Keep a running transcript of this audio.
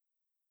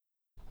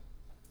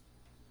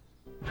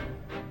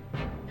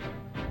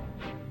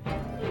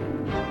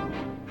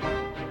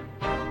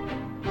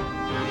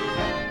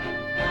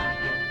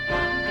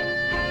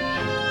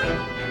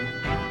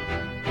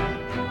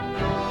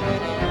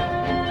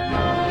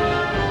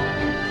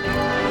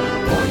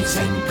boys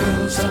and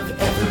girls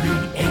of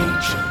every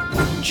age,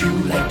 wouldn't you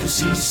like to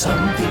see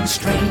something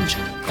strange?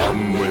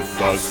 Come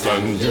with us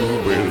and you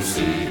will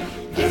see.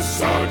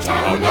 This our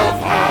town of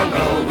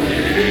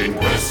Halloween.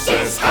 This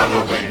is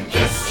Halloween.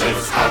 This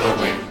is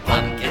Halloween.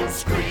 Pumpkins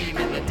scream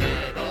in the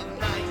dead of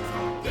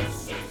night.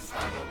 This is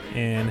Halloween.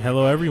 And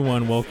hello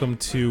everyone, welcome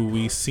to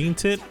We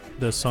Seen't It.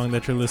 The song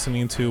that you're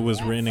listening to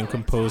was written and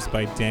composed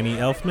by Danny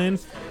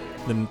Elfman.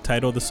 The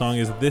title of the song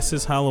is This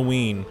is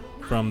Halloween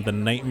from The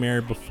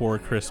Nightmare Before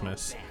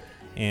Christmas.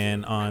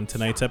 And on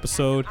tonight's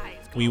episode,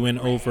 we went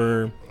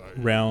over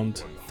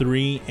round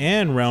 3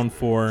 and round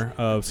 4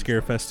 of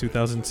Scarefest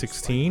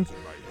 2016.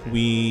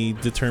 We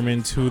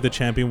determined who the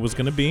champion was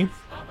going to be.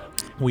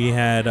 We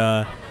had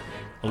a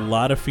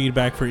lot of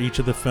feedback for each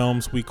of the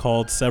films. We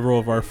called several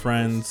of our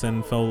friends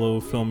and fellow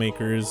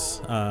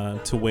filmmakers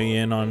to weigh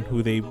in on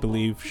who they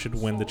believe should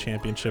win the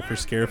championship for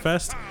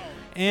Scarefest.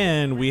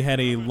 And we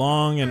had a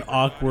long and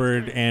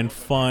awkward and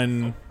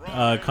fun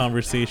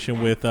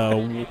conversation with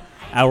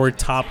our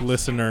top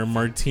listener,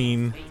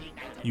 Martine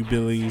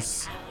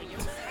Ubilis.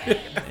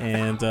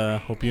 And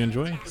hope you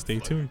enjoy. Stay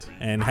tuned.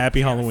 And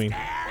happy Halloween.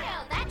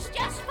 Well, that's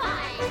just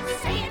fine.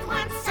 Say it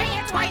once, say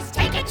it twice.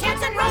 Take a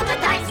chance and roll the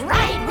dice.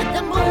 Ride with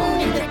the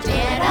moon in the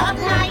dead of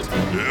night.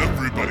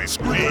 Everybody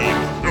scream!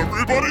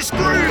 Everybody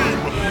scream!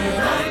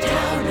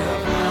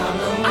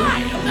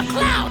 I am the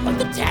clown with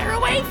the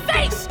tearaway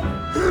face.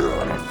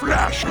 Here in a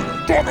flash,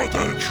 dumber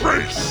than a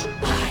trace.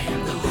 I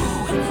am the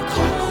who and you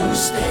call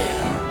who's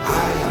there.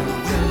 I am the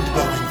wind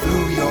blowing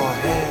through your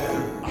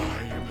hair. I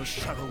am the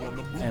shadow on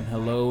the moon. And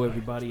hello,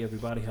 everybody,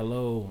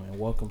 hello, and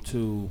welcome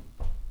to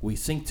We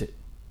Synced It.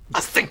 I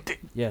think it.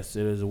 Yes,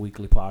 it is a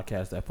weekly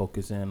podcast that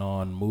focuses in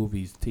on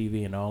movies,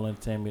 TV, and all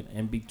entertainment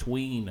in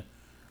between.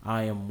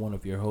 I am one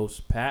of your hosts,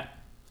 Pat.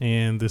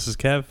 And this is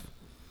Kev.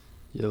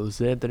 Yo, it's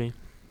Anthony.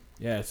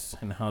 Yes,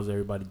 and how's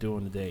everybody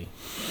doing today?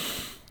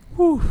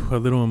 Whew, a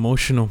little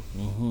emotional.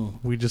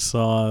 Mm-hmm. We just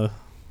saw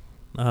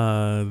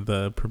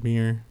the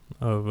premiere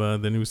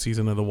of the new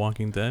season of The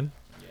Walking Dead.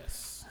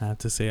 Yes. I have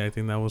to say, I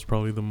think that was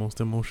probably the most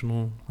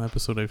emotional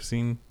episode I've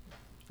seen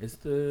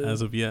It's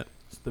as of yet.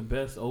 It's the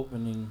best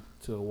opening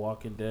to a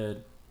Walking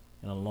Dead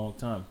in a long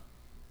time.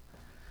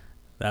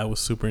 That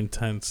was super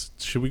intense.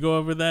 Should we go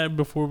over that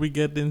before we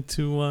get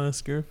into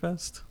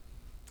Scarefest?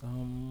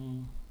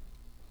 No,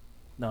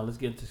 let's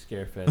get into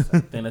Scarefest.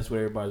 I think that's what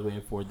everybody's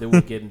waiting for. Then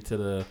we'll get into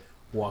the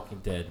Walking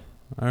Dead.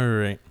 All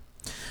right.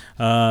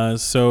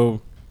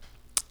 So,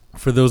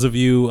 for those of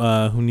you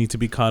who need to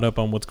be caught up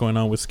on what's going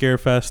on with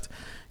Scarefest,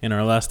 in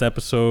our last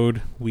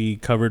episode, we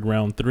covered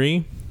round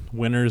 3.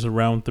 Winners of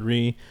round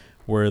 3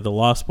 were The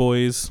Lost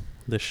Boys,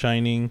 The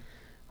Shining,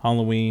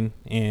 Halloween,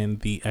 and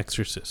The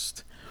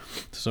Exorcist.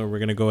 So we're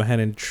going to go ahead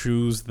and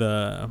choose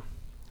the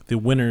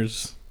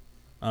winners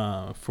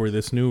for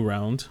this new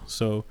round.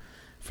 So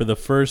for the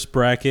first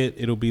bracket,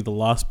 it'll be The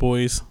Lost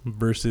Boys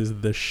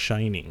versus The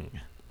Shining.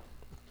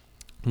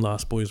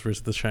 Lost Boys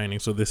versus The Shining.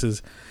 So this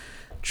is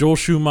Joel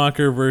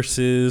Schumacher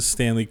versus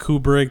Stanley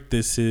Kubrick.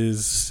 This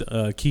is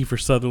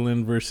Kiefer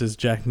Sutherland versus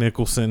Jack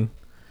Nicholson.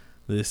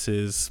 This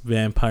is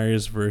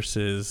Vampires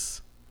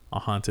versus A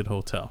Haunted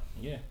Hotel.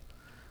 Yeah.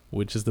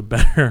 Which is the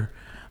better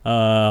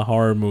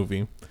horror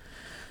movie.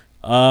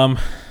 As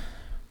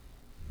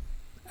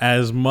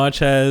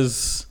much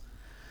as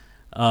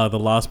The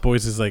Lost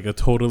Boys is like a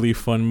totally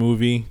fun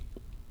movie,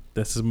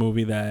 this is a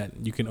movie that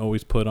you can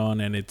always put on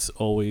and it's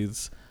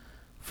always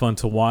fun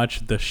to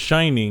watch. The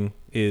Shining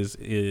is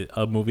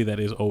a movie that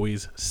is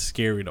always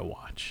scary to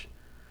watch.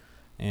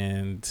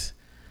 And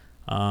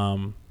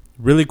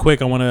really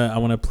quick, I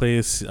wanna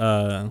play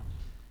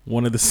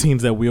one of the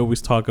scenes that we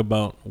always talk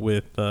about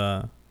with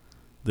The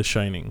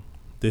Shining.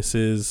 This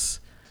is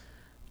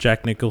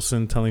Jack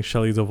Nicholson telling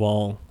Shelley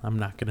Duvall, "I'm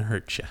not gonna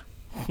hurt you."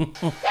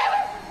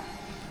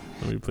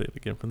 Let me play it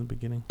again from the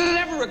beginning. Has it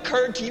ever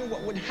occurred to you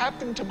what would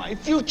happen to my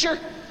future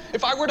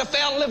if I were to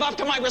fail to live up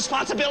to my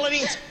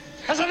responsibilities?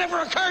 Has it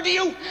ever occurred to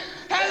you?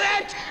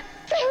 Has it?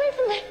 Stay away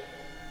from me.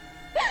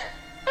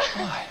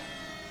 Why?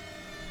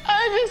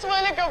 I just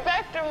want to go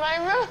back to my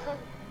room.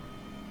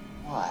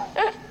 Why?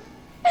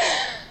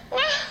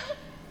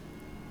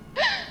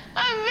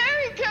 I'm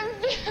very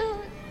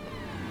confused.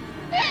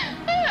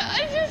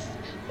 I just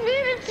need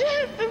a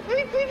chance to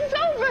think things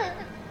over.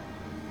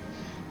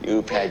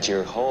 You've had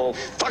your whole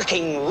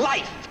fucking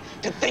life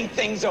to think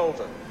things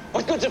over.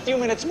 What good's a few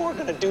minutes more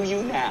gonna do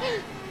you now?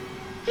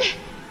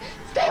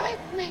 Stay away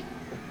from me.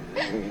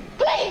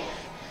 Please.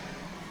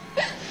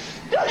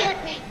 Don't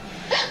hurt me.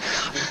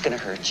 I'm not gonna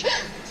hurt you.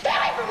 Stay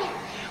away from me.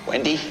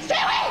 Wendy, Stay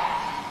away.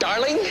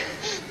 darling,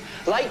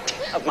 light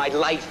of my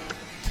life.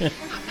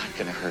 I'm not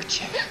gonna hurt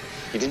you.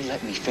 You didn't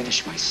let me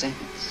finish my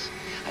sentence.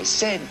 I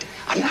said,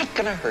 I'm not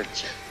gonna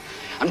hurt you.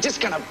 I'm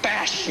just gonna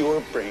bash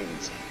your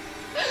brains in.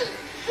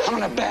 I'm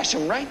gonna bash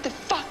them right the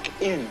fuck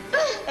in.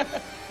 Stay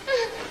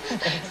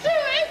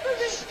away from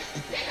me.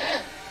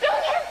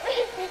 Don't hurt me.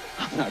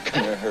 I'm not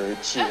gonna hurt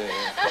you. Stay away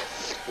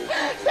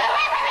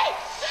from me.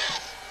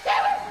 Stay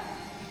away.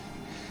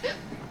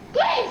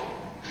 Please.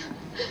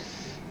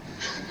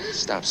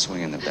 Stop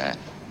swinging the bat.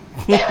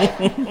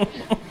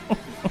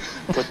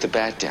 Put the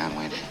bat down,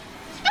 Wendy.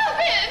 Stop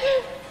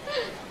it!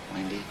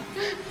 Wendy,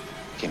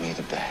 give me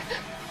the bat.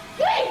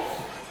 Please!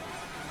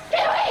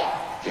 Billy!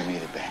 Give me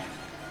the bat.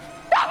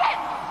 Stop it!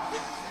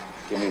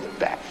 Give me the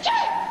bat.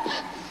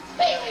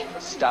 Billy!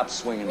 Stop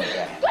swinging the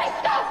bat. Please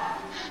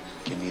stop!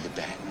 Give me the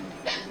bat,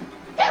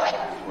 Billy!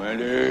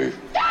 Wendy.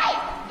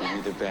 Die! Give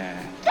me the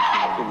bat.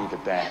 Give me the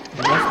bat.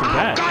 He wants the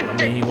bat. I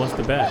mean, he wants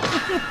the bat.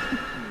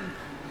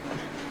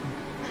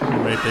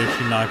 Right there,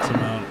 she knocks him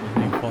out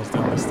and he falls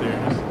down the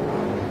stairs.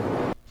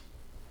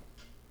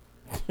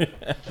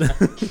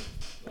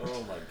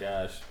 Oh my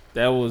gosh,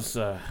 that was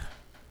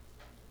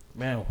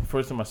man.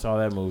 First time I saw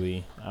that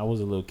movie, I was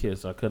a little kid,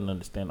 so I couldn't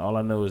understand. All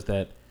I know is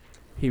that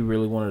he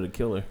really wanted to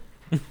kill her.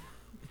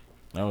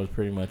 That was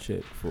pretty much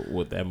it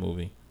with that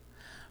movie.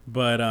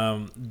 But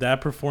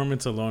that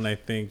performance alone, I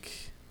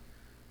think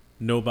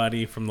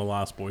nobody from the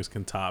Lost Boys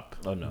can top.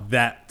 Oh no,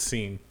 that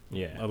scene.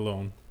 Yeah,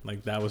 alone,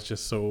 like that was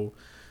just so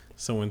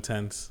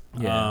intense.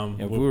 Yeah,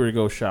 if we were to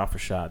go shot for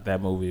shot,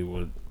 that movie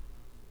would,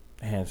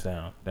 hands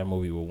down, that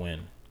movie would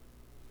win.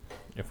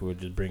 If we would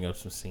just bring up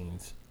some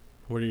scenes.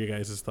 What are your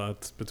guys'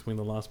 thoughts between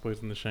the Lost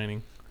Boys and The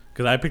Shining?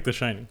 Because I picked The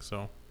Shining,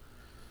 so.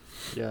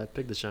 Yeah, I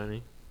picked The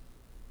Shining.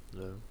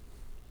 No.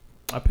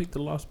 I picked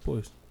The Lost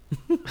Boys.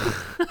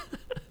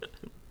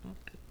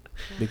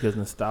 Because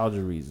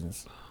nostalgia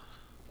reasons.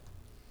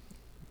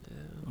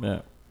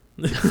 Yeah.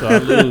 So I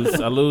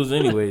lose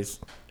anyways.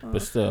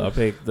 But still, I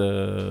picked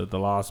the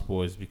Lost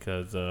Boys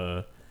because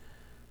that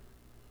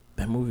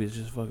movie is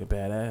just fucking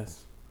badass.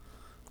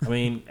 I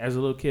mean, as a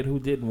little kid, who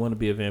didn't want to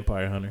be a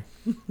vampire hunter?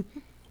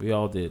 We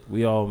all did.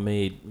 We all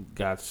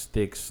got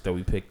sticks that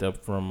we picked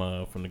up from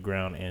the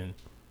ground and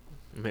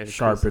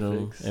sharpened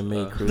them and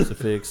made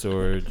crucifix,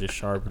 or just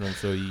sharpen them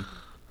so you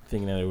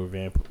think that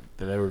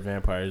they were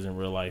vampires in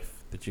real life,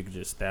 that you could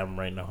just stab them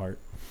right in the heart.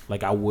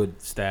 Like I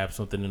would stab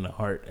something in the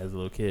heart as a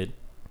little kid.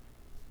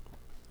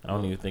 I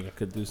don't even think I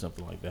could do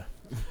something like that.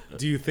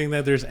 Do you think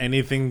that there's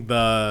anything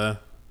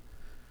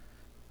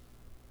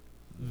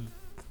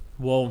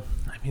well,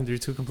 I mean, they're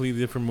two completely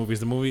different movies.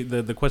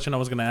 The question I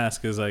was gonna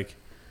ask is like,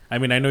 I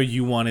mean, I know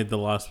you wanted the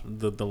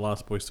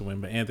Lost Boys to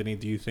win, but Anthony,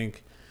 do you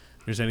think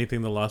there's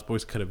anything the Lost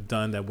Boys could have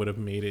done that would have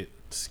made it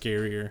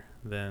scarier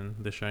than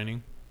The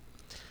Shining?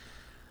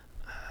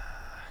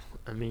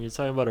 I mean, you're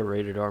talking about a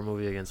rated R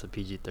movie against a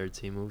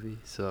PG-13 movie,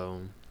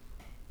 so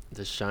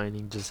The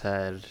Shining just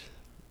had.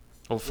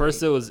 Well,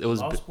 first it was.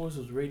 Lost Boys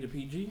was rated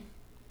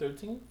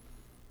PG-13.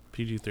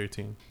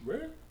 PG-13.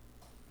 Really?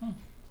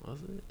 Was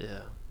it?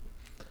 Yeah.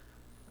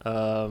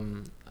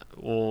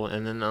 Well,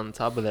 and then on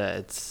top of that,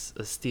 it's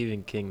a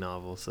Stephen King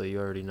novel, so you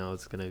already know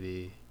it's gonna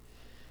be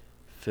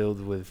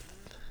filled with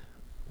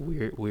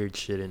weird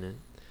shit in it.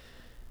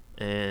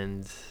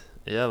 And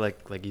yeah,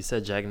 like you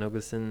said, Jack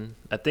Nicholson.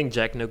 I think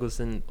Jack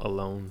Nicholson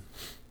alone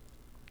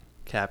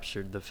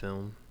captured the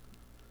film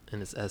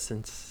in its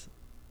essence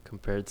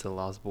compared to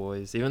Lost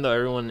Boys. Even though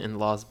everyone in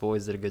Lost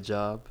Boys did a good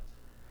job,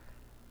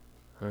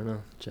 I don't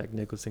know. Jack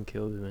Nicholson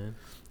killed it, man.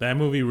 That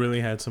movie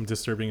really had some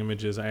disturbing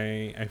images.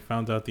 I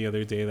found out the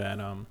other day that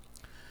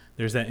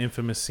there's that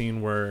infamous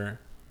scene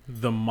where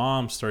the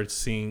mom starts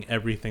seeing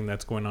everything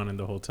that's going on in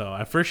the hotel.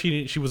 At first,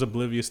 she was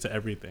oblivious to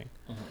everything.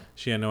 Mm-hmm.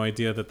 She had no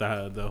idea that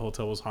the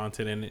hotel was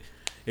haunted. And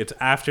it's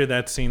after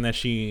that scene that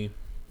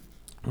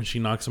when she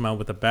knocks him out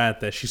with a bat,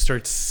 that she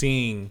starts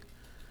seeing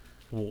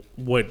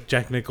what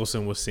Jack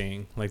Nicholson was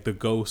seeing, like the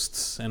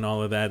ghosts and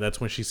all of that.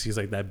 That's when she sees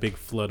like that big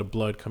flood of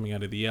blood coming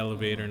out of the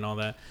elevator and all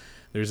that.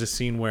 There's a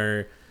scene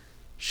where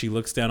she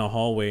looks down a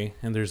hallway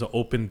and there's an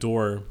open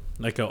door,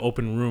 like an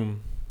open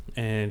room,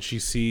 and she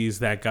sees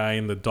that guy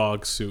in the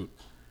dog suit,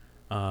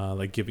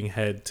 like giving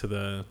head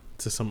to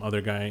some other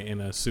guy in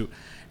a suit.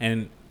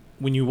 And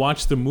when you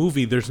watch the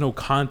movie, there's no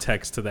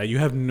context to that. You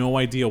have no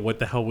idea what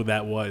the hell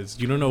that was.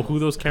 You don't know who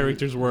those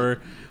characters were,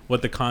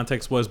 what the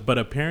context was. But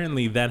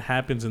apparently that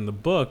happens in the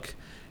book,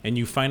 and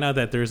you find out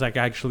that there's like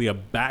actually a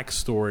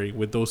backstory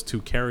with those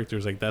two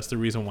characters. Like that's the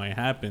reason why it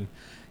happened.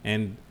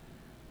 And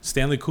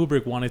Stanley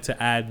Kubrick wanted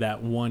to add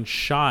that one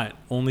shot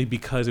only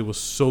because it was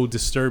so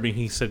disturbing.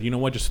 He said, "You know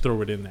what? Just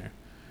throw it in there.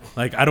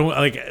 Like I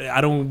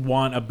don't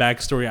want a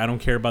backstory. I don't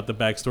care about the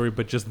backstory,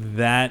 but just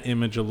that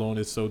image alone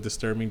is so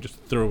disturbing. Just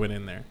throw it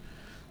in there,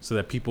 so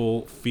that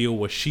people feel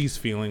what she's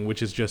feeling,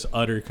 which is just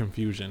utter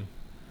confusion."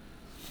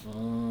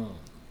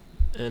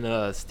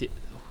 And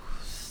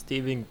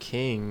Stephen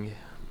King,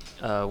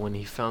 when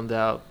he found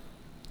out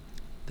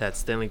that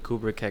Stanley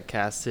Kubrick had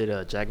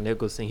casted Jack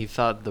Nicholson, he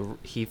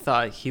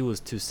thought he was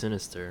too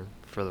sinister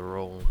for the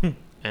role,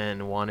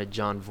 and wanted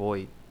Jon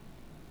Voight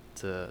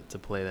to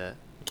play that.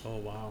 Oh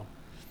wow,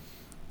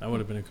 that would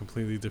have been a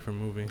completely different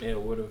movie. Yeah,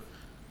 it would have.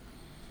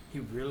 He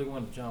really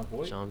wanted Jon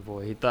Voight. Jon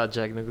Voight. He thought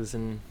Jack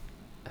Nicholson,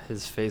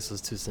 his face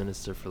was too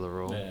sinister for the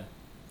role. Yeah,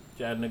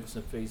 Jack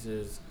Nicholson's face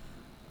is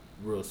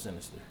real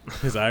sinister.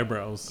 His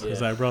eyebrows,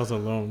 his eyebrows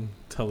alone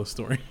tell a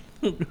story.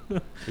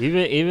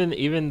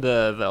 even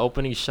the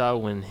opening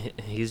shot when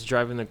he's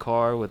driving the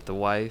car with the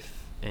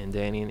wife and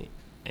Danny,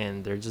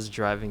 and they're just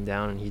driving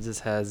down, and he just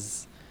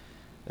has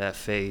that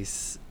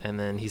face, and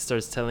then he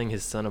starts telling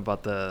his son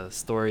about the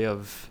story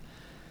of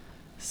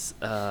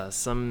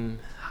some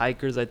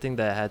hikers, I think,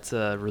 that had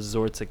to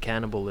resort to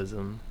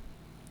cannibalism.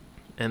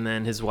 And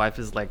then his wife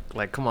is like,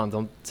 come on,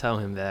 don't tell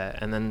him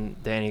that. And then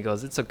Danny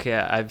goes, it's okay,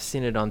 I've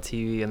seen it on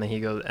TV. And then he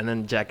goes, and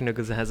then Jack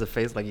Nicholson has a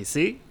face like, you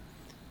see,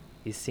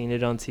 he's seen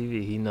it on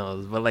TV, he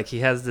knows. But like he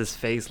has this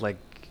face like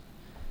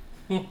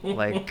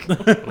like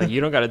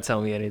you don't gotta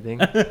tell me anything.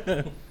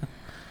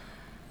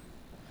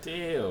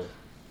 Damn.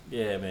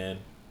 Yeah, man.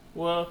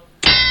 Well.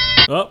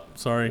 Oh,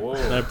 sorry. Whoa.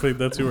 I played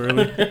that too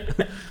early.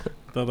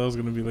 Thought that was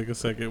going to be like a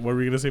second. What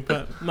were you going to say,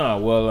 Pat? No,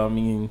 well, I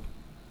mean,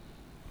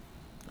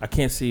 I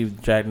can't see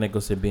Jack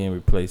Nicholson being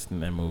replaced in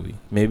that movie.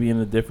 Maybe in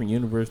a different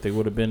universe, they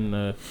would have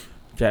been.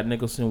 Jack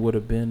Nicholson would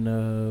have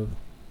been.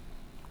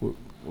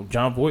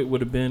 John Voight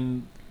would have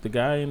been the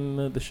guy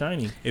in The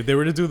Shining. If they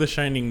were to do The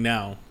Shining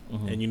now,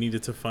 Mm-hmm. and you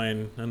needed to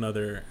find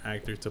another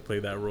actor to play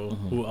that role,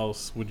 Mm-hmm. who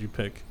else would you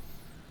pick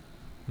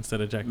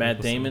instead of Jack Matt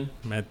Nicholson?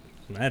 Damon.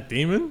 Matt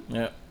Damon?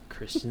 Yeah.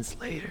 Christian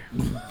Slater.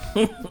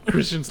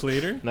 Christian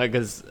Slater? No,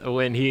 because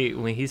when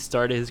he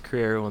started his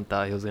career, everyone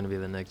thought he was gonna be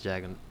the next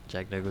Jack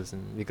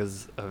Nicholson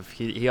because of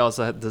he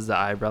also does the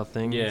eyebrow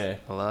thing. Yeah.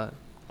 A lot.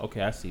 Okay,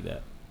 I see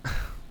that.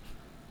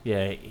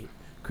 Yeah,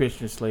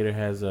 Christian Slater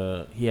has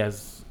he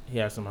has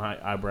some high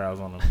eyebrows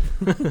on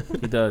him.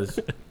 He does.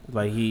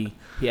 Like he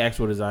acts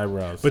with his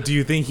eyebrows. But do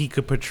you think he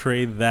could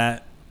portray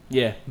that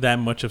yeah, that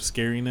much of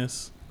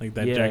scariness like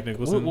that yeah. Jack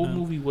Nicholson? What had?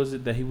 movie was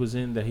it that he was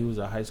in? That he was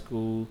a high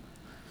school.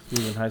 He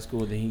was in high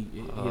school. Then he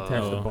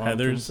attached a bomb to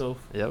Heathers? himself.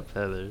 Yep,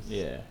 Heathers.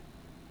 Yeah,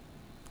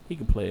 he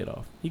could play it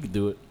off. He could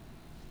do it.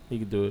 He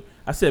could do it.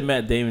 I said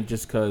Matt Damon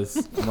just because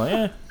I'm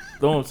like,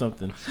 throw him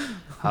something.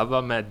 How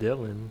about Matt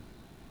Dillon?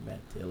 Matt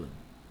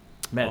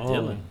Oh.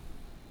 Dillon.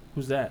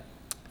 Who's that?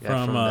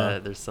 Yeah, From,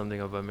 that, There's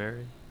Something About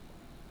Mary.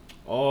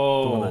 The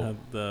one that Oh, had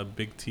the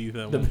big teeth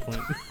at The- one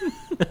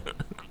point.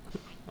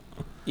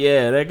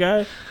 yeah, that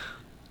guy.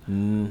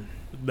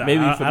 Maybe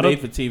I for don't- made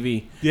for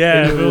TV.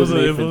 Yeah, Maybe if it it was, was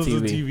made if for it was a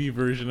TV. TV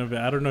version of it,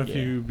 I don't know if Yeah.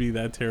 he would be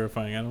that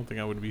terrifying. I don't think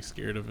I would be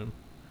scared of him.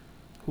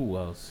 Who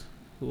else?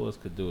 Who else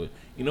could do it?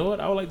 You know what?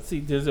 I would like to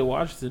see Denzel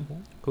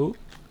Washington. Who?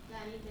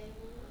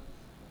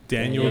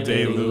 Daniel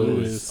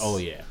Day-Lewis. Oh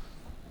yeah,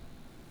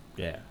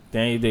 yeah.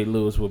 Daniel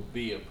Day-Lewis would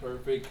be a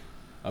perfect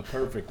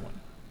one.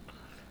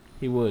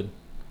 He would.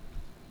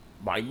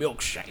 My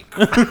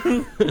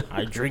milkshake.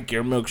 I drink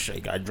your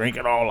milkshake. I drink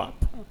it all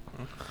up.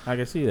 I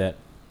can see that.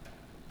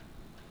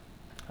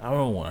 I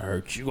don't want to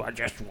hurt you. I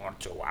just want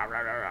to.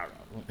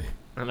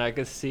 And I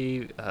could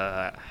see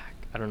I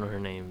don't know her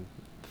name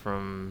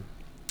from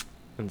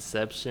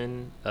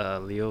Inception,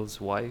 Leo's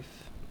wife.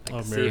 I Oh,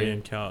 could see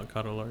Marion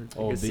Cotillard.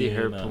 I could see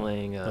her being,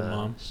 playing the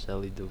mom.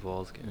 Shelley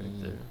Duvall's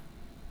character.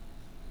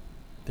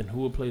 Then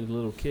who would play the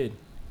little kid?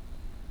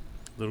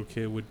 Little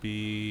kid would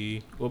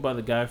be. What about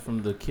the guy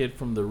from the kid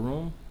from The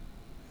Room?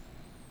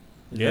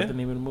 Is Yeah. that the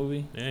name of the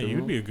movie? Yeah, The he Room?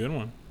 would be a good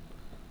one.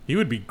 He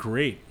would be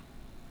great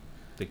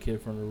The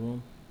kid from The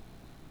Room.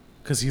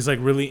 because he's like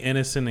really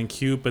innocent and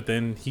cute, but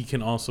then he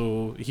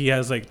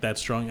has like that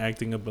strong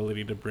acting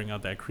ability to bring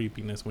out that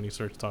creepiness when he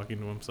starts talking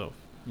to himself.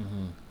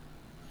 Mm-hmm.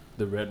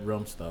 The Red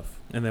Rum stuff.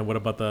 And then what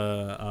about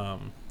the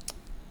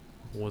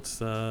what's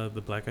the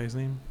black guy's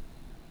name?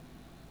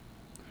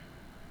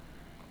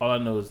 All I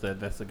know is that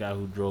that's the guy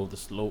who drove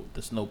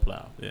the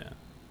snowplow. Yeah.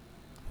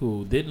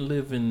 Who didn't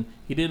live in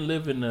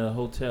a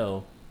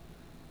hotel.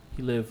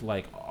 He lived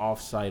like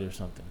off-site or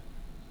something.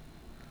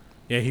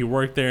 Yeah, he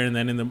worked there, and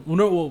then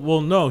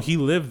no, he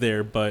lived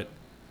there, but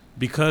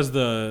because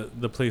the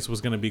place was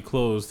gonna be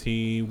closed,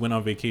 he went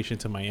on vacation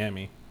to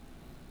Miami.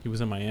 He was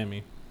in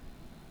Miami.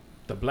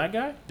 The black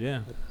guy?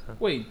 Yeah,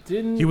 Wait,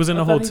 didn't he was in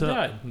I a thought he hotel.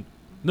 died?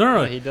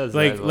 No, Yeah, he does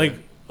like die, like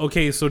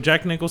okay. So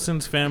Jack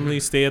Nicholson's family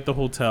stay at the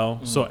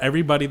hotel. So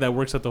everybody that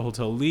works at the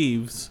hotel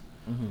leaves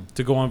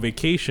to go on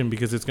vacation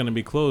because it's gonna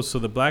be closed. So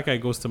the black guy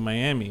goes to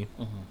Miami,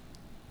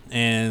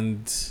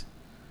 and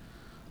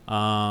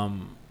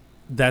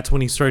that's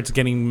when he starts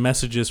getting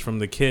messages from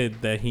the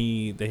kid that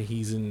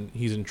he's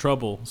in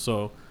trouble.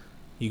 So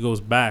he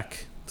goes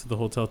back to the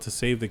hotel to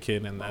save the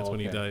kid, and that's when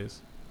he okay.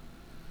 dies.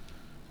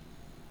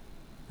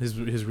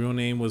 His real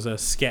name was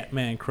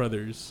Scatman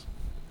Crothers.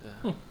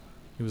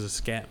 He was a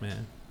scat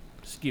man.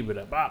 Skip it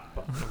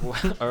up.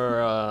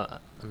 Or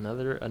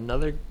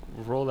another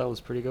role that was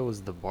pretty good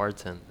was the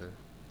bartender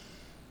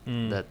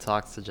that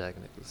talks to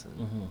Jack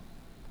Nicholson.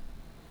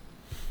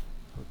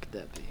 Who could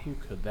that be? Who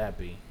could that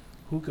be?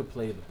 Who could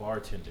play the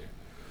bartender?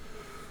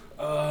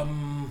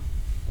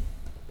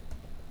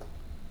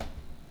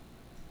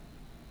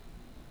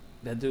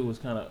 That dude was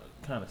kind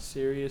of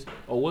serious.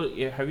 Oh, what?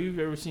 Have you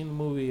ever seen the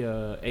movie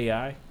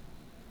AI?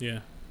 Yeah,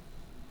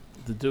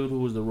 The dude who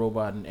was the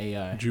robot in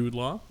AI. Jude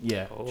Law.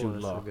 Yeah, Oh, Jude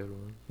that's Law. a good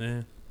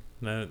one.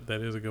 Yeah,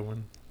 that is a good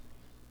one.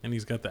 And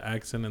he's got the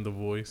accent and the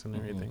voice and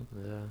everything.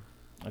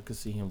 Yeah. I could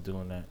see him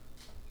doing that.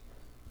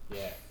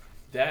 Yeah,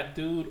 that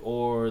dude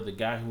or the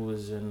guy who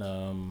was in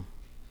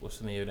what's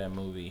the name of that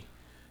movie?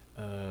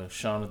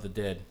 Shaun of the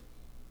Dead.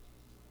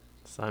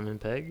 Simon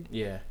Pegg.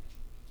 Yeah,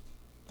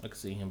 I could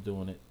see him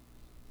doing it.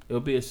 It'll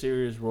be a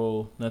serious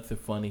role. Nothing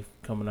funny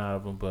coming out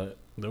of him, but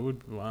That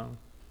would wow.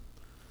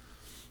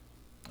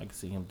 I can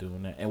see him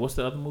doing that. And what's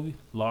the other movie?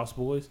 Lost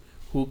Boys.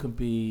 Who can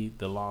be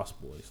the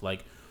Lost Boys?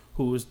 Like,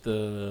 who is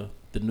the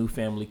new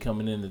family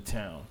coming into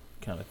town,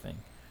 kind of thing.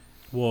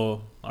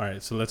 Well, all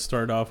right. So let's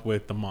start off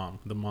with the mom.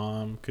 The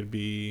mom could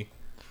be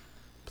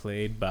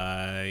played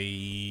by.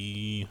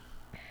 You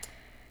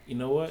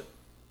know what?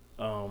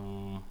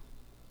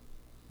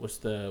 What's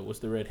the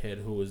redhead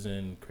who was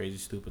in Crazy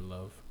Stupid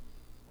Love?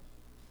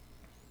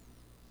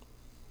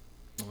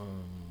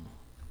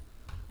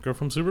 Girl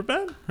from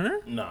Superbad? Her?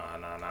 Nah.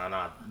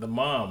 The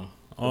mom.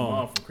 The Oh.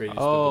 mom from Crazy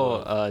Stupid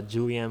Love.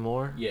 Julianne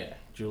Moore. Yeah,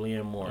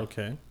 Julianne Moore.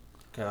 Okay.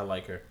 Kind of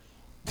like her.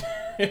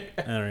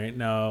 All right.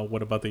 Now,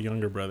 what about the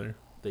younger brother,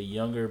 The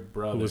younger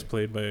brother. who was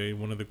played by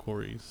one of the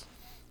Coreys?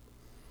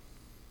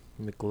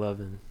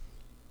 McLovin.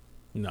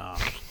 Nah.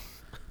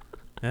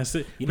 That's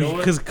it. You know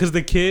what? Because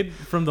the kid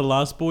from the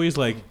Lost Boys,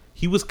 like,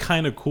 he was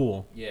kind of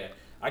cool. Yeah,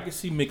 I could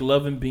see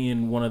McLovin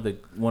being one of the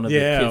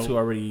Yeah. kids who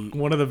already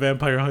One of the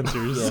vampire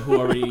hunters. yeah, who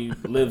already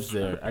lives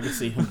there. I could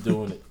see him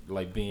doing it,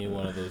 like being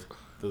one of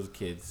those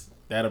kids.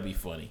 That'll be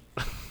funny.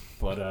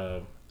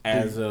 But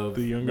as of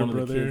the younger one of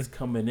the brother? kids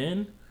coming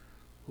in,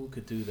 who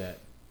could do that?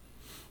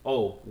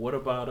 Oh, what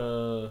about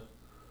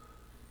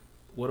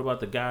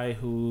the guy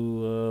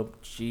who?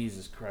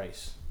 Jesus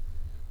Christ,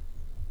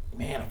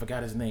 man, I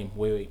forgot his name.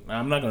 Wait,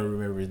 I'm not gonna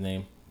remember his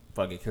name.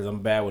 Fuck it, because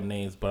I'm bad with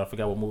names. But I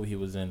forgot what movie he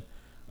was in.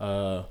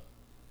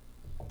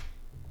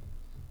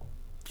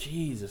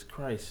 Jesus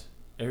Christ.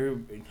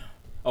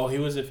 Oh, he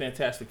was in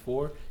Fantastic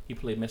Four. He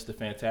played Mr.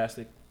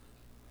 Fantastic.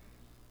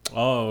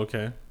 Oh,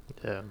 okay.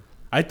 Yeah.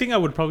 I think I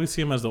would probably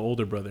see him as the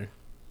older brother.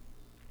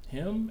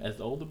 Him as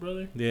the older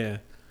brother? Yeah.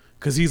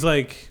 Because he's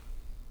like...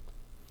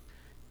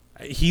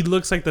 He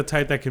looks like the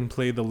type that can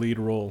play the lead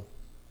role.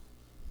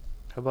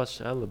 How about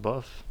Shia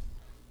LaBeouf?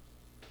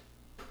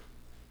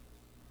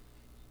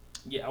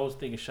 Yeah, I was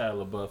thinking Shia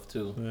LaBeouf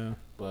too. Yeah.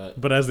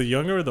 But as the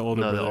younger or the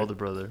older No, brother? the older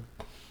brother.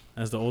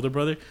 As the older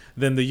brother?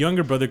 Then the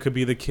younger brother could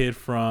be the kid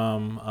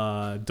from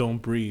Don't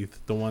Breathe.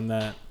 The one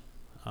that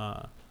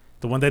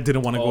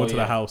didn't want to go into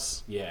the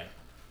house. yeah,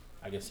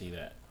 I can see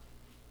that.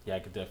 Yeah, I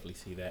could definitely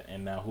see that.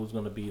 And now who's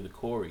going to be the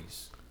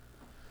Coreys?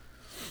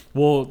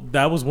 Well,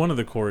 that was one of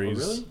the Coreys.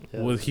 Oh, really?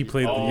 Yeah. Was he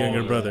played the Oh,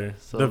 younger yeah. brother.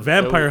 So the that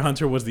vampire would-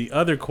 hunter was the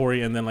other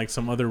Corey, and then like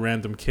some other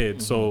random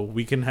kid. So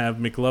we can have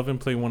McLovin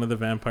play one of the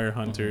vampire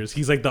hunters.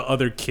 He's like the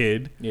other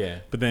kid. Yeah.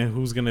 But then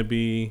who's gonna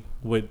be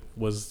what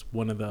was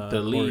one of the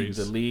The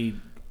Coreys? lead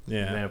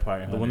Yeah, vampire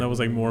the hunter. one that was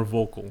like more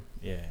vocal.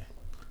 Yeah.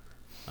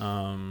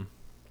 I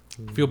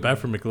feel bad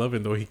for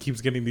McLovin though. He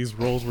keeps getting these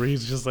roles where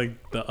he's just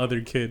like the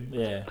other kid.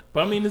 Yeah.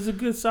 But I mean, it's a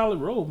good solid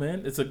role,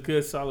 man. It's a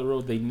good solid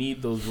role. They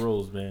need those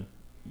roles, man.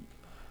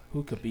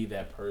 Who could be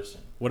that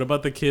person? What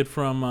about the kid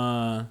from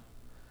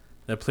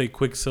that played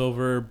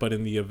Quicksilver, but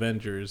in the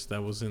Avengers?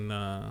 That was in.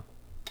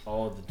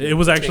 Oh, It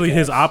was actually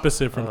his Kick-Ass.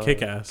 opposite from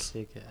Kick-Ass.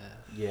 Kick-Ass.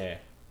 Yeah.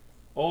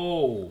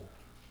 Oh.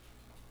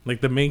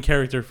 Like the main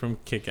character from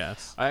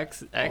Kick-Ass.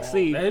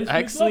 Actually, that is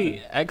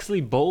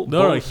McLovin. both.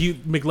 No,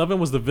 McLovin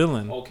was the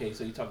villain. Okay,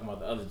 so you're talking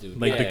about the other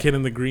dude. Like the kid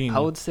in the green. I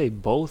would say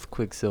both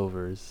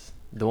Quicksilvers.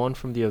 The one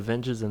from the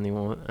Avengers and the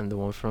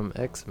one from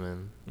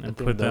X-Men. I And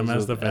think put them those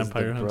as the would-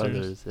 vampire hunters?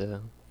 brothers. Yeah.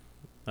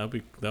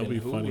 That'd Then be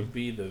who funny. would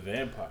be the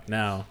vampire?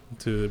 Now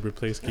to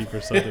replace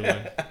Kiefer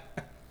Sutherland.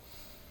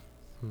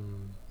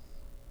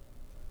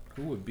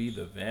 Who would be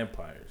the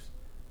vampires?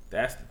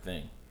 That's the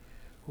thing.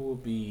 Who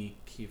would be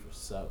Kiefer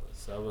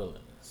Sutherland?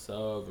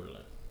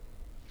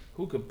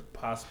 Who could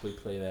possibly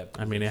play that I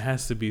position? mean, it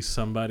has to be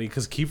somebody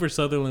because Kiefer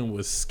Sutherland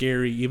was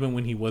scary even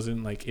when he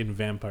wasn't like in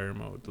vampire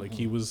mode. Like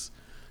he was,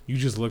 you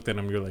just looked at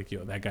him, you're like,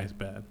 yo, that guy's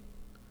bad.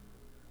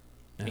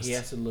 And he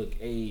has to look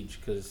aged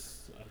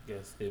because I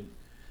guess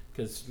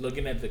because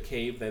looking at the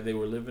cave that they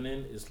were living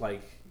in, it's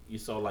like you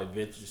saw like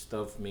vintage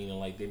stuff, meaning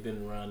like they've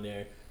been around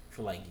there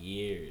for like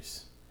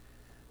years.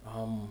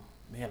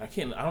 Man,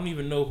 I don't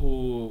even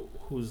know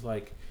who's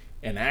like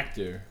an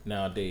actor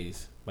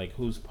nowadays, like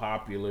who's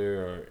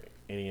popular or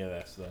any of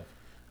that stuff.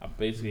 I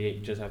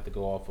basically just have to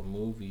go off of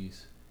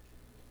movies.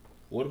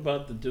 What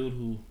about the dude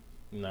who?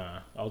 Nah,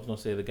 I was gonna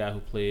say the guy who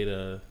played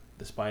the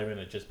Spider-Man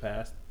that just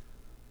passed.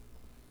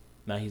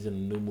 Now he's in a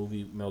new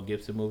movie, Mel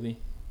Gibson movie.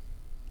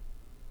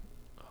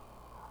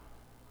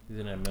 He's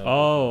in that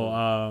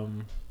Mel Gibson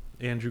movie.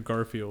 Andrew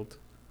Garfield.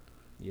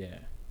 Yeah,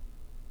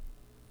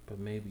 but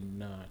maybe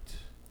not.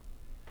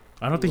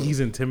 I don't think he's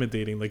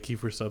intimidating like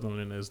Kiefer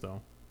Sutherland is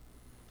though.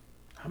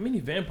 How many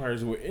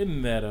vampires were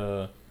in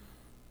that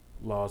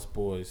Lost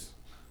Boys?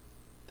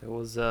 There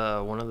was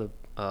one of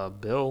the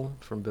Bill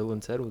from Bill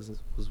and Ted was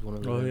one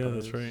of the. Oh yeah,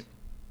 vampires. that's right.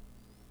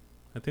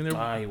 I think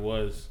there. He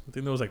was. I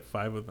think there was like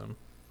 5 of them.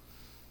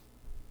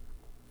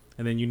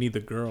 And then you need the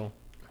girl,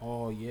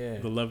 Oh yeah,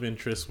 the love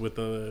interest with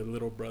the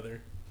little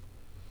brother.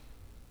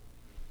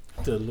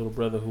 the little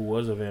brother who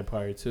was a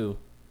vampire too.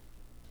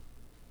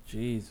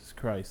 Jesus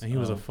Christ! And he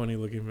was a funny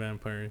looking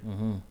vampire.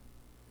 Mm-hmm.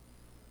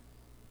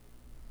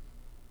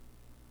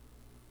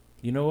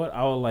 You know what?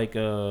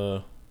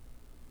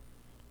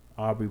 I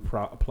Aubrey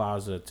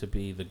Plaza to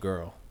be the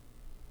girl.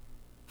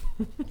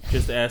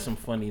 Just to add some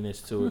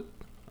funniness to it.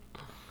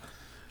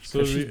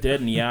 So she's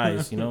dead in the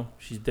eyes, you know?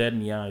 She's dead in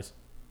the eyes.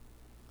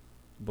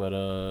 But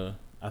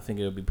I think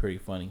it'll be pretty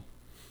funny.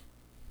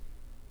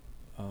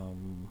 I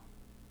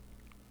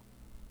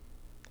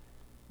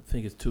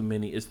think it's too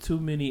many. It's too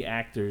many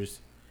actors,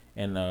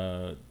 and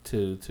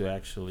to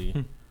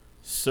actually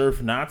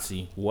surf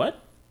Nazi. What?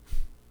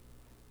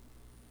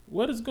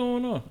 What is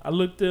going on? I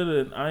looked at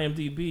an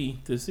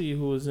IMDb to see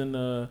who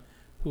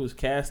was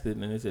casted,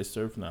 and it said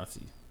surf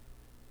Nazi.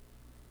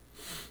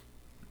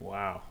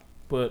 Wow.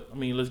 But I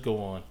mean, let's go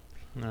on.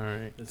 All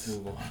right. Let's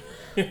move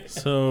on.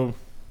 So,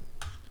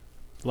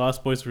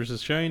 Lost Boys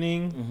versus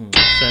Shining. Mm-hmm.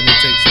 Shining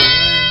takes the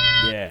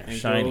win. Yeah, And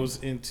Shining goes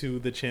into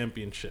the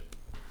championship.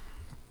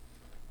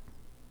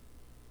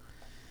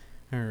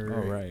 All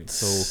right.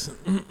 So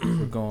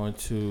we're going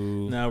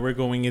to now we're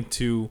going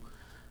into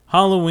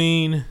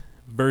Halloween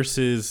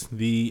versus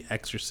The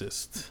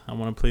Exorcist. I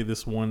want to play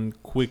this one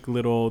quick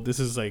little. This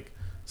is like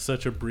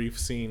such a brief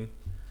scene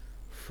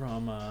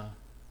from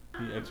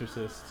The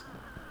Exorcist.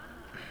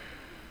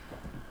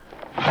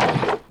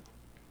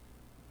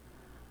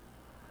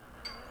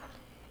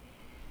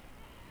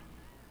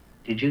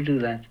 Did you do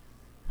that?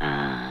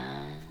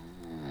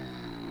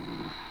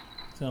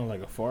 Sounded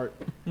like a fart.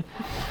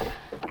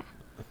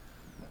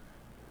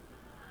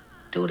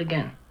 Do it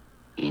again.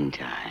 In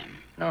time.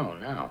 No,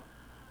 now.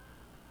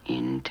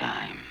 In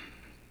time.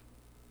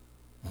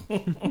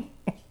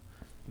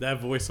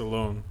 That voice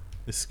alone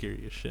is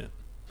scary as shit.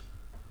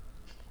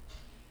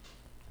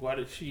 Why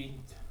did she?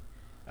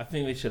 I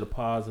think they should have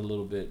paused a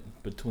little bit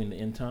between the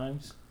end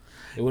times.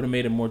 It would have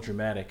made it more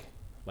dramatic.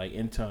 Like,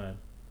 in time.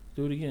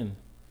 Do it again.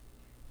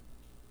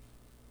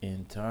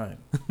 In time.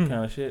 Kind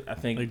of shit. I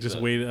think. Like,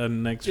 just wait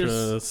an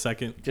extra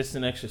second. Just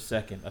an extra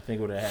second. I think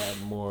would have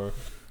had more.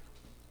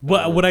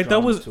 What I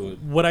thought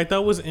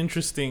was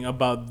interesting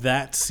about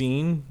that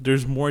scene.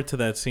 There's more to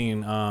that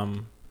scene.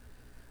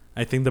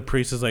 I think the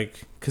priest is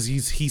like, because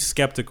he's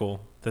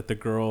skeptical that the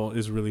girl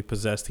is really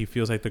possessed. He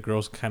feels like the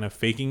girl's kind of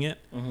faking it.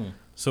 Mm-hmm.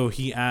 So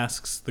he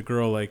asks the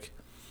girl, like,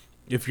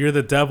 if you're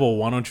the devil,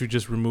 why don't you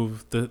just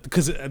remove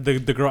because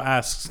the girl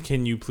asks,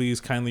 can you please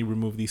kindly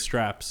remove these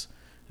straps?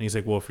 And he's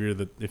like, well,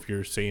 if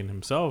you're Satan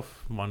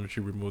himself, why don't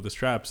you remove the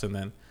straps? And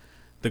then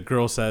the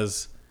girl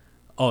says,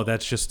 oh,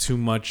 that's just too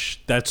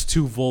much. That's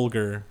too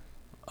vulgar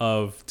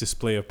of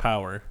display of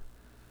power.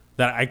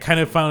 That I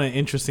kind of found it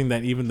interesting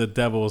that even the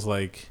devil was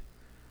like,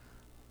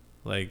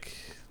 no,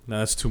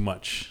 that's too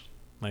much.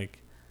 Like,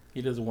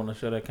 he doesn't want to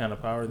show that kind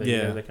of power. He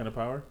has that kind of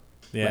power.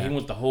 Yeah, like he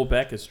wants to hold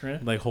back his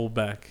strength. Like, hold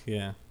back.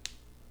 Yeah,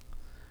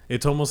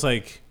 it's almost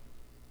like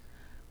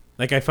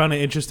I found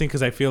it interesting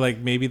because I feel like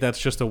maybe that's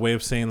just a way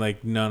of saying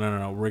like,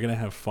 no, we're gonna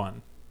have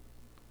fun.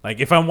 Like,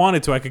 if I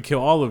wanted to, I could kill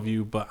all of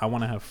you, but I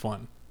want to have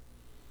fun.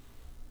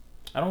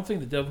 I don't think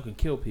the devil can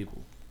kill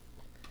people.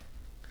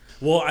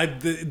 Well,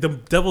 the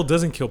devil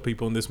doesn't kill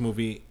people in this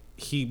movie.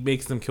 He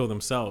makes them kill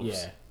themselves.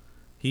 Yeah.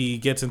 He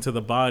gets into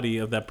the body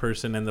of that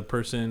person, and the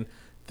person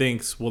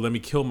thinks, well, let me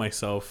kill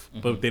myself.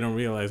 Mm-hmm. But they don't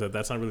realize that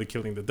that's not really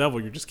killing the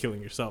devil. You're just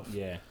killing yourself.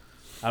 Yeah.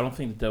 I don't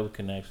think the devil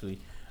can actually...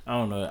 I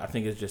don't know. I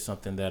think it's just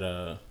something that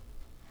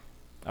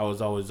I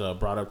was always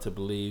brought up to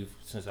believe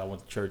since I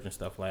went to church and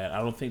stuff like that. I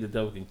don't think the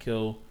devil can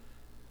kill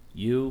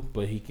you,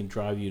 but he can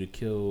drive you to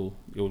kill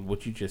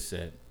what you just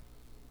said.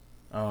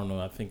 I don't know.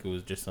 I think it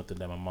was just something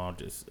that my mom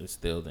just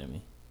instilled in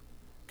me.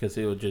 Because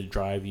it will just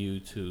drive you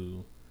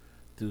to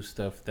do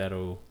stuff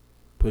that'll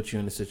put you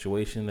in a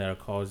situation that'll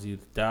cause you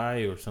to die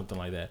or something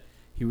like that.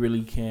 He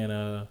really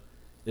can't.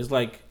 It's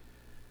like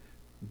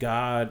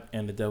God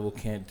and the devil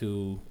can't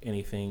do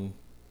anything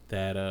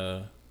that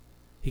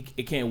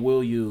it can't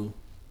will you.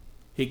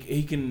 He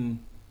can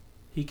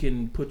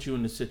put you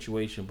in a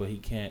situation, but he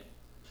can't,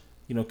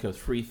 cause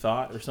free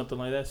thought or something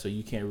like that. So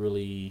you can't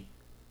really.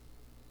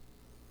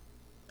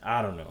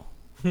 I don't know.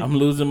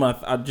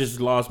 I just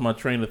lost my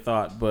train of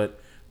thought, but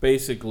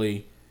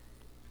basically,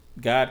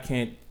 God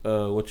can't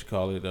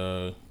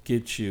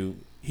get you.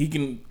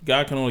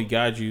 God can only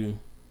guide you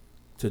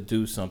to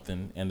do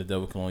something, and the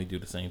devil can only do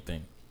the same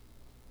thing.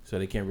 So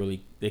they can't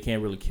really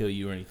kill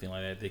you or anything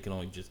like that. They can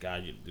only just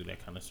guide you to do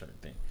that kind of certain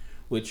thing.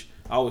 Which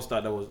I always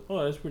thought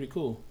that's pretty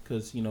cool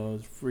because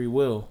it's free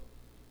will,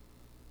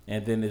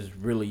 and then it's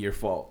really your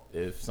fault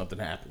if something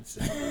happens.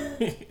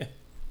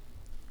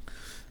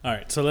 All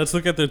right, so let's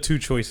look at the two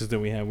choices that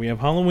we have. We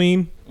have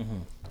Halloween,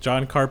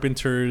 John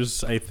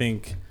Carpenter's, I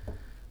think,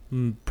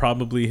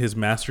 probably his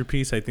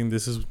masterpiece. I think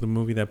this is the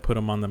movie that put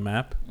him on the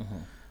map.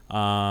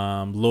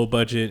 Low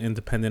budget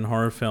independent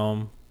horror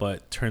film,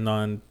 but turned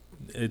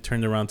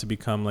around to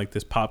become like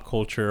this pop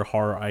culture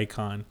horror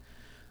icon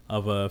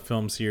of a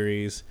film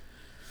series.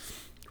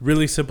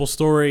 Really simple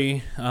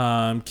story.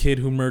 Kid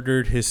who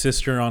murdered his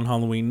sister on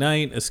Halloween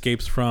night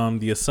escapes from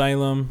the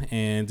asylum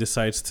and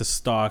decides to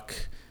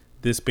stalk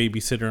this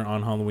babysitter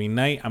on Halloween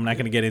night. I'm not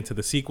going to get into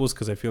the sequels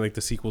because I feel like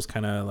the sequels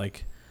kind of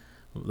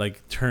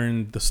like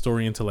turned the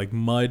story into like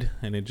mud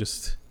and it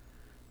just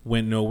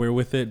went nowhere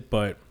with it.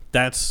 But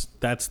that's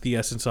the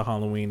essence of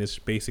Halloween. Is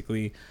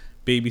basically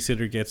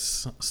babysitter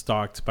gets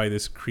stalked by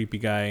this creepy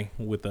guy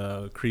with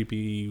a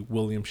creepy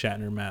William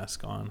Shatner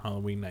mask on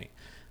Halloween night.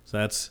 So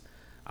that's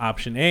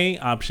option A.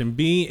 Option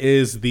B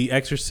is The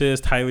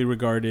Exorcist, highly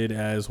regarded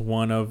as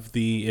one of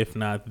the, if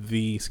not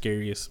the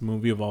scariest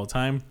movie of all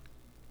time.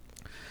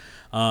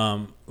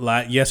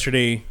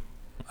 Yesterday,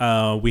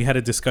 we had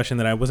a discussion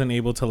that I wasn't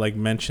able to like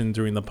mention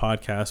during the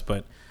podcast,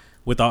 but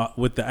with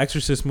the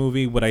Exorcist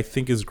movie, what I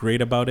think is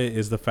great about it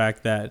is the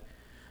fact that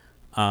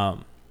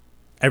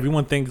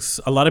everyone thinks,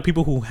 a lot of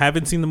people who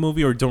haven't seen the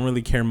movie or don't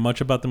really care much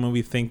about the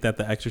movie think that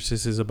The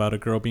Exorcist is about a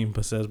girl being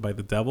possessed by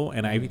the devil,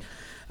 and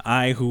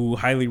I who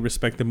highly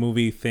respect the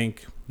movie,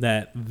 think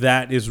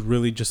that is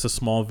really just a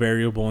small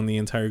variable in the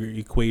entire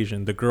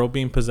equation. The girl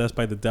being possessed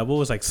by the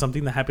devil is like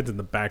something that happens in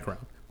the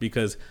background,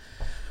 because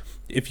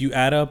if you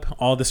add up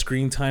all the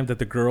screen time that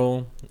the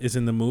girl is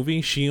in the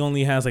movie, she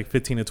only has like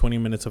 15 to 20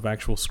 minutes of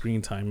actual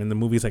screen time, and the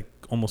movie's like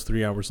almost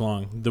 3 hours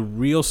long. The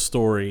real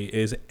story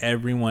is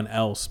everyone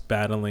else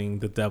battling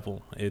the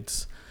devil.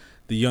 It's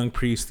the young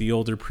priest, the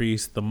older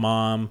priest, the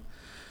mom.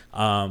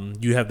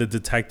 You have the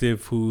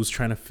detective who's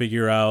trying to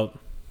figure out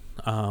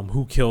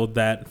who killed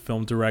that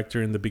film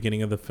director in the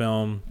beginning of the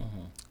film.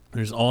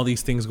 There's all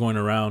these things going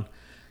around,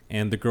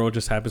 and the girl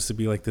just happens to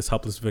be like this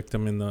helpless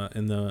victim in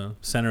the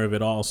center of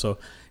it all. So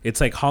it's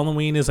like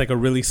Halloween is like a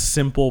really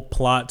simple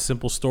plot,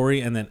 simple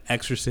story, and then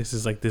Exorcist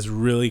is like this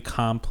really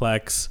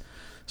complex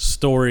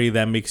story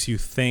that makes you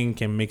think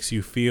and makes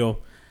you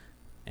feel,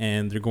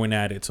 and they're going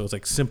at it. So it's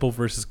like simple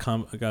versus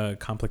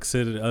complex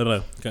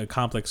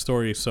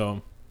story.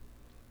 So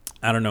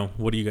I don't know.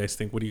 What do you guys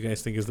think? What do you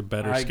guys think is the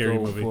better scary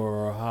movie? I go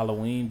for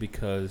Halloween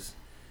because,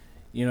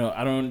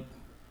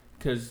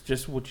 because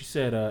just what you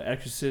said,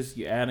 Exorcist,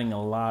 you're adding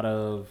a lot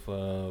of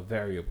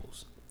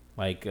variables.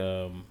 Like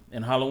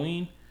in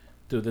Halloween,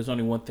 dude, there's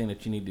only one thing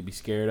that you need to be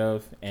scared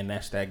of, and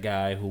that's that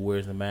guy who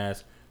wears the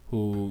mask,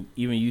 who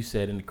even you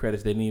said in the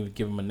credits, they didn't even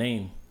give him a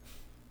name.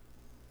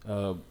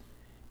 And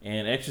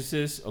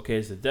Exorcist, okay,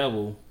 it's the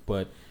devil,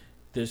 but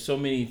there's so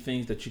many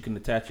things that you can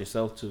attach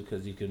yourself to,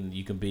 because you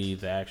can be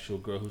the actual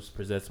girl who's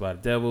possessed by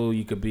the devil.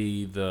 You could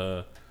be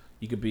the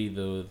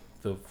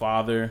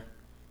father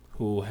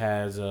who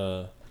has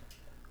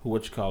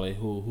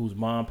whose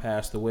mom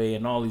passed away,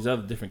 and all these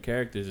other different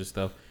characters and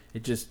stuff.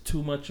 It's just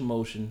too much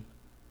emotion.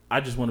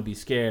 I just want to be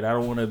scared. I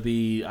don't want to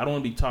be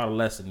taught a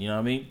lesson. You know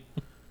what I mean?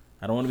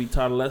 I don't want to be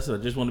taught a lesson. I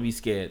just want to be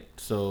scared.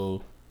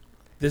 So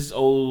this is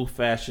old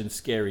fashioned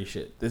scary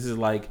shit. This is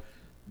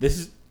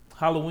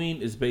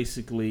Halloween is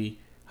basically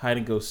hide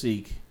and go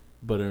seek,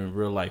 but in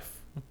real life,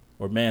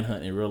 or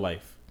manhunt in real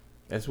life.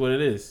 That's what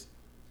it is.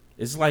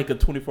 It's like a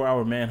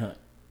 24-hour manhunt.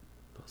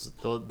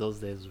 Those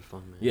days were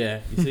fun, man. Yeah,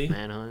 you see?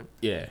 Manhunt.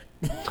 Yeah.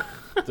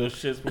 Those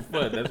shits were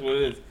fun. That's what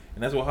it is.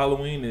 And that's what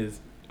Halloween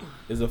is.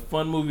 It's a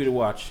fun movie to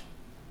watch.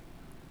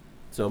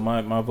 So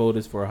my vote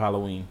is for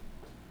Halloween.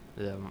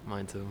 Yeah,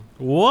 mine too.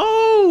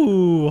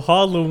 Whoa!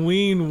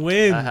 Halloween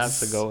wins. I have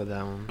to go with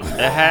that one.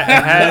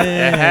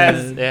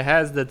 It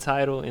has the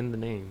title in the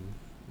name.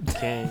 You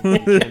can't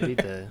beat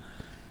that.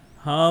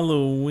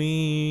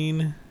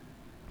 Halloween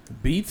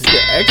beats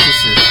The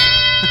Exorcist.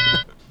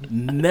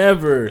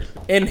 Never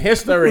in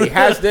history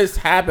has this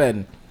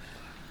happened.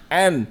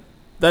 And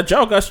the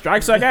Joker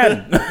strikes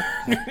again.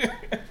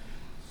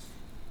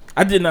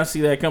 I did not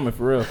see that coming,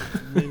 for real.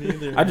 Me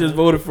neither. I just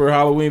voted for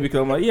Halloween because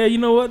I'm like, yeah, you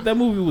know what? That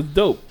movie was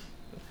dope.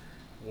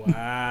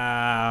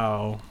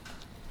 Wow.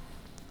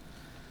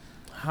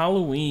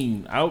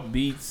 Halloween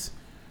outbeats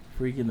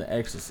freaking The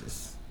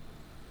Exorcist.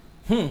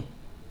 And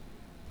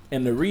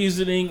the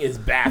reasoning is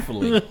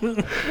baffling.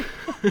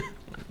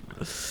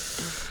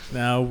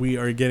 Now we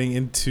are getting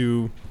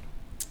into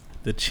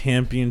the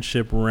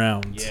championship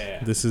round.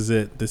 Yeah. This is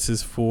it. This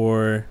is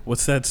for,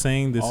 what's that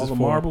saying? This all is the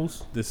for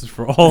marbles? This is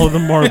for all of the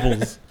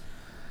marbles.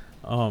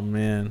 Oh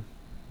man.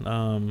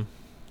 I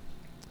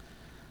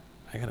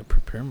gotta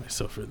prepare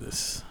myself for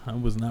this. I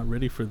was not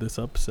ready for this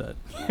upset.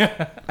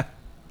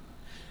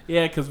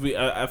 Yeah, because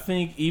I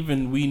think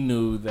even we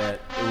knew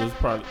that it was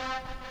probably.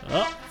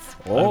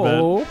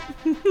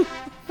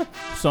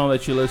 Song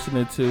that you're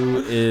listening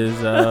to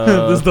is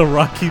this is the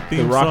Rocky theme.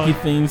 The Rocky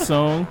theme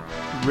song,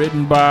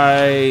 written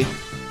by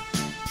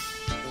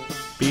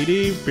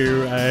B.D.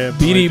 Beer.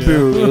 B.D.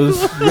 Beer. It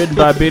was written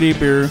by B.D.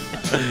 Beer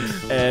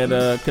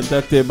and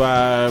conducted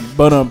by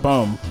Bum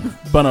Bum.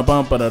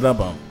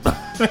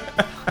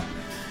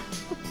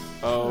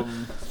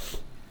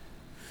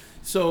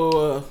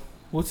 So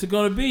what's it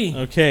gonna be?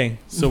 Okay,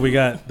 so we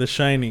got The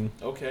Shining.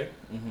 Okay.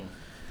 Mm-hmm.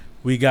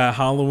 We got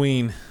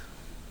Halloween.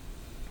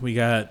 We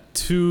got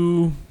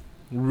two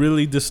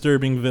really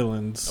disturbing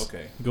villains.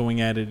 Okay. Going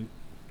at it.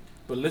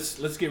 But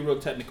let's get real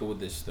technical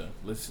with this stuff.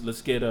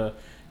 Let's get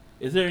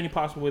Is there any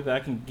possible way that I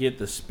can get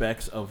the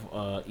specs of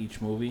each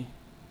movie?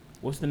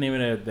 What's the name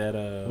of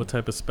that? What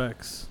type of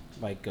specs?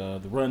 Like the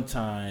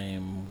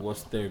runtime.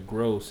 What's their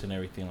gross and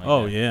everything like that?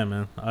 Oh yeah,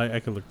 man. I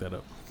could look that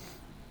up.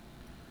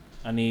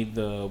 I need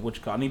the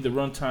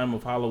runtime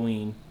of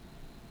Halloween.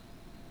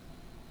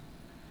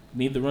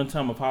 need the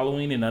runtime of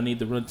Halloween, and I need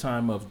the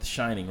runtime of The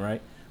Shining,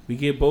 right? We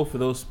get both of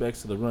those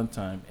specs of the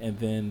runtime, and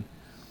then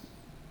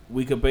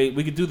we could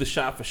do the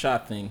shot for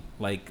shot thing,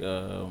 like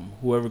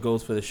whoever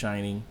goes for The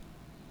Shining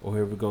or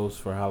whoever goes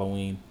for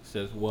Halloween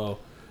says, well,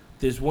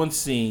 there's one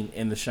scene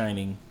in The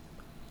Shining,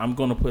 I'm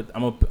gonna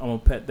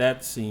put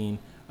that scene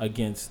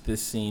against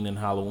this scene in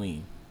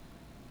Halloween,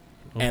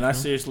 and I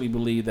seriously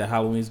believe that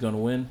Halloween's gonna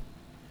win,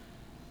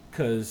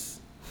 because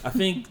I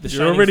think The You're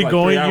Shining already is like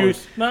going. 3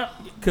 hours.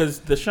 Not because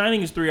The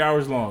Shining is 3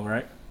 hours long,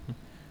 right?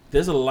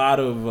 There's a lot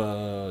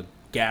of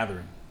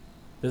gathering.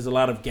 There's a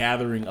lot of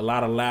gathering, a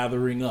lot of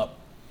lathering up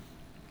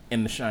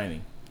in The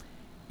Shining.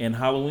 In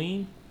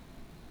Halloween,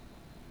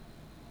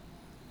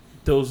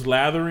 those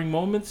lathering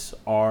moments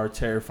are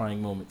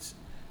terrifying moments.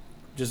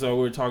 Just like we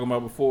were talking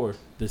about before,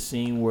 the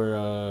scene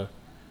where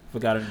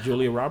forgot her,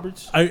 Julia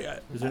Roberts.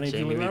 Is her name Jamie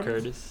Julia Lee Roberts?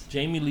 Curtis.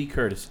 Jamie Lee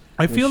Curtis.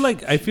 I feel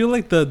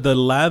like the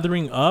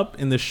lathering up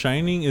in The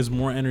Shining is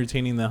more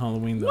entertaining than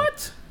Halloween though.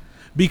 What?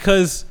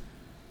 Because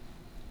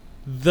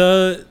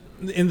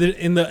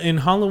in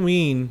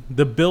Halloween,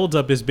 the build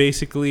up is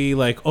basically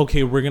like,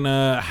 okay, we're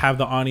gonna have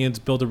the audience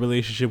build a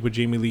relationship with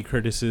Jamie Lee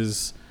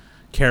Curtis's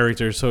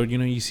character. So,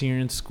 you see her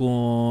in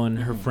school and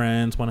her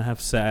friends want to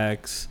have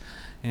sex,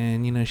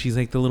 and she's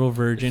like the little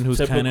virgin who's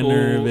kind of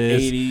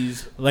nervous.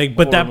 80s like,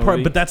 but that part,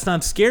 movie. but that's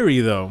not scary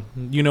though.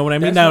 You know what I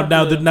mean?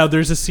 That's Now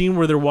there's a scene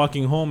where they're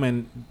walking home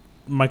and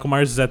Michael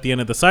Myers is at the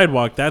end of the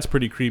sidewalk. That's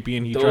pretty creepy,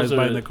 and he drives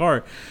by in the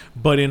car.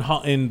 But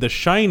in The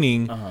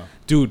Shining,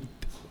 dude,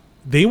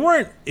 they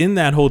weren't in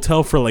that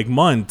hotel for like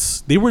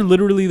months. They were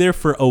literally there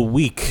for a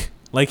week.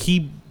 Like,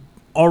 he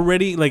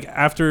already, like,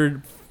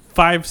 after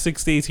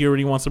 5-6 days, he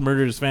already wants to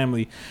murder his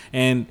family.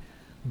 And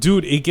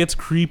dude, it gets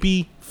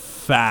creepy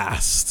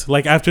fast.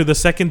 Like, after the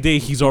second day,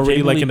 he's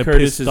already Jamie like Lee in a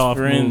Curtis's pissed off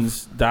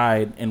friends move.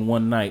 died in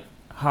one night.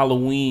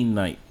 Halloween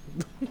night.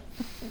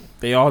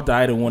 They all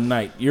died in one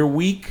night. Your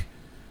week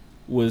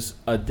was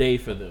a day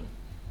for them.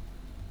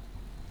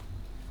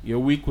 Your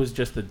week was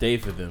just a day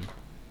for them.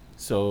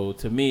 So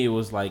to me, it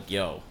was like,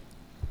 yo,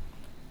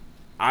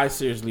 I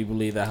seriously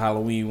believe that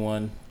Halloween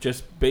won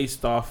just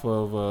based off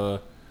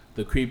of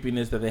the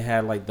creepiness that they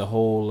had. Like the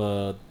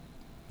whole,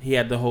 he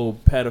had the whole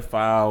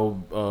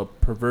pedophile,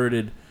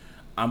 perverted,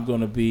 I'm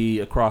gonna be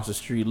across the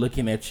street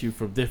looking at you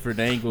from different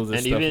angles and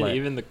stuff like.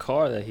 Even the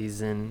car that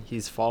he's in,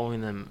 he's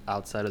following them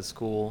outside of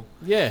school.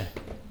 Yeah.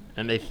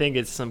 And they think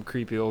it's some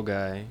creepy old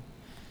guy.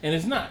 And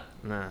it's not.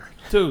 Nah.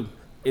 Dude,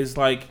 it's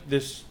like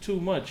there's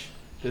too much.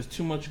 There's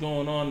too much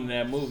going on in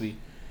that movie.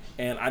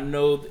 And I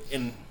know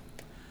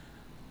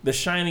The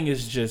Shining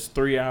is just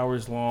 3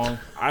 hours long.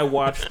 I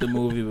watched the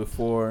movie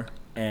before,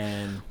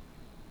 and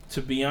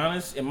to be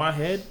honest, in my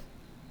head,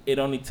 it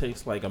only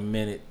takes like a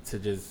minute to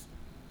just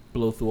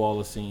blow through all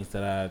the scenes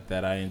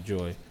that I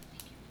enjoy.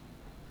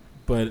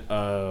 But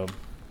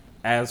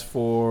as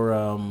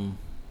for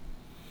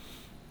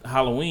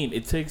Halloween,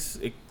 it takes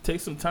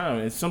some time,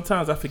 and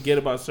sometimes I forget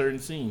about certain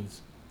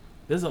scenes.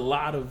 There's a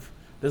lot of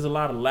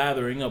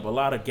lathering up, a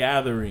lot of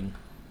gathering,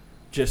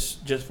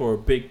 just for a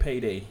big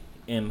payday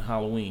in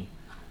Halloween.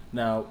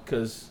 Now,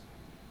 because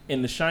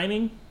in The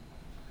Shining,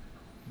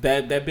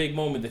 that big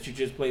moment that you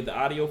just played the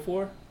audio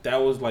for, that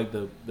was like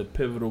the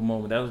pivotal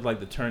moment. That was like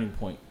the turning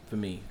point for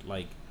me.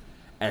 Like,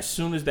 as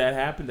soon as that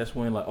happened, that's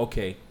when, like,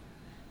 okay,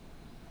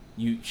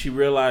 she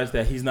realized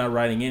that he's not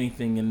writing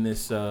anything in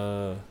this. He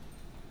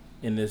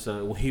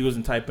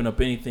wasn't typing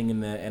up anything in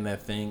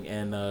that thing,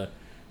 and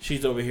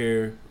she's over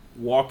here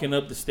walking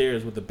up the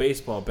stairs with a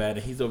baseball bat,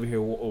 and he's over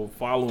here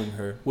following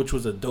her, which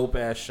was a dope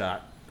ass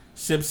shot.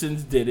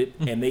 Simpsons did it,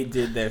 and they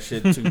did that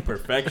shit to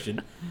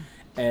perfection.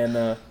 And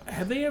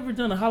have they ever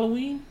done a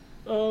Halloween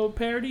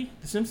parody?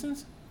 The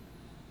Simpsons?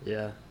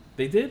 Yeah.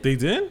 They did. They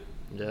did.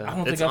 Yeah. I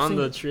don't it's think I've on seen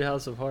the it.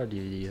 Treehouse of Horror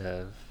DVD you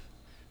have,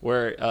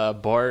 where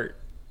Bart.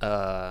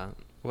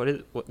 What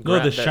is what? No,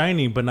 The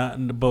Shining, but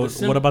not. But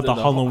what about the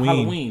Halloween?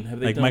 Halloween. Have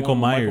they like done Michael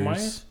one with Myers. Michael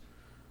Myers?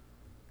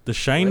 The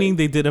Shining,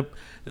 they did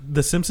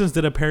The Simpsons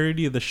did a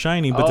parody of The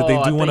Shining, but did they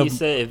I do thought one you of?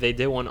 said if they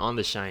did one on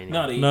The Shining.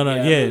 They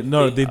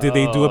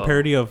do a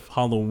parody of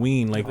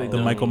Halloween, like They the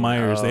don't. Michael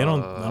Myers. I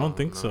don't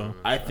think so.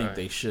 I think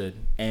they should,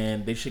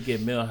 and they should get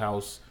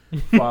Millhouse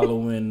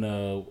following.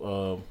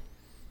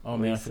 Oh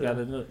man, I forgot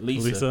the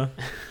Lisa.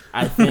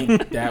 I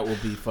think that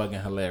would be fucking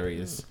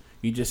hilarious.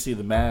 You just see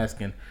the mask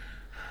and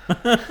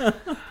that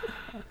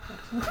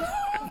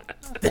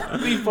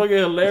would be fucking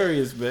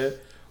hilarious, man.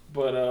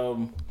 But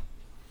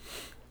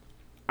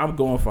I'm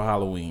going for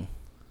Halloween.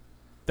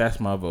 That's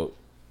my vote.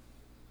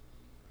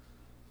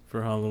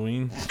 For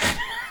Halloween?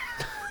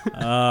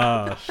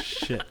 Oh,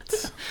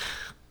 shit.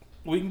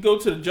 We can go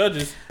to the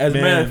judges. As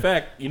a matter of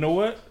fact, you know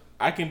what?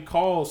 I can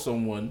call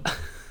someone.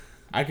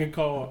 I'm going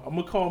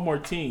to call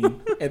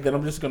Martine, and then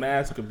I'm just going to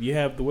ask him, you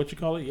have the, what you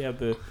call it? You have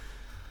the...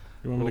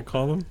 You want me to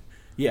call him?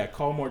 Yeah,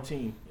 call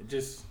Martine.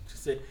 Just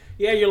say,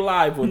 yeah, you're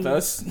live with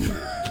us.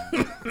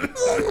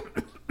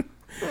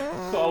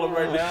 Call him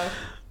right now.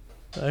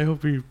 I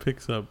hope he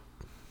picks up.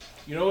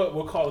 You know what?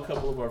 We'll call a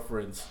couple of our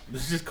friends.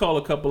 Let's just call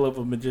a couple of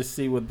them and just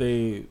see what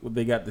they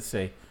got to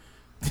say.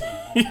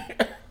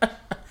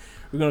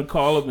 We're gonna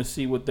call them and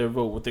see what they're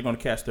gonna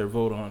cast their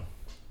vote on.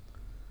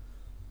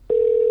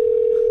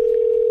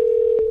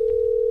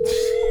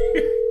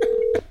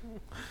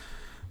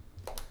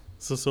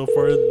 So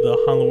far,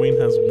 the Halloween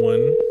has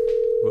one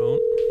vote.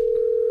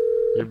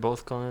 You're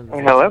both calling.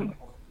 Hello.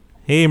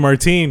 Hey,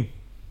 Martine.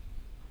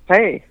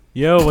 Hey.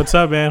 Yo, what's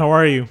up, man? How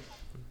are you?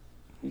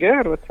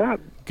 Good. What's up?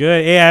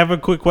 Good. Hey, I have a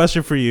quick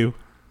question for you.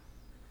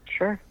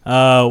 Sure.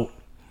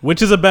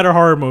 Which is a better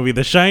horror movie,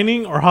 The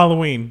Shining or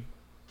Halloween?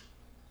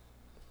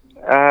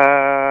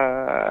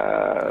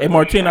 Hey,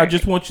 Martine, I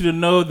just want you to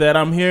know that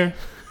I'm here.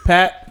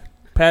 Pat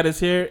is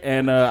here,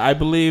 and I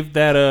believe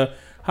that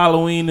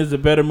Halloween is a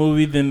better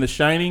movie than The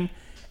Shining,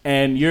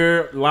 and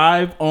you're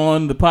live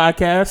on the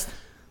podcast.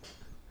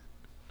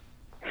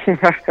 That's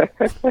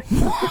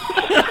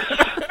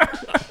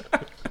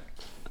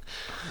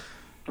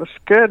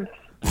good.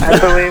 I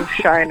believe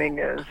Shining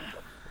is.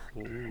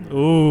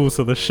 Ooh,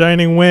 so The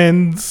Shining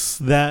wins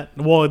that.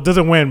 Well, it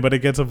doesn't win, but it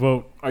gets a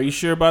vote. Are you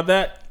sure about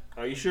that?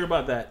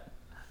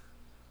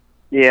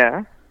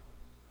 Yeah.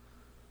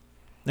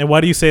 And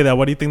why do you say that?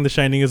 Why do you think The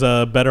Shining is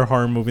a better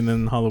horror movie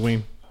than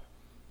Halloween?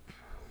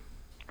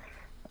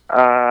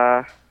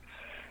 Well,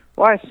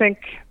 I think.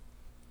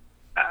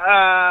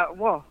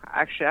 Well,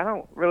 actually, I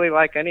don't really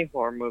like any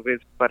horror movies,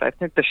 but I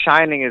think The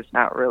Shining is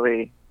not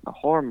really a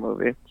horror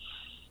movie.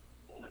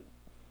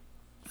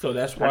 So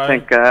that's why. I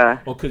think.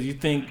 Because you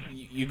think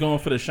you're going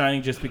for The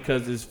Shining just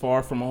because it's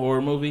far from a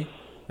horror movie.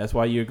 That's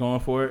why you're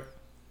going for it.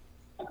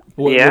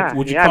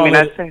 Would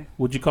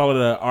you call it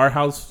an art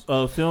house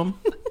film?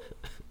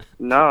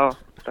 No,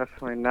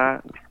 definitely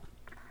not.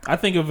 I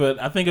think of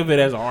it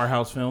as an art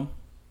house film.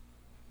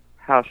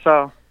 How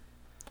so?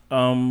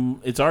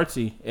 It's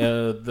artsy.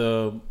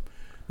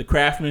 The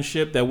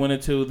craftsmanship that went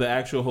into the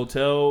actual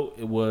hotel,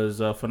 it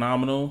was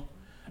phenomenal.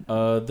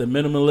 The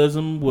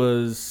minimalism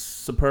was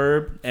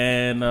superb,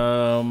 and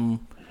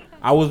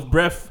I was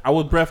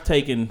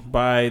breathtaken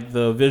by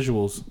the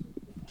visuals.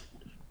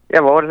 Yeah,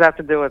 but what does that have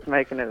to do with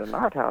making it an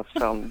art house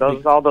film?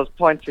 All those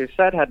points you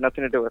said had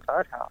nothing to do with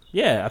art house.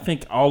 Yeah, I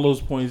think all those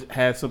points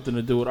had something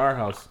to do with art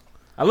house.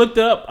 I looked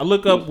up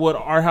what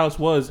art house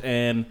was,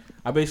 and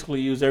I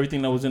basically used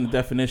everything that was in the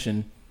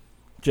definition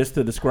just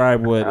to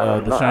describe what The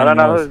Shining was. I don't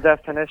know whose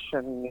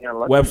definition you're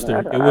looking Webster.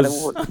 at.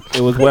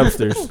 It was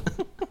Webster's.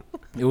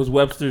 It was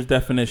Webster's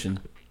definition.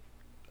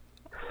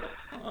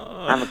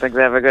 I don't think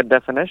they have a good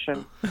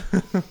definition.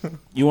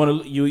 You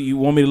want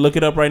me to look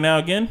it up right now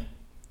again?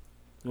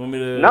 You want me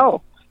to?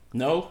 No.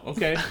 No?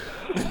 Okay.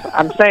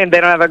 I'm saying they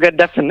don't have a good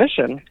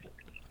definition.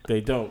 They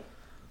don't.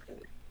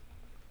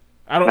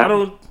 I don't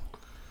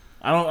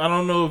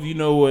know if you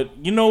know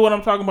what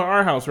I'm talking about.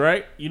 Art house,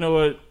 right? You know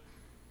what?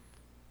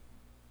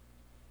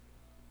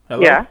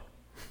 Hello? Yeah.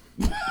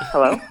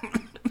 Hello.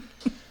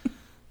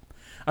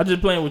 I'm just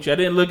playing with you. I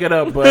didn't look it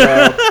up, but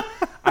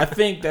I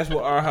think that's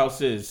what art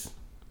house is.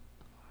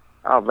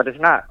 Oh, but it's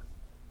not.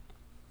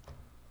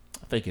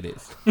 I think it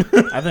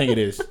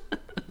is.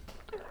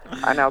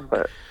 I know,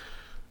 but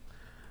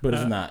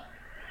it's not.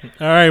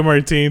 All right,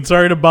 Martine.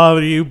 Sorry to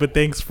bother you, but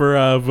thanks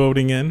for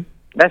voting in.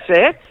 That's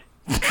it?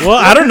 Well,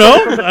 I don't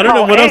know. I don't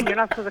know what else. You're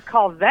not supposed to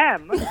call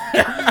them.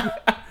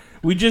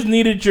 We just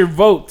needed your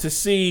vote to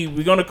see.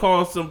 We got to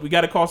call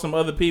some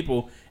other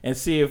people and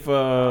see if.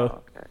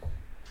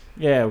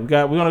 Yeah, we're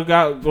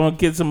gonna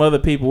get some other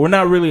people. We're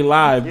not really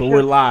live, but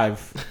we're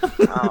live.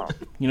 Oh.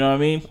 You know what I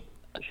mean?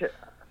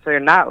 So you're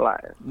not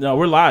live? No,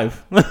 we're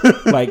live.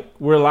 Like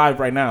we're live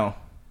right now.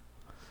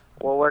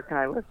 Well, where can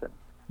I listen?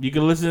 You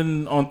can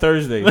listen on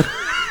Thursdays.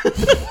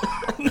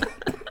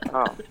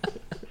 Oh.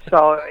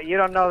 So you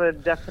don't know the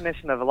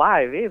definition of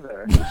live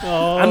either.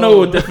 Oh. I know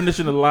what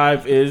definition of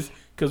live is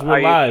because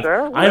we're live.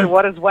 Are you sure?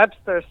 What does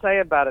Webster say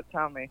about it?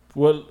 Tell me.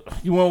 Well,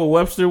 you want what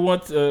Webster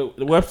wants?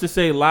 Webster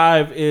say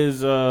live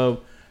is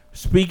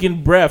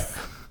speaking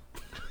breath.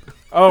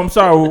 Oh, I'm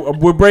sorry.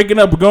 We're breaking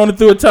up. We're going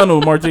through a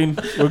tunnel, Martine.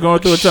 We're going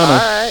through a tunnel. All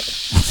right.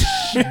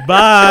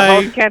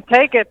 Bye. The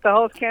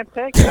host can't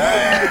take it.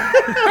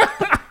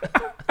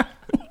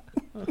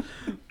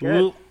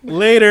 Good.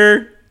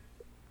 Later.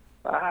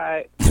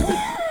 Bye.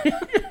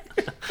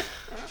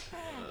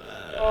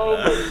 Oh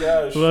my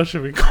gosh. What else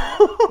should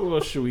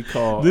we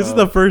call? This is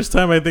the first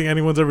time I think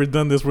anyone's ever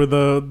done this, where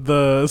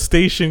the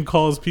station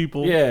calls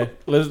people. Yeah,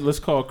 let's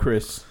call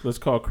Chris. Let's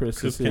call Chris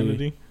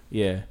Kennedy.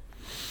 Yeah,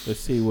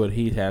 let's see what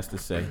he has to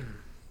say.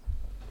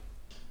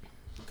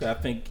 I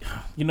think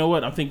you know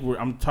what I think.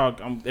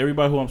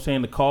 Everybody who I'm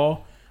saying to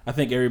call. I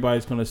think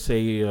everybody's gonna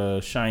say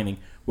Shining.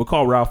 We'll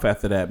call Ralph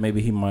after that.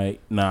 Maybe he might.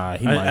 Nah,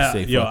 he might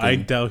say. I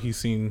doubt he's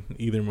seen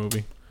either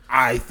movie.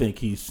 I think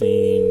he's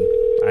seen.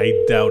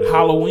 I doubt it.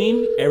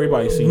 Halloween.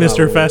 Everybody's seen Mr.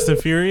 Halloween. Fast and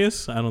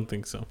Furious. I don't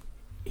think so.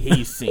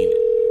 He's seen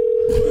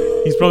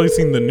it. He's probably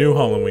seen the new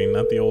Halloween,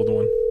 not the old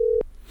one.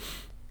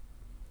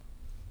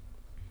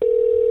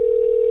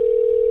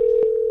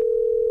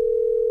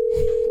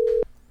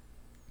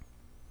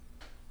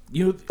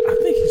 I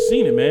think he's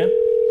seen it, man.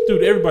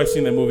 Dude, everybody's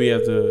seen that movie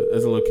as a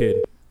little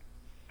kid.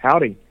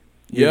 Howdy.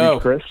 Yo.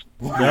 Chris.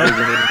 I'll get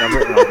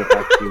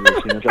back to you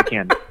as soon as I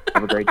can.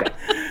 Have a great day.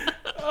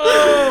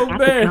 Oh, At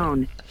man. the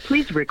tone,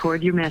 please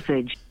record your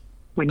message.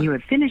 When you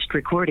have finished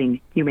recording,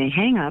 you may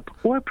hang up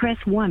or press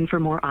 1 for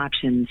more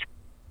options.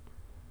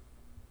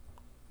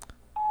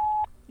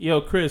 Yo,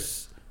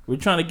 Chris, we're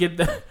trying to get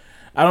that.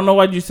 I don't know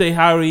why'd you say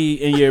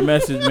howdy in your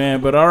message,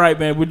 man. But all right,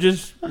 man. We're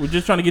just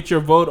trying to get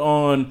your vote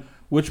on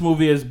which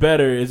movie is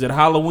better. Is it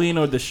Halloween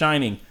or The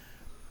Shining?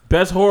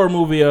 Best horror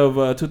movie of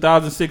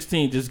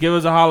 2016. Just give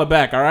us a holler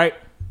back, all right?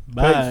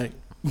 Bye.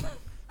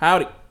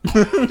 Howdy.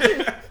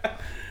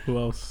 Who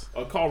else?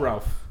 Call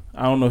Ralph.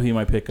 I don't know if he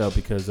might pick up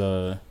because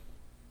I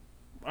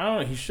don't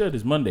know. He should.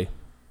 It's Monday.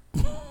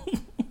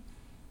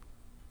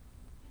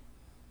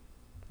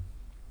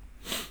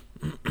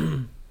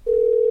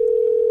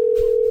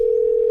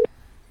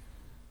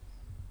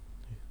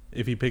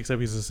 If he picks up,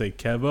 he's gonna say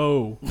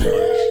Kevo.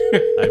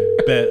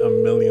 I bet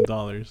 $1 million.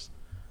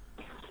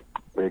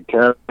 Hey,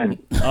 Kevin.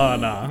 Oh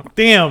nah.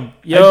 Damn.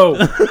 Yo,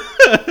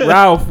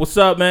 Ralph, what's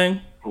up,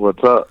 man?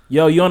 What's up?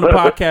 Yo, you on the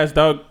podcast,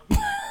 dog?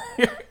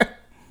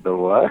 The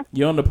what?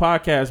 You on the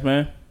podcast,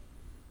 man?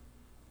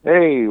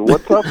 Hey,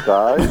 what's up,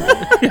 guys?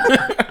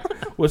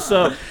 What's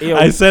up? Yo,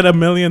 I said $1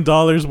 million.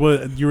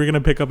 What you were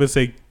gonna pick up and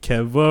say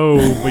Kevo,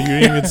 but you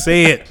didn't even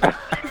say it.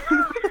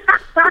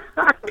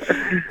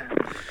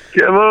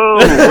 Kevo,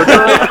 what's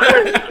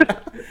up?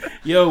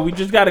 Yo, we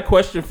just got a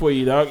question for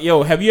you, dog.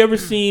 Yo, have you ever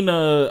seen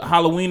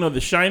Halloween or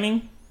The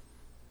Shining?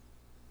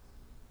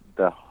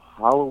 The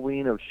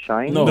Halloween of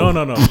Shining? No.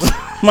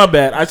 My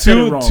bad. I said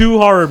it wrong. Two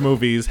horror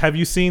movies. Have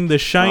you seen The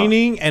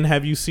Shining and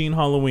have you seen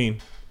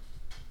Halloween?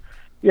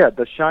 Yeah,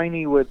 The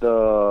Shining with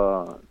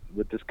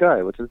this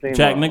guy. What's his name?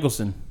 Jack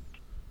Nicholson.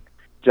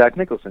 Jack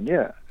Nicholson,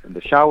 yeah. And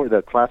the shower,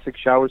 the classic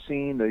shower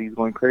scene that he's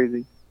going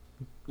crazy.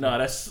 No,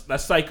 that's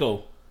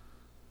Psycho.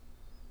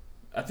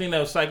 I think that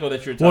was Psycho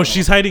that you're talking Well, about.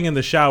 she's hiding in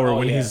the shower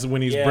when yeah. he's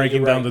Yeah,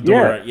 breaking you're down right. the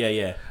door. Yeah,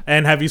 yeah.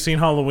 And have you seen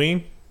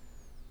Halloween?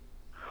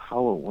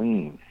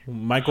 Halloween.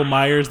 Michael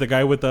Myers, the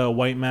guy with the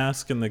white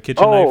mask and the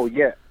kitchen Oh, knife.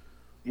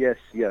 yeah.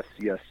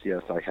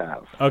 Yes, I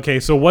have. Okay,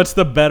 so what's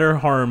the better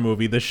horror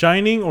movie, The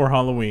Shining or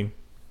Halloween?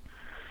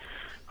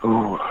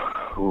 Ooh,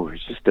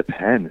 it just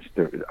depends.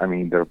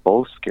 They're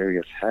both scary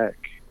as heck.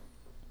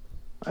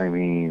 I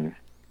mean,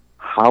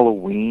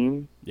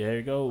 Halloween. There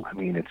you go. I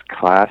mean, it's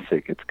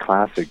classic. It's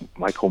classic.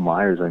 Michael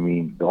Myers. I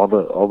mean, all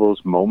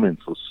those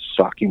moments, those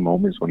shocking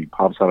moments when he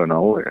pops out of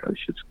nowhere. That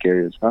shit's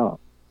scary as hell.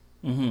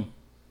 Mm-hmm.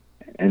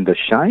 And The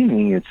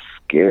Shining, it's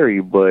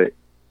scary, but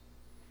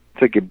it's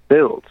like it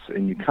builds,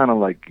 and you kind of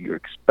like you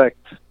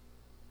expect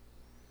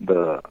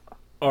the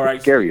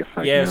scary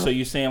effect. Yeah, you know? so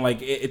you're saying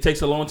like it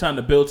takes a long time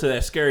to build to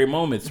that scary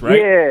moments,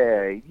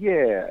 right?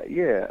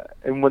 Yeah.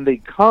 And when they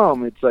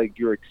come, it's like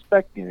you're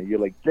expecting it. You're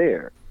like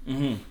there.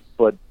 Mm-hmm.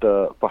 But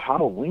for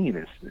Halloween,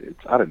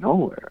 it's out of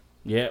nowhere.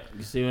 Yeah,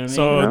 you see what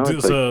I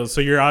mean? So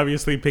you're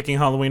obviously picking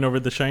Halloween over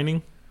The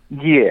Shining?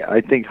 Yeah,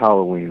 I think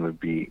Halloween would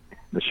be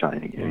The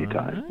Shining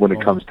anytime when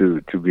it comes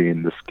to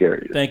being the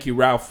scariest. Thank you,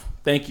 Ralph.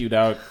 Thank you,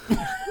 dog.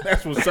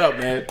 That's what's up,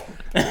 man.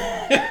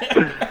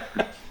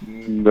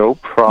 No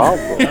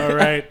problem. All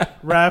right,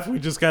 Raph,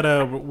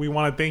 we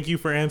want to thank you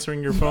for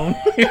answering your phone.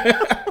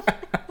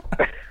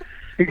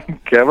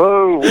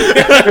 Kevo.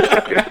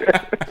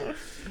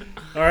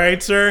 All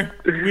right, sir.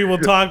 We will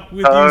talk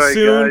with All you right,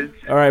 soon.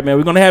 guys. All right, man.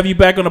 We're gonna have you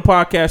back on the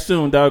podcast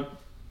soon, dog.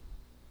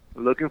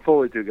 Looking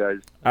forward to it, guys.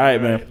 All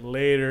right, man.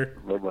 Later.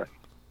 Bye-bye.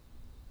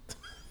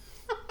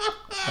 All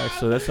right,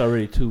 so that's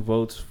already 2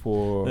 votes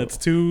for. That's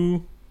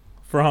 2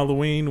 for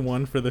Halloween,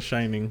 1 for The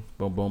Shining.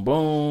 Boom, boom,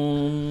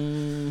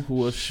 boom.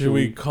 Who else Should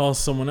we call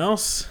someone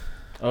else?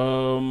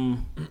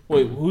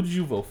 Wait, who did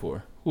you vote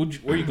for?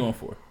 Where you going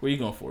for? Where you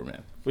going for,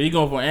 man? Where you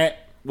going for, Ant?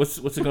 What's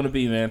it gonna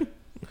be, man?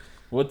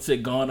 What's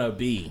it gonna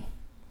be?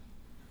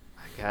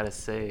 I gotta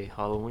say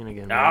Halloween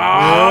again.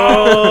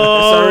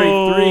 Oh, it's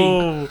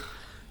already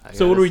 3.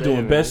 So what are we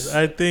doing? Man. Best?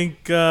 I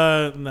think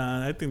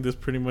I think this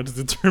pretty much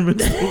determines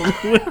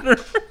the winner.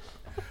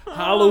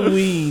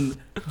 Halloween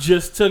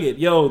just took it.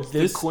 Yo,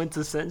 This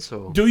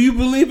quintessential. Do you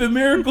believe in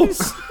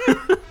miracles?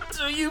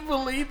 Do you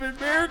believe in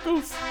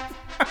miracles?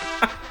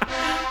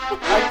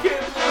 I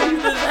can't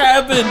believe this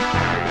happened.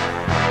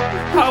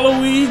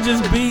 Halloween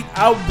just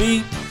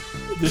outbeat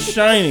The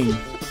Shining,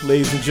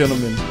 ladies and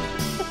gentlemen.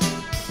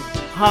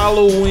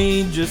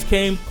 Halloween just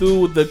came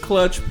through with the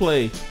clutch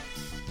play.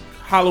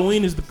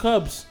 Halloween is the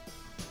Cubs.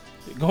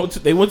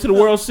 They went to the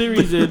World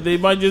Series and they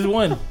might just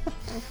won.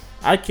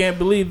 I can't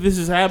believe this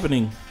is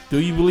happening. Do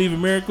you believe in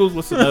miracles?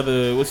 What's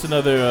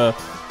another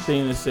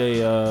thing to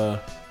say?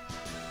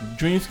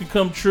 Dreams can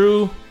come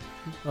true.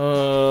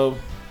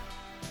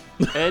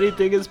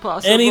 Anything is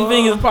possible.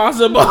 Anything is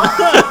possible.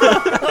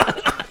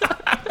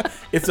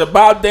 It's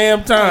about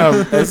damn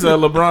time. That's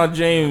LeBron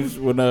James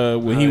when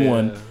he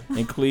won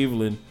in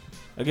Cleveland.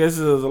 I guess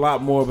there's a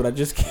lot more, but I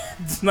just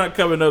can't. It's not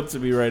coming up to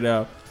me right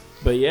now.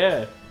 But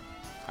yeah,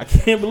 I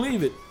can't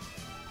believe it.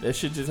 That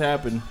shit just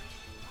happened.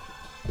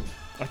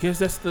 I guess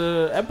that's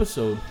the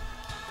episode.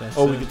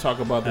 We can talk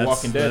about The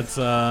Walking Dead. That's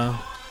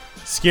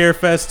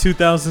Scarefest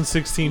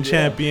 2016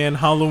 champion,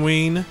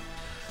 Halloween.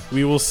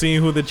 We will see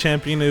who the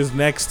champion is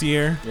next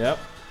year. Yep.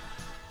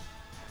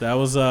 That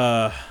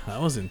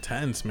was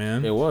intense,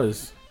 man. It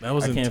was. That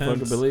was I intense. can't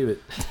fucking believe it.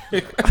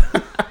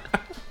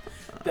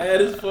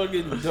 That is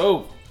fucking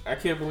dope. I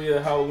can't believe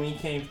that Halloween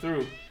came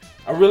through.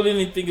 I really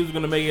didn't think it was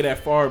gonna make it that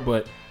far,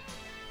 but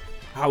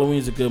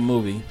Halloween's a good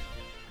movie.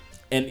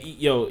 And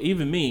yo,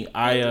 even me,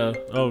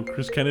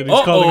 Chris Kennedy's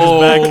calling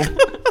us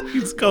back.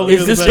 He's calling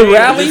Is us this back. the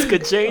rally? This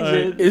could change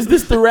it. Is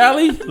this the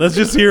rally? Let's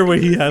just hear what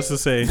he has to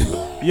say.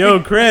 Yo,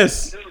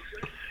 Chris.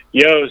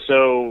 Yo,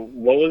 so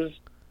what was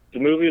the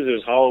movies? It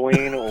was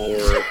Halloween or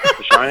The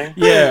Shining?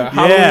 Yeah,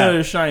 Halloween or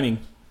The Shining.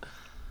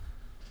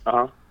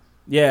 Uh-huh.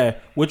 Yeah,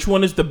 which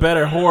one is the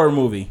better horror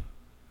movie?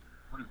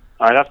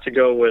 I'd have to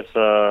go with,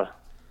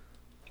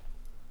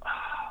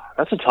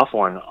 that's a tough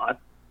one. I'd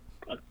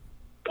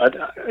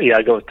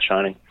go with The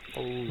Shining.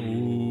 So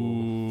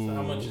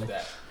how much is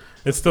that?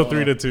 It's still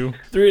 3-2.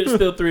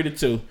 Still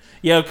 3-2.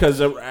 Yeah, because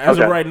as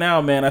of right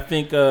now, man, I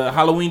think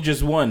Halloween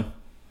just won.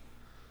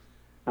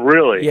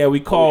 Really? Yeah, we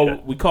call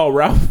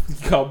Ralph. We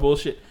call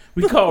bullshit.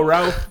 We call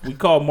Ralph. We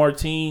call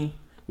Martine.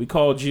 We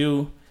called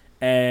you,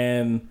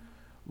 and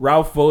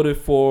Ralph voted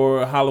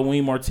for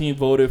Halloween. Martine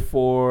voted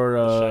for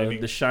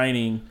The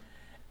Shining,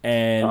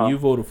 and you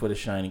voted for The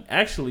Shining.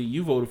 Actually,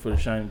 you voted for The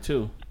Shining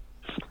too.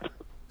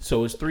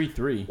 So it's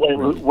 3-3.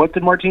 Wait, what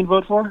did Martine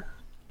vote for?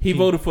 He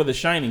voted for The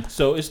Shining,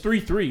 so it's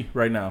 3-3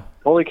 right now.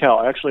 Holy cow!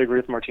 I actually agree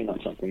with Martine on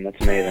something.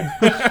 That's amazing.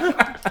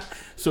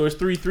 So it's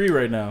 3-3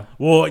 right now.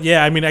 Well,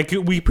 yeah, I mean,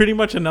 we pretty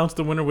much announced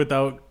the winner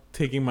without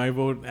taking my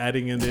vote,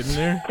 adding it in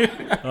there.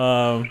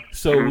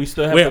 So we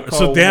still have to call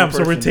so damn, one so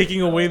we're person. taking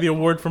away the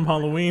award from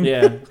Halloween.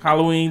 Yeah,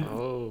 Halloween.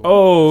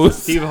 Oh,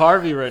 Steve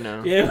Harvey right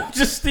now. Yeah,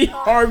 just Steve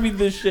Harvey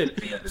this shit.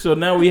 So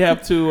now we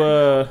have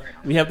to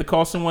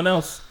call someone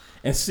else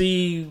and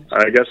see.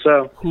 I guess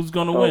so. Who's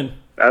gonna win?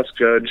 Ask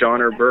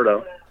John or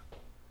Berto.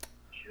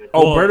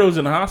 Oh, Berto's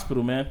in the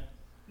hospital, man.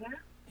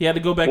 He had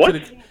to go back What?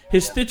 to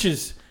his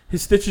stitches.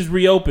 His stitches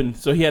reopened,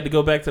 so he had to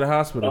go back to the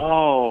hospital.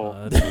 Oh,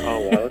 wow,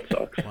 that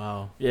sucks.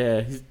 Wow.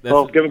 Yeah.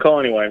 Well, give him a call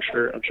anyway.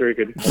 I'm sure he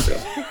could.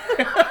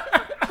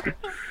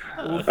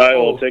 All right,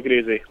 well, take it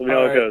easy. Let me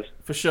know how it goes.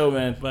 For sure,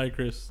 man. Bye,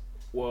 Chris.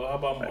 Well, how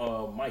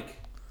about Mike?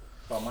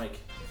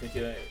 You think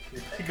he'll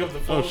pick up the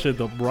phone? Oh shit,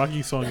 the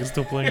Rocky song is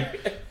still playing.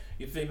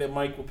 You think that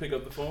Mike will pick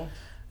up the phone?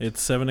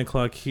 It's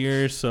 7:00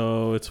 here,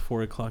 so it's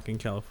 4:00 in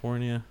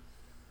California.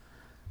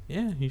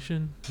 Yeah, he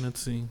should.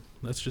 Let's see.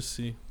 Let's just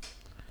see.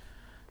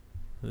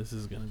 This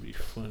is gonna be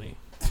funny.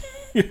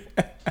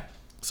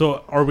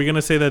 So, are we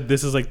gonna say that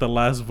this is like the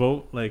last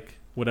vote, like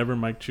whatever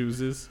Mike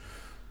chooses?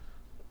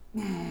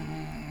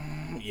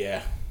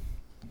 Yeah,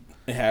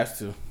 it has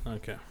to.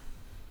 Okay.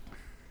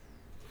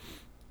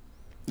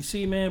 You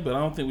see, man, but I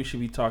don't think we should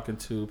be talking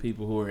to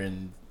people who are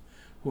in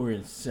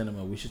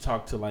cinema. We should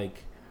talk to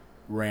like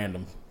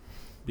random,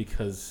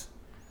 because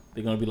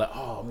they're gonna be like,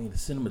 oh, I mean, the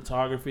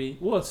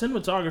cinematography. Well,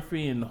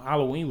 cinematography in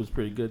Halloween was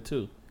pretty good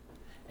too.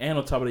 And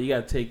on top of that, you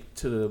got to take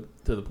to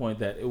the point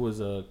that it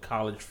was a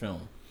college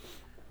film.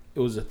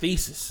 It was a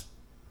thesis,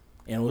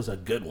 and it was a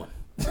good one.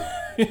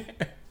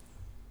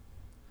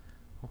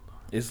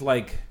 It's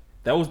like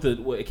that was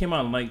it came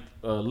out in like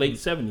late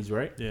 70s,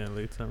 right? Yeah,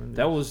 late 70s.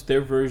 That was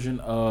their version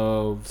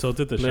of So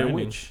did The Blair Shining,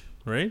 Witch.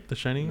 right? The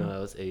Shining. No,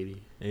 that was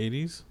 80.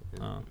 80s.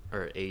 Oh.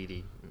 Or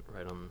 80,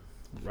 right on.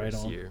 Right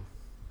first on. year.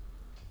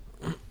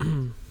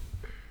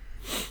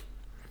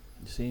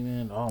 You see,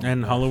 man. Oh, my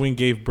And gosh. Halloween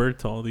gave birth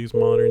to all these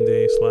modern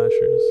day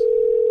slashers.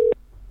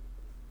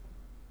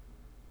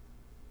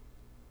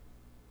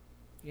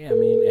 Yeah, I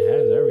mean, it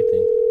has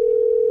everything.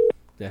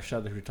 That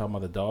shot that you're talking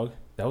about, the dog,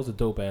 that was a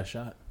dope ass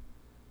shot.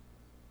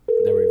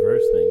 That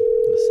reverse thing.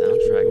 The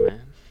soundtrack,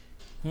 man.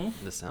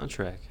 Hmm? The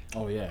soundtrack.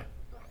 Oh yeah.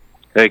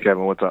 Hey,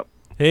 Kevin, what's up?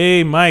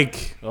 Hey,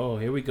 Mike. Oh,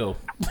 here we go.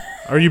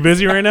 Are you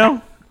busy right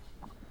now?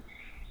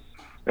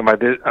 Am I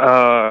busy?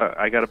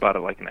 I got about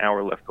an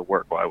hour left to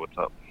work. Why? What's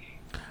up?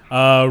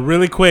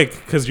 Really quick,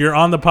 because you're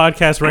on the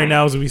podcast right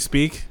now as we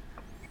speak.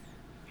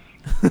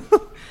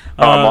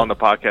 I'm on the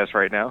podcast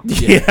right now.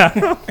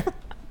 Yeah.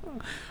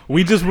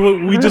 we just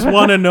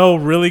want to know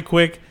really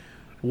quick,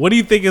 what do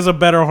you think is a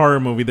better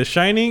horror movie, The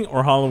Shining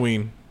or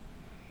Halloween?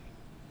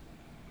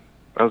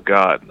 Oh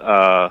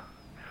God.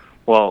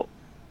 Well,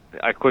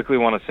 I quickly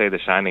want to say The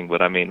Shining,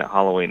 but I mean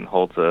Halloween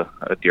holds a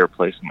dear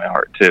place in my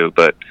heart too.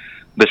 But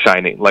The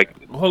Shining,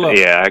 Hold up.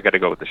 yeah, I got to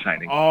go with The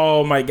Shining.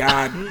 Oh my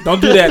God!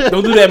 Don't do that!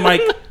 Don't do that,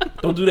 Mike!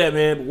 Don't do that,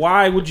 man.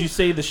 Why would you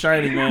say The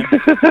Shining, man?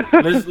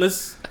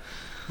 Let's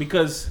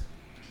because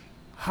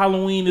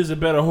Halloween is a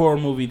better horror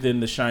movie than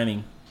The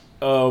Shining.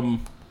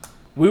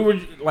 We were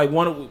like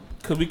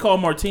because we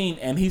called Martine,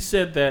 and he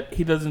said that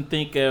he doesn't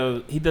think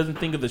of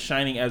The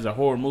Shining as a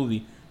horror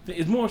movie.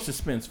 It's more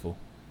suspenseful.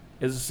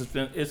 It's a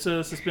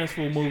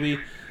suspenseful movie.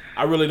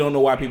 I really don't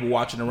know why people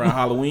watching around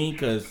Halloween,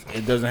 because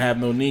it doesn't have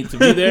no need to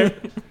be there.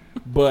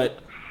 But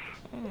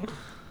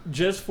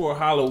just for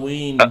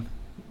Halloween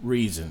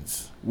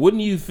reasons,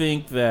 wouldn't you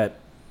think that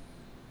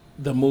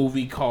the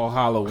movie called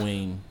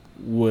Halloween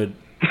would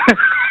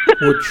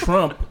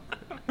trump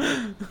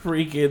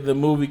freaking the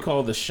movie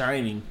called The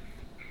Shining?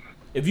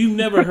 If you've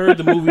never heard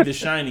the movie The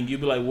Shining,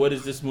 you'd be like, what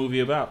is this movie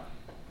about?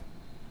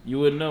 you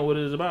wouldn't know what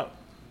it is about.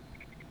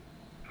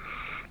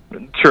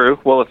 True.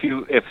 Well,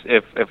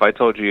 if I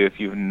told you if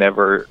you've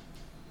never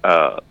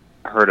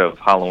heard of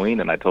Halloween,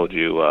 and I told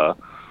you,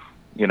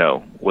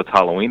 what's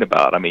Halloween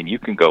about? I mean, you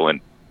can go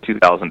in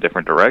 2,000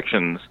 different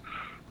directions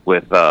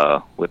with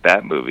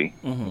that movie.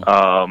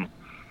 Mm-hmm.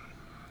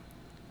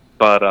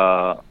 But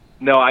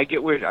no, I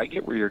get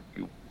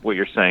what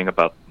you're saying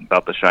about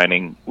The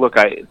Shining. Look,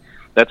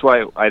 that's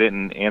why I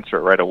didn't answer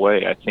it right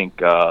away. I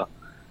think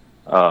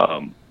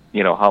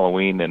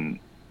Halloween, and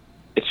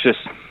it's just,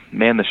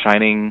 man, The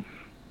Shining.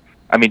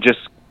 I mean, just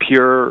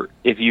pure.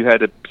 If you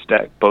had to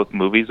stack both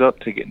movies up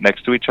to get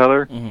next to each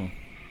other, mm-hmm.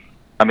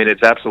 I mean,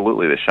 it's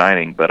absolutely The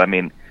Shining. But I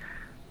mean,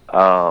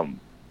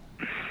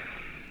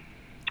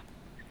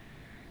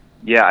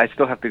 yeah, I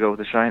still have to go with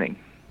The Shining.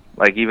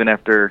 Like, even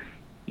after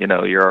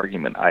your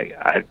argument,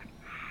 I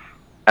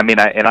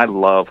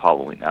love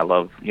Halloween. I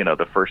love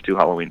the first two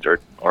Halloweens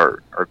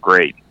are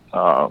great.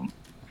 I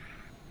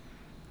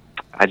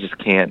just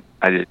can't.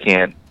 The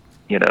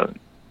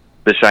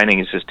Shining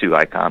is just too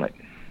iconic.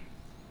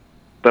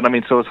 But I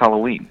mean, so is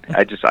Halloween.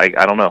 I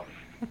don't know.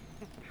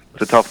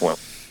 It's a tough one.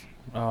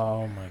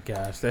 Oh my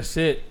gosh, that's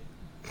it.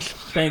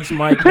 Thanks,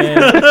 Mike, man.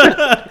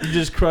 You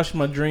just crushed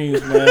my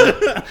dreams, man.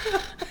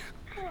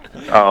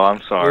 Oh,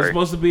 I'm sorry. It was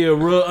supposed to be a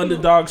real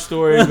underdog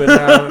story,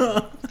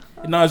 but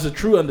now it's a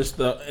true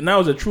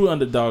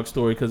underdog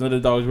story because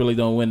underdogs really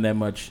don't win that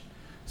much.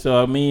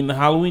 So I mean,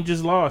 Halloween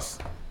just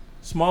lost.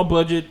 Small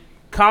budget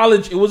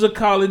college. It was a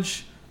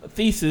college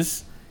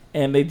thesis,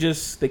 and they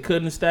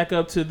couldn't stack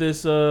up to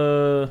this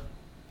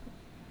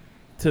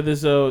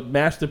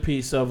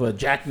masterpiece of a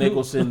Jack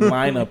Nicholson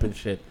lineup and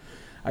shit.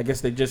 I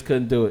guess they just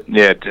couldn't do it.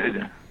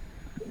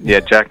 Yeah,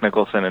 Jack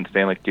Nicholson and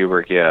Stanley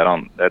Kubrick.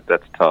 Yeah,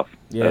 that's tough.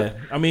 Yeah,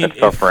 that's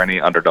tough for any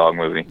underdog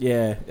movie.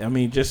 Yeah, I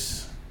mean,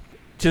 just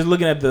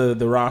looking at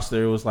the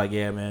roster, it was like,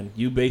 yeah, man,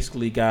 you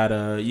basically got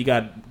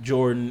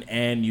Jordan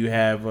and you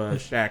have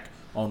Shaq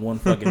on one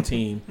fucking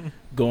team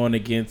going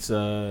against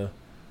let's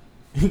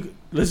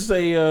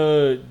say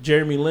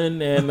Jeremy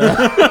Lin and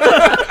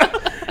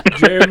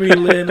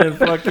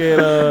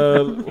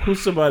fucking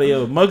who's somebody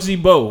else, Muggsy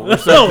Bowe or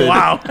something. Oh,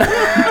 wow.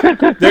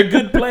 They're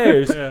good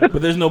players,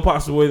 but there's no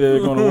possible way they're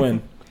going to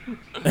win.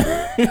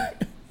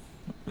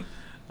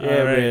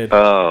 Yeah, right, man.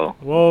 Oh.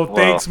 Well,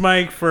 thanks,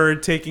 Mike, for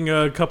taking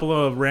a couple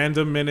of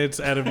random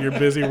minutes out of your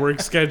busy work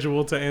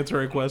schedule to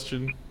answer a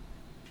question.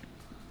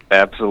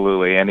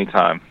 Absolutely,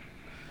 anytime.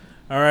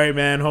 All right,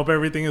 man. Hope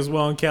everything is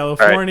well in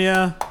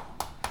California. Right.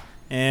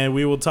 And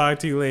we will talk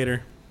to you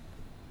later.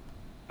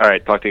 All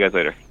right, talk to you guys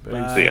later.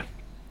 Bye. See ya.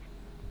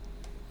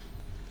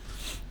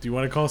 Do you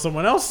want to call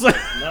someone else? No,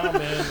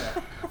 man.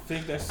 I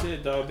think that's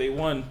it, dog. They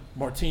won.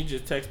 Martine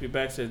just texted me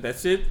back, said,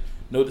 that's it?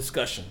 No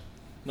discussion.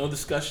 No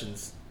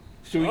discussions.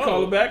 Should we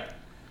call him back?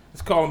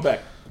 Let's call him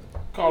back.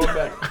 Call him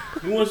back.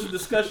 He wants a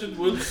discussion,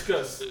 we'll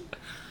discuss.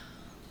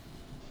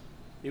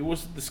 He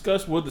wants to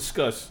discuss, we'll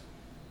discuss.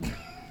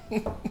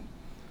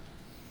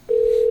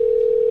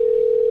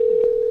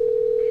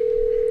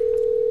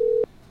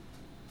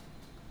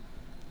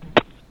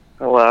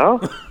 Hello?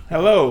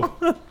 Hello.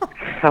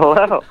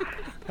 Hello.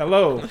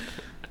 Hello.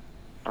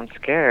 I'm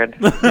scared.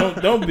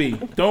 Don't be.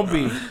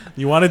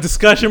 You want a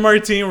discussion,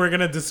 Martine? We're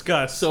gonna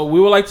discuss. So we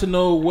would like to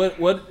know what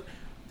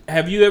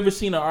have you ever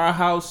seen an art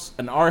house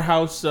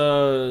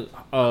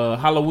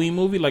Halloween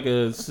movie, like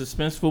a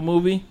suspenseful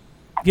movie?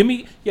 Give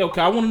me, I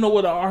want to know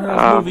what an art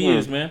house movie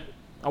is, man.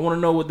 I want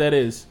to know what that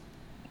is.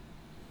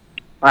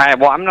 All right.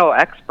 Well, I'm no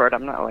expert.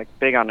 I'm not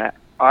big on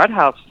art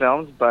house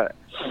films, but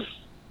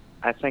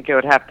I think it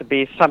would have to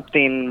be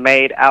something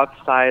made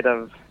outside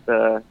of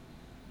the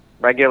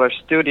regular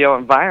studio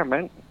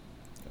environment.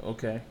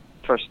 Okay.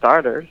 For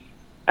starters.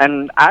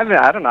 And I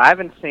don't know. I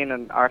haven't seen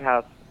an art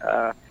house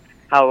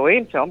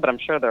Halloween film, but I'm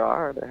sure there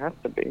are. There has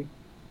to be.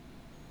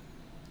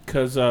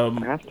 Because from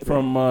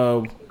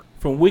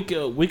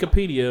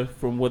Wikipedia,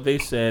 from what they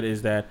said,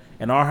 is that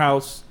an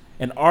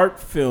art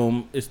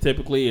film is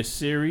typically a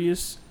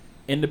serious,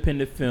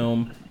 independent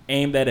film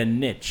aimed at a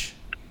niche.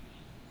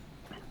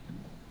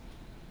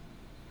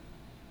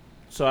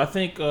 So I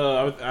think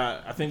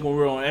I think when we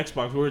were on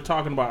Xbox, we were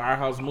talking about art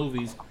house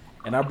movies,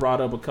 and I brought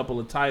up a couple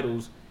of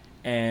titles,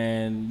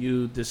 and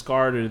you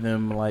discarded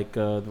them like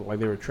they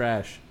were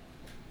trash.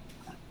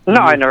 No,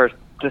 I never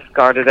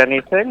discarded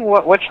anything.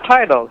 Which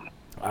titles?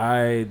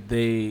 I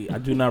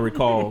do not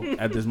recall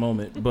at this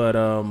moment, but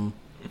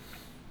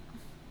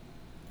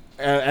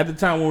at the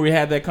time when we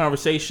had that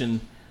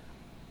conversation,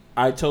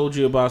 I told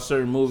you about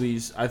certain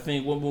movies. I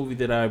think, what movie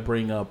did I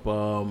bring up?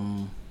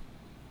 Bill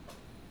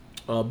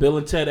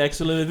and Ted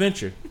Excellent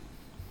Adventure.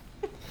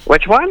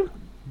 Which one?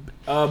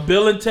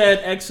 Bill and Ted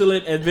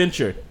Excellent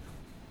Adventure.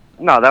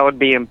 No, that would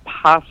be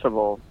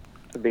impossible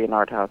to be an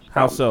art house film.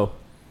 How so?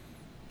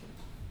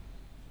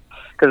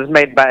 Because it's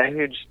made by a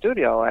huge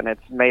studio and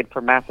it's made for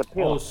mass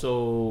appeal. Oh,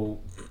 so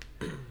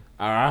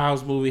our art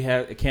house movie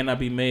it cannot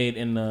be made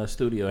in the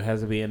studio. It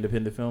has to be an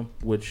independent film,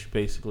 which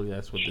basically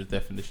that's what the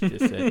definition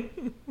just said.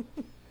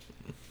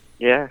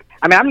 Yeah,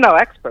 I mean, I'm no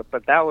expert,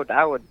 but that would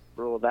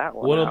rule that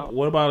one out.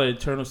 What about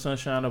Eternal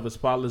Sunshine of a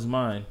Spotless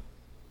Mind?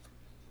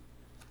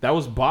 That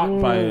was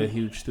bought by a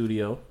huge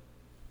studio,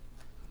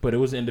 but it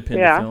was an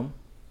independent film.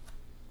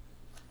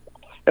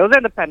 It was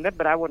independent,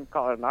 but I wouldn't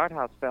call it an art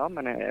house film.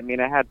 And it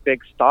had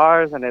big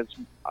stars, and it's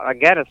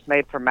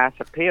made for mass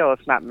appeal.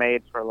 It's not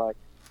made for like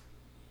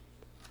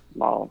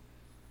small.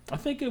 I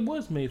think it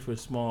was made for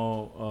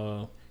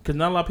small, because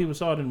not a lot of people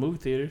saw it in movie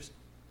theaters.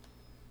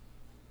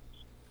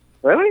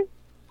 Really?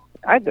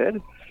 I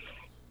did.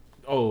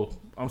 Oh,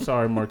 I'm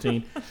sorry,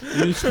 Martine.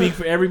 You speak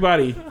for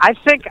everybody. I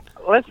think,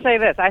 let's say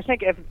this. I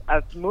think if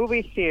a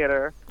movie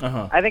theater,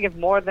 I think if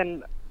more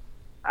than,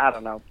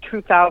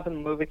 2,000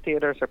 movie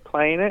theaters are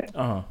playing it,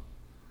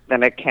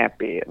 then it can't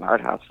be an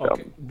art house film.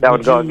 Okay. That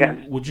would go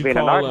against Would you being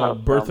an art call house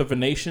Birth film. of a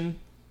Nation?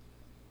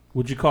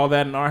 Would you call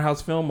that an art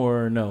house film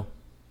or no?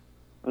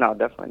 No,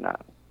 definitely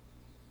not.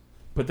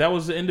 But that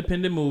was an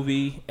independent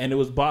movie, and it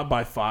was bought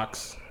by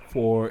Fox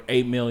for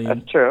 $8 million.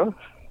 That's true.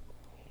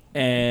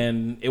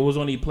 And it was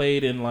only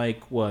played in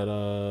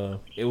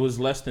it was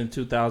less than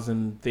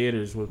 2,000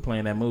 theaters were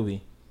playing that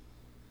movie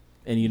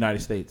in the United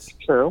States.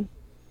 True.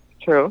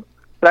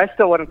 But I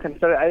still wouldn't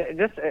consider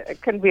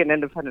it couldn't be an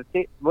independent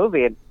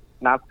movie and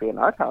not be an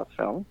art house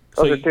film.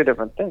 Those are two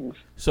different things.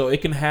 So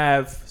it can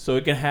have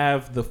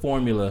the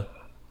formula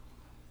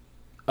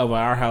of an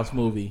art house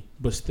movie,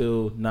 but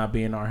still not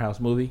be an art house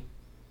movie.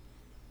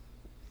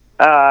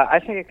 I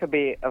think it could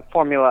be a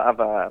formula of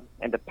a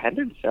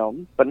independent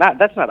film, but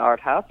that's not art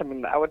house. I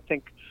mean, I would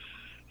think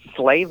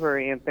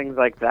slavery and things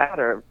like that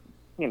are,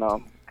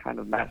 kind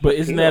of mass But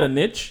isn't appeal. that a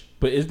niche?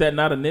 But is that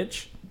not a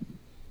niche?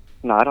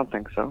 No, I don't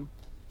think so.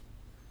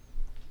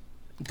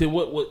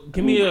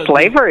 Give me a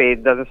slavery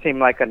doesn't seem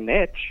like a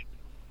niche.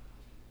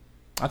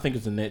 I think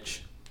it's a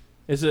niche.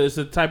 It's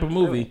a type of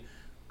movie.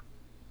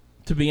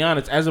 To be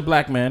honest, as a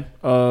black man,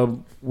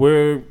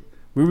 we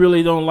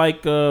really don't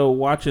like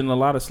watching a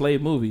lot of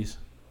slave movies.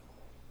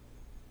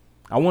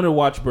 I want to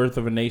watch Birth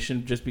of a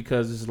Nation just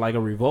because it's like a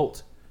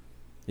revolt.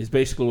 It's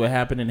basically what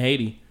happened in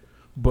Haiti,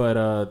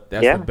 but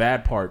that's the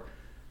bad part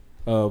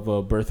of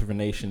Birth of a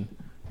Nation.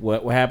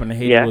 What happened in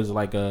Haiti was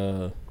like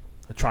a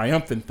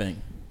triumphant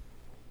thing.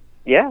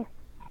 Yeah,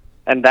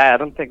 and I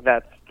don't think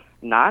that's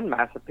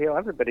non-mass appeal.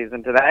 Everybody's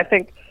into that. I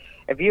think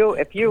if you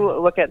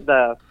look at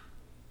the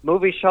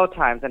movie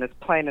showtimes and it's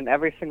playing in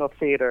every single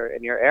theater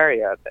in your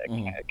area,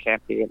 it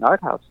can't be an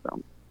art house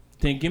film.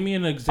 Then give me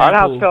an example.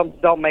 Art house films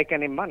don't make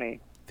any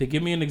money. Then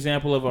give me an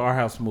example of an art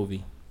house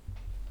movie.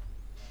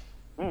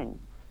 An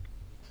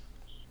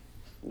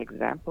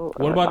example?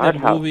 What about that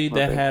movie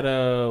that had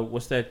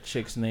what's that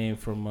chick's name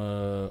from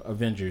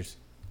Avengers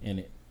in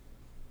it?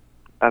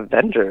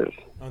 Avengers.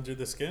 Under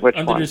the Skin? Which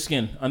Under one? the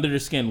Skin. Under the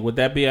Skin. Would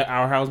that be an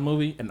art house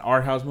movie? An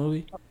art house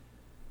movie?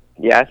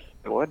 Yes,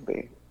 it would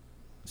be.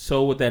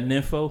 So with that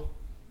Nympho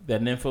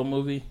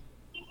movie,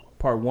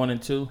 part 1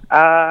 and 2.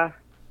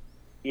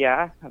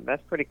 Yeah,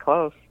 that's pretty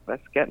close.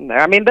 That's getting there.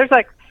 I mean, there's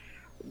like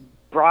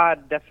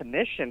broad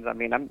definitions. I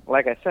mean,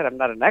 like I said, I'm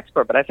not an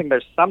expert, but I think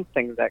there's some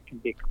things that can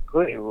be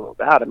completely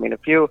ruled out. I mean,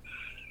 if you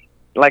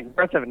like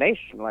Birth of a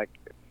Nation, like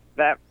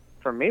that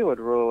for me would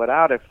rule it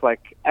out. If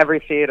like every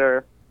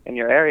theater in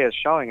your area is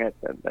showing it,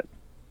 then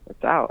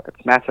it's out.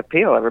 It's mass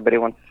appeal. Everybody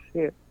wants to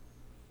see it.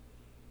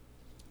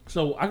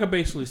 So I could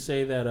basically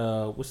say that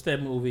what's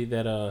that movie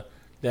that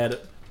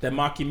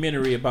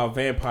mockumentary about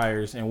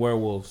vampires and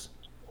werewolves?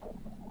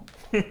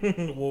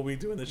 What We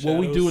Do in the Shadows. What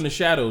We Do in the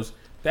Shadows.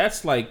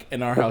 That's like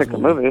an art That's house a good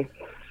movie.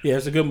 Yeah,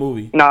 it's a good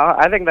movie. No,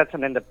 I think that's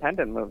an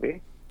independent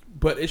movie.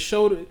 But it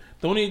showed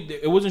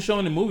it wasn't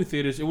showing in movie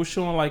theaters. It was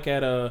showing like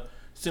at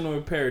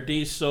Cinema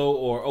Paradiso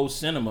or O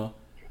Cinema.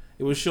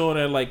 It was showing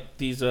at like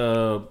these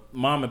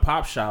mom and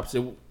pop shops.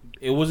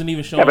 It wasn't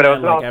even showing. Yeah, but it was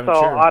at, like,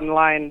 also Aventura.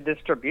 online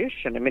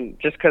distribution. I mean,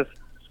 just because.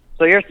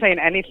 So you're saying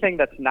anything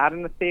that's not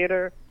in the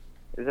theater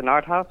is an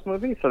art house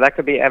movie? So that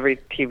could be every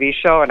TV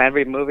show and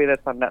every movie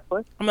that's on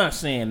Netflix? I'm not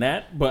saying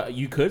that, but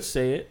you could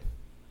say it.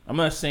 I'm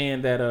not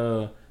saying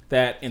that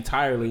that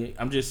entirely.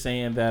 I'm just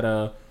saying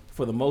that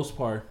for the most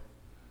part.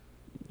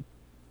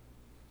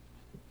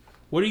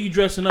 What are you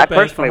dressing up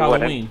as for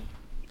Halloween?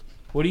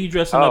 What are you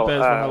dressing up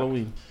as for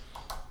Halloween?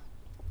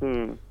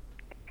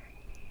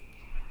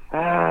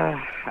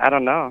 I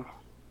don't know.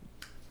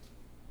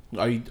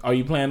 Are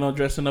you planning on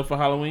dressing up for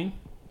Halloween?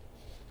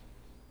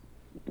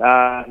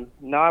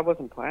 No, I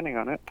wasn't planning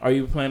on it. Are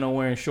you planning on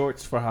wearing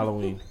shorts for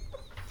Halloween?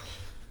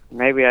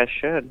 Maybe I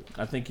should.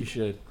 I think you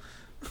should.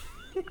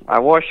 I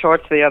wore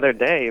shorts the other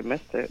day. You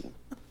missed it.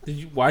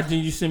 Why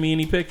didn't you send me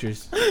any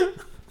pictures?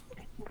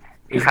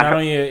 It's not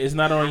on your. It's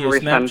not on your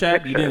Resend Snapchat.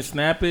 pictures. You didn't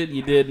snap it.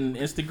 You didn't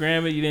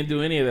Instagram it. You didn't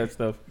do any of that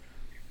stuff.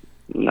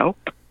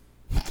 Nope.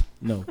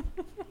 No.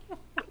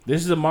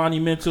 This is a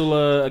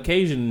monumental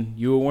occasion.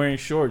 You were wearing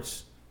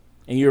shorts,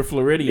 and you're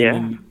Floridian,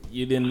 and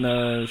you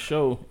didn't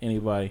show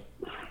anybody.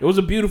 It was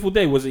a beautiful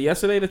day. Was it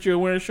yesterday that you were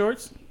wearing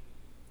shorts?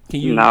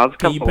 Can you? No, it was a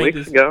can you couple paint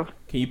weeks this, ago.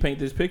 Can you paint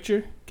this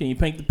picture? Can you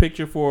paint the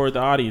picture for the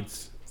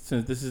audience?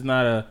 Since this is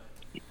not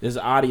this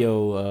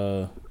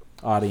audio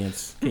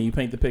audience, can you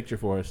paint the picture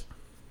for us?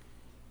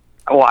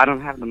 Oh, I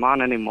don't have them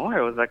on anymore.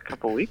 It was like a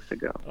couple weeks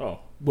ago. Oh,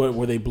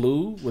 were they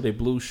blue? Were they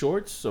blue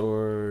shorts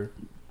or?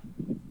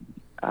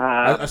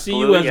 I see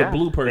blue, you as yeah. a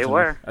blue person. They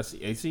were. I see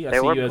They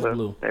you were as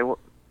blue. They were.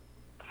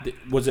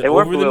 Was it They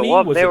were over the blue. knee?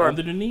 Well, Was they it were-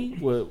 under the knee?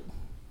 What?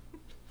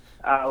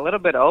 A little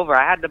bit over.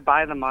 I had to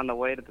buy them on the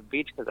way to the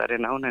beach because I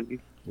didn't own any.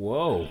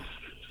 Whoa,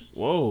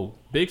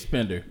 big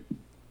spender.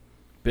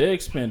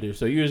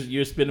 So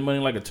you're spending money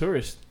like a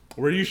tourist.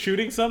 Were you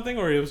shooting something,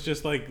 or it was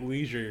just like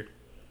leisure?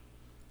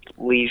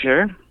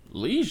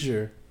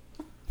 Leisure.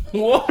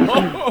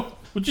 Whoa!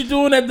 What you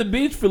doing at the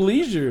beach for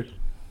leisure?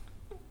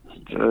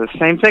 The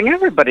same thing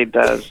everybody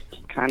does.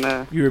 Kind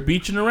of. You were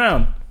beaching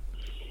around.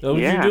 That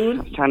what Yeah. you doing?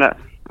 I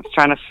was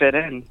trying to fit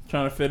in.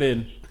 Trying to fit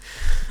in.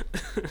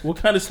 What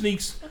kind of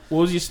sneaks? What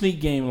was your sneak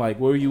game like?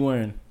 What were you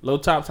wearing? Low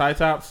tops, high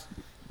tops,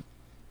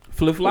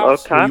 flip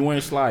flops, or top. you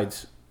wearing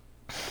slides?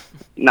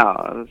 No,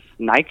 it was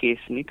Nike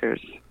sneakers.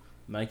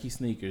 Nike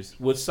sneakers.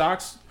 With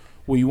socks?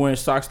 Were you wearing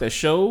socks that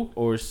show,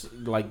 or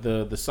like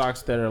the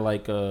socks that are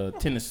like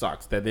tennis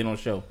socks that they don't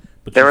show?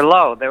 But They were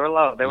low. They were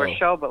Low.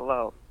 show, but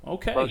low.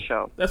 Okay. Low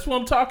show. That's what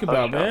I'm talking Low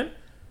about, show. man.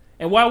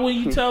 And why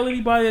wouldn't you tell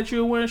anybody that you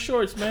were wearing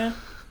shorts, man?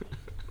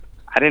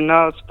 I didn't know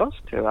I was supposed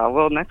to. I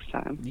will next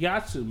time. You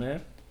got to,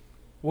 man.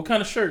 What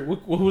kind of shirt?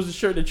 What was the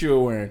shirt that you were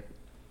wearing?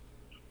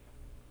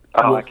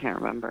 Oh, What- I can't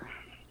remember.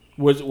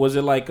 Was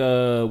it like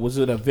was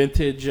it a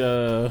vintage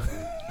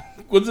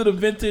was it a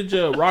vintage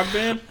rock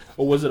band,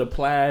 or was it a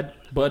plaid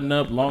button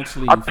up long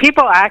sleeve? Are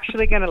people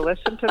actually going to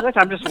listen to this?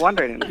 I'm just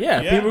wondering.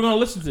 Yeah, people are gonna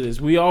listen to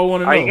this. We all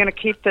want to know. Are you going to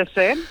keep this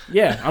in?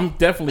 Yeah, I'm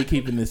definitely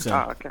keeping this in.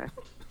 Oh, okay.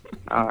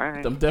 All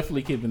right. I'm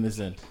definitely keeping this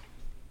in.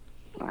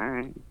 All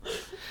right.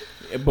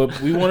 But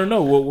we want to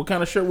know what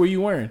kind of shirt were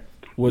you wearing?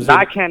 Was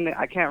I it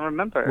can't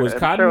remember. was I'm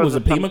cotton? sure Was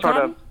it some Pima sort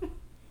cotton?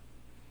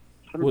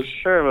 I'm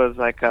sure it was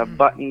like a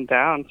button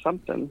down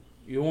something.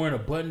 You're wearing a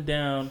button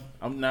down.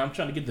 I'm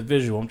trying to get the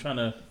visual. I'm trying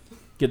to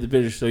get the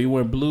visual. So you're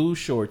wearing blue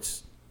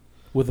shorts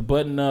with a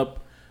button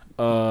up.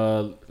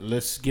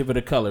 Let's give it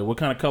a color. What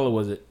kind of color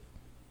was it?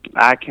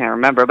 I can't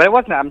remember, but it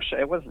wasn't. I'm sure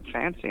it wasn't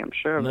fancy. I'm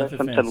sure it was Nothing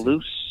something fancy.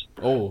 loose.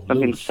 Oh,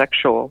 something loose.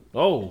 sexual.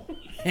 Oh,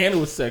 and it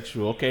was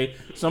sexual. Okay,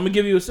 so I'm gonna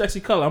give you a sexy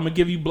color. I'm gonna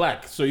give you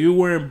black. So you're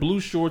wearing blue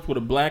shorts with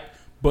a black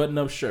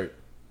button-up shirt.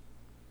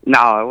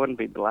 No, it wouldn't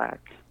be black.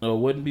 No, it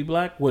wouldn't be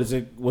black. Was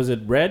it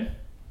red?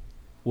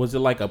 Was it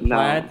like a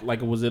plaid?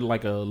 Was it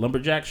like a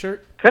lumberjack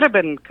shirt? Could have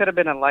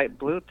been a light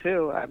blue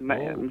too.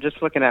 I'm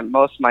just looking at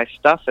most of my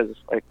stuff is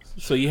like.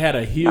 So you had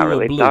a hue not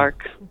really of blue.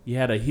 dark. You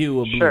had a hue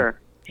of blue. Sure,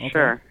 Okay.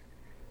 sure.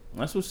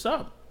 That's what's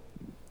up.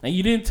 And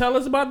you didn't tell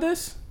us about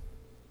this?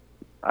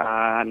 No,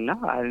 I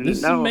didn't This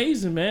is know.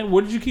 amazing, man.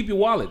 Where did you keep your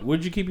wallet? Where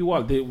did you keep your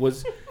wallet?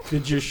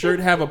 Did your shirt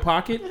have a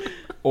pocket,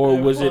 or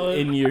was it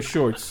in your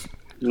shorts?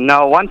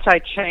 No, once I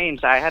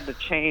changed, I had to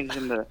change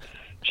in the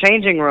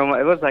changing room.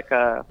 It was like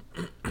a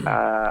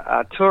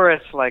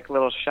tourist like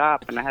little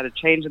shop, and I had to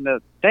change in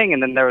the thing,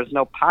 and then there was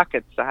no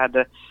pockets. So I had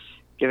to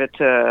give it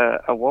to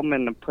a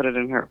woman and put it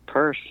in her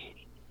purse.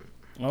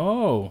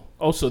 Oh,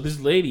 so this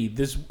lady,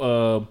 this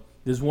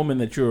woman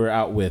that you were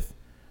out with,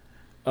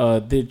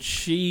 did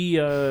she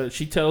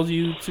taught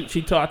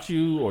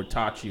you or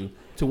taught you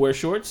to wear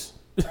shorts?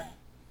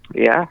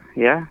 Yeah.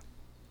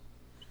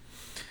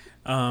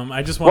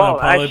 I just want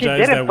to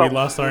apologize that we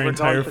lost our we were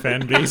entire going to fan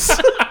the- base.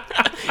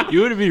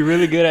 You would be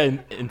really good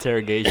at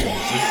interrogations.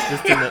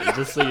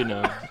 Just so you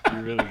know,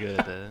 you're really good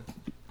at that.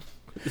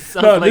 It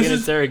sounds like an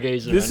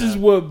interrogation. This right is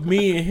now. what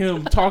me and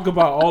him talk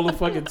about all the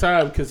fucking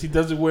time because he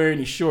doesn't wear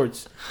any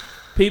shorts.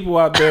 People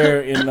out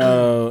there in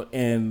the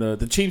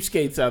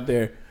cheapskates out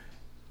there,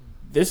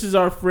 this is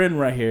our friend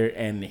right here,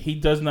 and he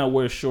does not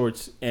wear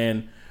shorts.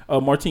 And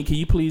Martine, can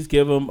you please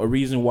give him a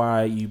reason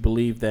why you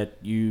believe that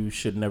you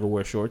should never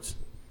wear shorts?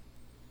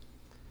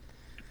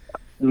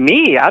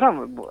 Me, I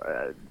don't.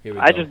 Here we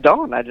I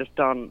go. just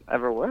don't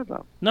ever wear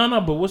them.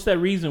 No, but what's that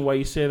reason why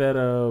you say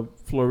that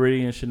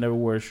Floridians should never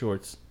wear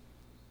shorts?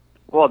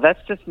 Well, that's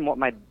just what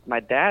my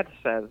dad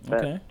says. That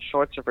Okay.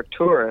 shorts are for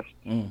tourists.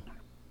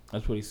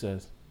 That's what he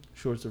says.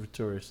 Shorts are for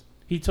tourists.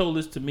 He told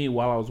this to me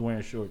while I was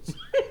wearing shorts.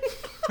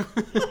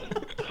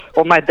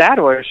 Well, my dad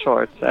wears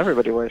shorts.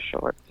 Everybody wears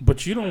shorts.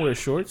 But you don't wear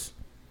shorts.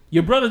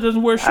 Your brother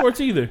doesn't wear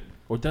shorts either,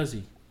 or does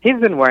he? He's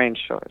been wearing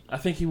shorts. I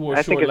think he wore I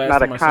shorts think it's last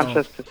not a time I saw him.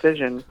 conscious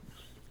decision.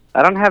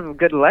 I don't have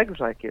good legs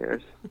like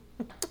yours.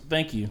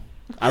 Thank you.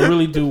 I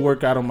really do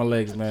work out on my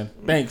legs, man.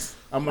 Thanks.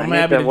 I'm I happy need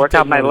that to you work take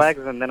out my notice. legs,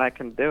 and then I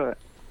can do it.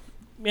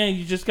 Man,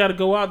 you just got to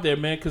go out there,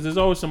 man, because there's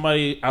always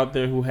somebody out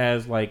there who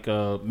has like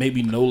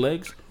maybe no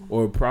legs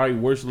or probably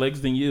worse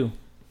legs than you.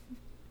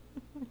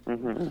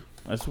 Mm-hmm.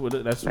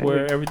 That's Maybe.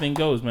 where everything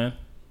goes, man.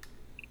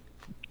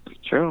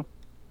 It's true.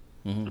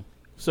 Mm-hmm.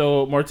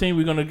 So, Martine,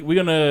 we're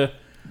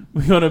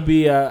gonna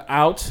be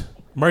out.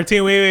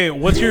 Martine, wait.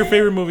 What's your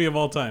favorite movie of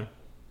all time?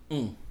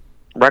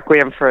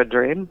 Requiem for a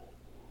Dream.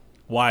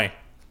 Why?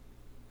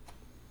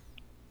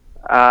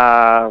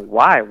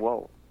 Why?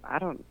 Whoa, I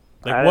don't.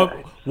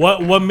 Like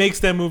what makes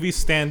that movie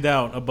stand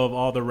out above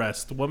all the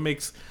rest? What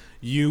makes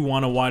you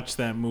want to watch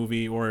that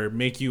movie or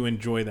make you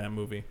enjoy that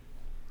movie?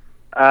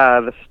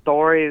 The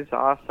story is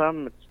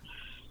awesome. It's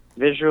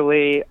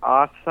visually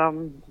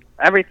awesome.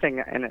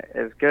 Everything in it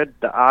is good.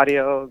 The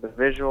audio, the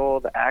visual,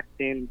 the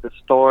acting, the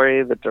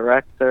story, the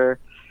director,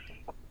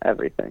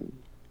 everything.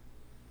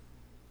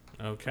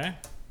 Okay.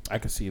 I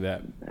can see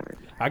that.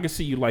 I can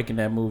see you liking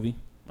that movie.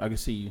 I can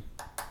see you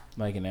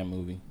liking that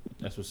movie.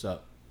 That's what's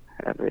up.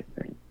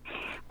 Everything.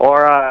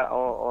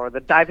 Or the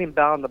Diving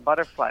Bell and the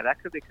Butterfly.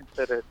 That could be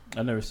considered.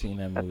 I've never seen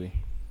that movie.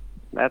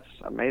 That's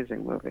an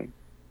amazing movie.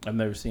 I've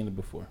never seen it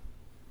before.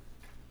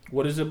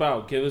 What is it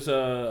about? Give us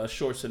a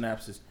short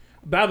synopsis.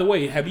 By the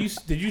way,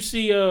 did you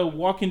see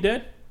Walking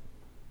Dead?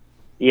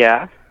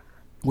 Yeah.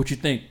 What you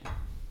think?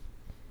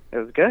 It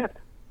was good.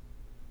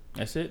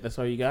 That's it? That's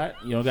all you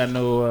got? You don't got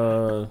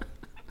no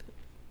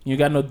you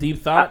got no deep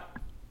thought?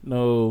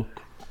 No.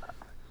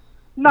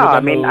 No, I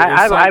mean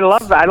I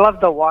love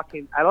the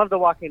Walking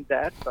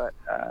Dead, but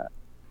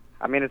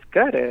I mean it's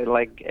good.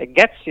 It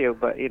gets you,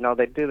 but you know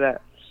they do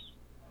that.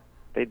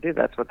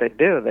 That's what they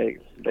do.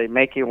 They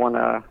make you want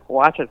to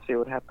watch it, see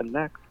what happens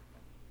next.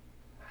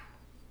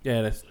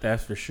 Yeah,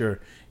 that's for sure.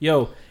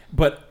 Yo,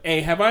 but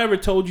hey, have I ever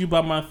told you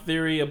about my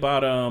theory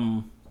about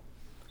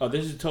oh,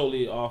 this is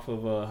totally off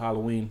of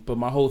Halloween, but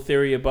my whole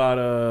theory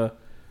about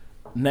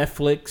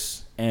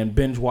Netflix and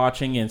binge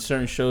watching and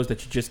certain shows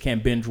that you just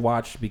can't binge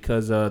watch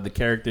because the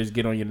characters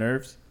get on your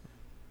nerves?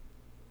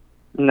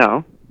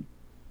 No.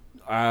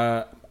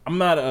 I'm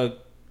not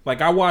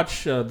I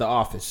watch The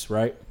Office,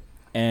 right?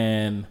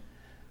 And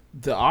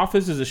The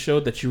Office is a show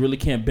that you really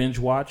can't binge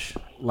watch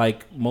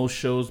like most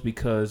shows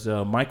because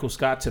Michael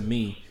Scott to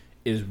me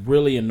is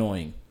really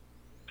annoying.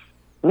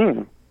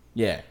 Mm.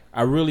 Yeah,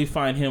 I really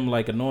find him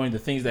like annoying. The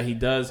things that he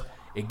does,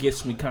 it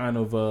gets me kind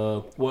of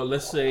well,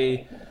 let's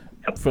say,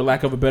 for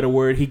lack of a better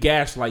word, he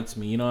gaslights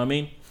me. You know what I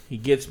mean? He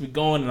gets me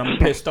going, and I'm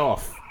pissed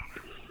off.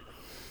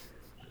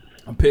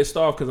 I'm pissed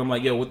off because I'm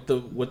like, yo,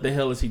 what the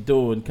hell is he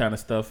doing, kind of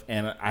stuff,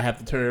 and I have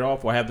to turn it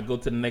off or I have to go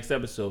to the next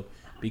episode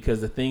because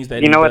the things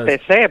that you know what they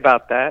say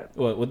about that.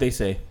 What they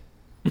say?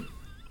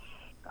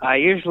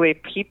 Usually,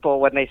 people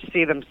when they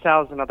see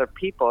themselves in other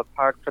people, it's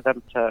hard for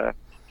them to.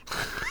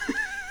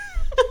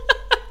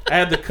 I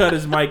had to cut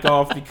his mic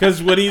off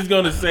because what he was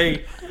going to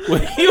say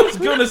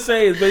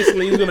is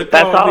basically he's going to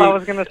call me. That's all I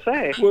was going to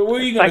say.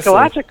 What are you going to say?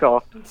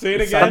 Psychological. Say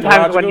it again.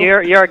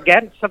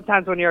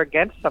 Sometimes when you're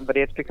against somebody,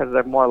 it's because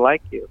they're more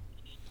like you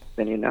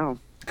than you know.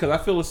 Because I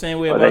feel the same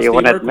way about Steve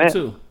Urkel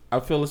too.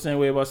 I feel the same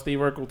way about Steve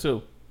Urkel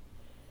too.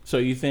 So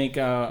you think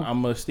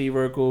I'm a Steve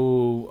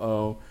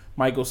Urkel,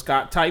 Michael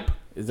Scott type?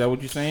 Is that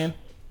what you're saying?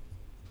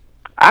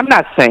 I'm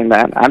not saying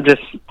that. I'm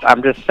just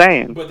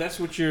saying. But that's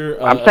what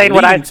you're. I'm saying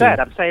what I said.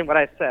 I'm saying what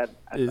I said.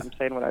 I'm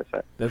saying what I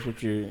said.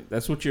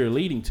 That's what you're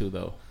leading to,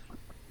 though.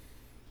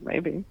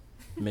 Maybe.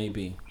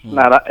 Maybe.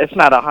 It's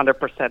not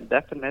 100%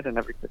 definite in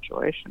every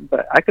situation,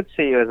 but I could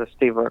see you as a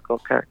Steve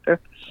Urkel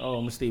character. Oh,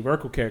 I'm a Steve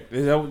Urkel character.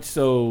 Is that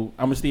so?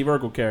 I'm a Steve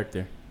Urkel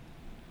character.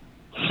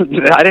 I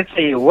didn't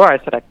say you were. I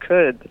said I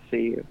could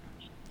see you.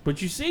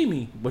 But you see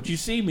me.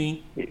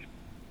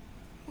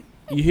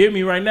 You hear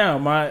me right now?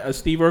 Am I a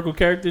Steve Urkel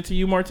character to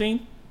you,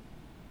 Martine?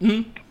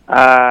 No.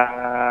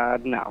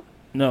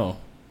 No.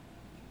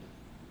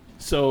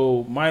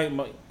 So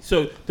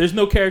so there's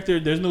no character,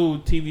 there's no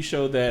TV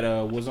show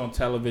that was on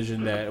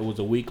television that was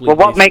a weekly. Well,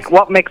 what makes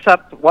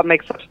up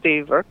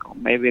Steve Urkel?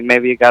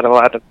 Maybe you got a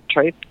lot of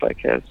traits like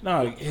his.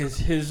 No,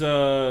 his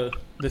the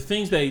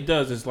things that he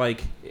does is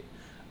like,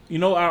 you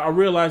know, I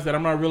realize that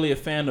I'm not really a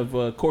fan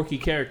of quirky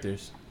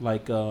characters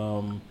like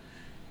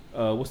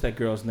what's that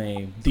girl's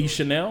name?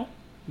 Deschanel.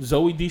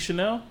 Zoe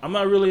Deschanel. I'm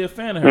not really a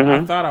fan of her.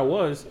 Mm-hmm. I thought I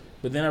was,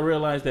 but then I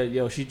realized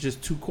that she's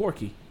just too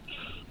quirky.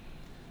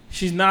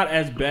 She's not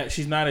as bad.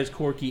 She's not as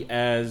quirky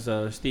as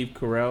Steve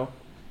Carell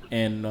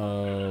and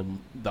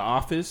The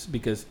Office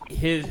because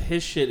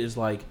his shit is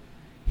like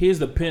here's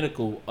the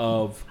pinnacle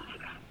of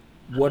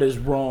what is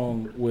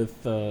wrong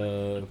with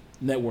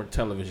network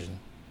television.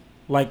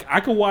 Like I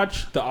could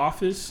watch The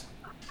Office.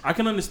 I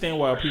can understand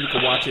why people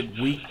could watch it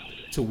week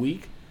to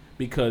week.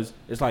 Because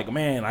it's like,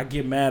 man, I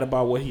get mad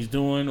about what he's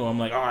doing, or I'm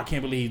like, oh, I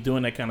can't believe he's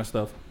doing that kind of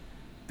stuff.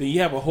 Then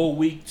you have a whole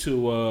week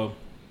to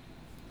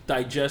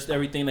digest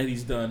everything that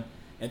he's done,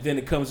 and then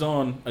it comes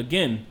on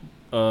again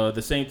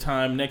the same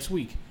time next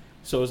week.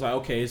 So it's like,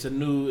 okay, it's a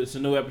new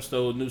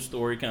episode, new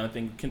story kind of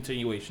thing,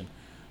 continuation.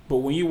 But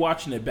when you're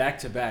watching it back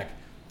to back,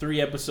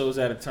 3 episodes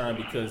at a time,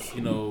 because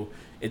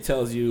it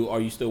tells you, are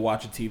you still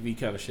watching TV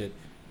kind of shit.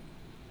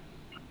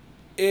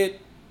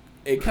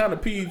 It kind of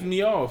peeves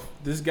me off.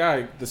 This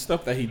guy, the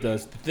stuff that he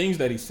does, the things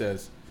that he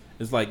says,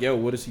 is like, yo,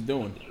 what is he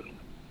doing?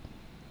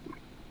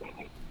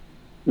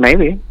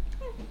 Maybe.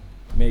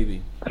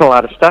 That's a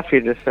lot of stuff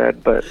you just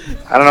said, but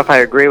I don't know if I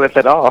agree with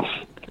it all.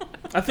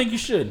 I think you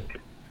should.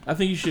 All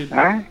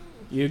right.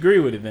 You agree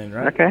with it then,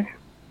 right? Okay.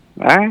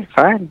 All right,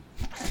 fine.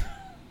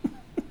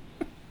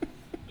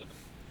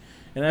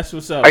 And that's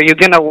what's up. Are you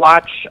gonna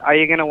watch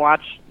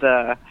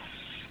the?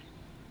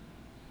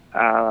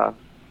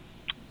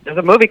 There's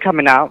a movie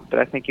coming out that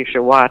I think you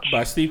should watch.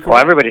 By Steve Carell? Well,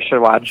 everybody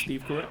should watch.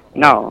 Steve Carell?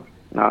 No.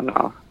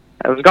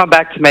 I was going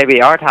back to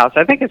maybe Art House.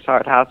 I think it's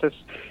Art House. It's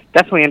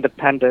definitely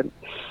independent.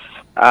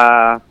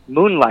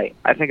 Moonlight.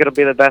 I think it'll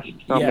be the best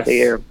film of the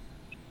year.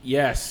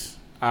 Yes,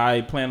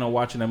 I plan on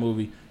watching that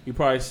movie. You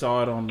probably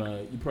saw it on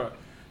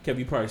Kev,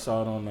 you probably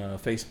saw it on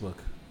Facebook.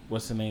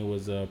 What's the name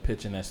was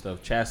pitching that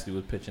stuff? Chastity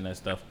was pitching that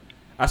stuff.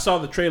 I saw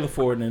the trailer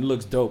for it and it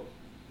looks dope.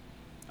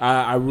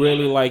 I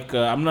really like.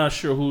 I'm not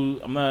sure who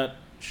the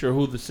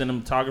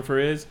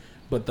cinematographer is,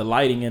 but the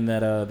lighting in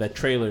that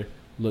trailer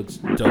looks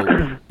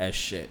dope as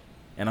shit,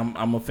 and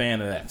I'm a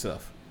fan of that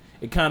stuff.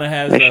 It kind of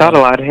has. They shot a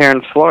lot here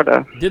in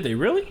Florida. Did they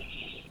really?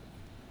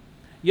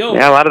 Yo.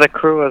 Yeah, a lot of the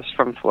crew was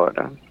from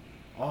Florida.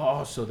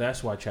 Oh, so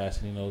that's why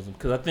Chastity knows them.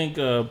 Because I think,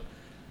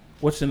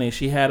 what's the name?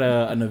 She had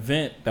an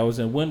event that was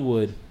in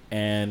Wynwood,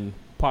 and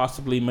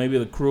possibly maybe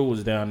the crew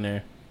was down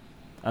there.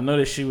 I know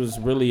that she was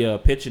really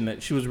pitching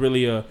it. She was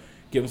really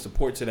giving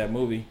support to that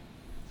movie.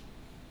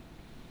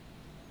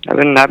 I've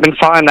been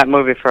following that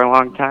movie for a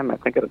long time. I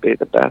think it'll be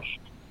the best.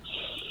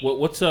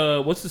 What's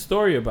the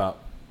story about?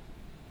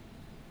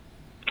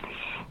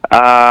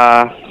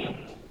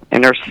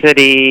 Inner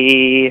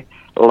city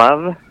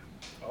love.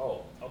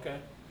 Oh, okay.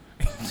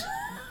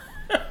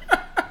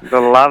 The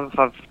love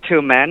of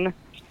two men.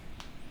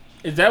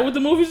 Is that what the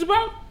movie's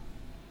about?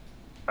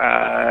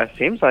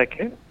 Seems like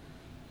it.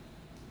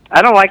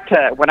 I don't like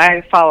to, when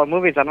I follow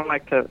movies, I don't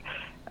like to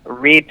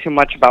read too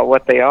much about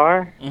what they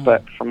are,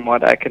 but from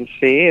what I can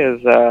see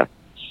is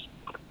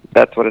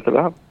that's what it's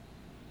about.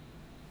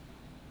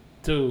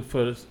 Dude,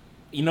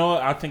 you know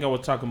what? I think I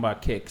was talking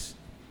about Kicks.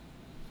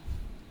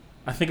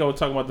 I think I was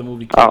talking about the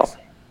movie Kicks. Oh.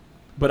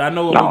 But I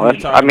know what movie you're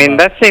talking about. I mean,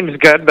 that seems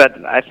good,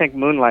 but I think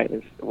Moonlight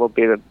will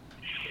be the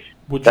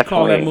Would you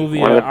call that movie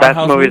one of the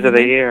best movies of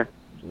the year.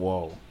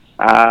 Whoa.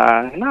 No,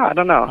 I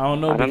don't know. I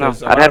don't know.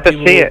 I'd have to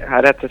see it.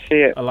 I'd have to see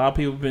it. A lot of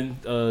people have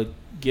been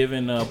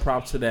giving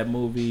props to that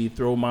movie,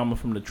 Throw Mama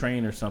from the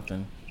Train or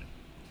something.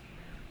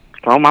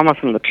 Throw Mama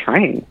from the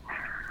Train?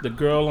 The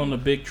girl on the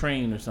big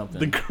train or something.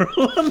 The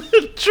girl on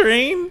the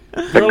train?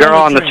 The girl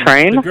on the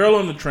train? The girl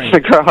on the train. The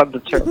girl on the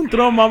train.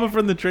 Throw Mama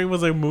from the Train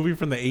was a movie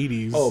from the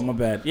 80s. Oh, my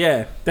bad.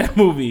 Yeah, that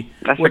movie.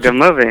 That's a good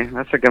movie.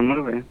 That's a good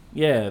movie.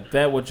 Yeah,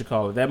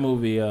 that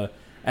movie. I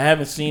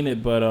haven't seen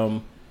it,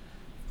 but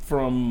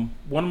from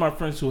one of my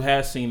friends who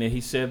has seen it,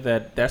 he said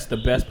that that's the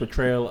best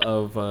portrayal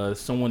of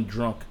someone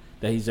drunk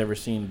that he's ever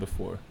seen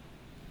before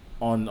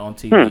on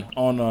TV,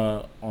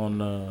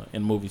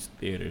 in movie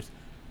theaters.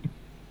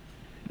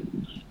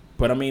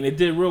 But I mean, it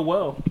did real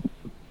well.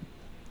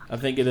 I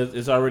think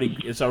it's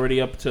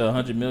already up to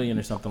 100 million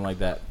or something like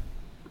that.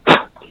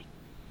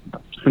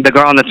 The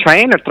girl on the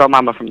train, or Throw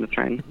Mama from the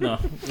Train? No,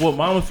 well,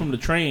 Mama from the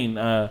Train.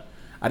 I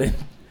didn't.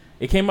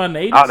 It came out in the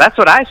 80s. Oh, that's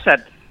what I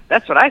said.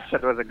 That's what I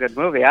said was a good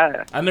movie.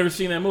 I've never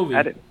seen that movie.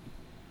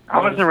 I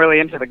wasn't really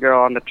into the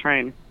girl on the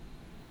train.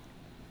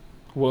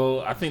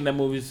 Well, I think that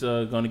movie's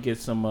going to get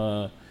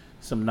some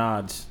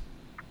nods,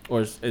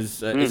 or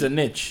is a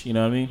niche. You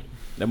know what I mean?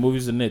 That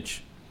movie's a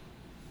niche,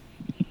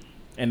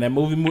 and that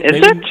movie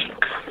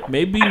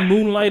maybe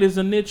Moonlight is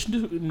a niche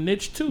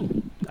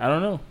too. I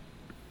don't know.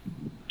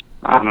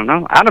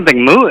 I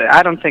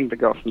don't think the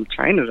girl from the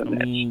train is a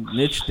niche. I mean,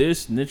 niche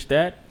this, niche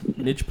that,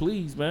 niche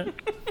please, man.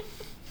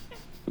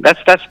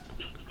 That's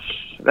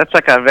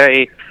like a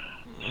very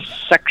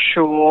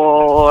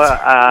sexual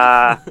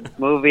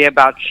movie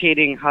about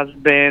cheating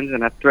husbands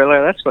and a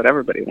thriller. That's what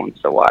everybody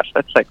wants to watch.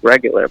 That's like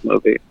regular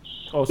movie.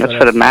 Oh, so that's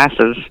for the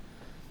masses.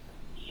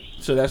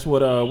 So that's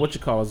what you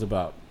call is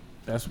about.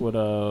 That's what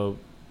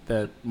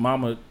that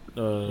Mama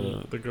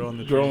the girl on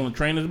the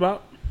train is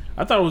about.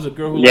 I thought it was a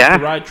girl who liked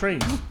to ride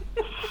trains.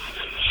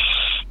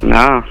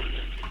 No,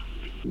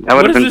 that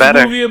would have been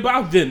better. What is this movie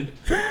about then?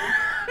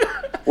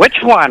 Which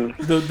one?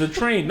 The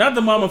train, not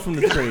the Mama from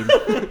the Train.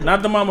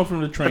 Not the Mama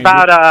from the Train.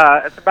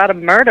 It's about a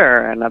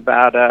murder and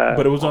about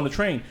But it was on the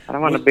train. I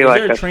don't want to be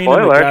like a spoiler. Is there a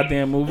train in the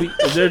goddamn movie?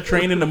 Is there a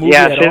train in the movie?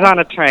 Yeah, at she's all? on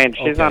a train.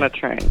 She's on a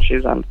train.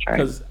 She's on a train.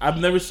 Because I've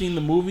never seen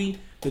the movie.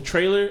 The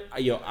trailer,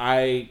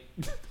 I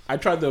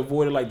tried to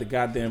avoid it like the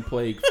goddamn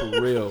plague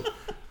for real.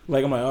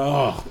 Like I'm like,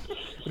 oh,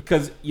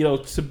 because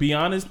to be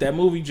honest, that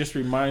movie just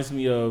reminds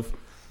me of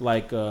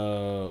like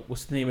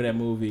what's the name of that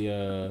movie?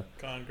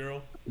 Gone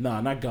Girl.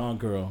 Nah, not Gone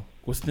Girl.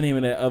 What's the name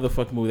of that other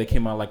fucking movie that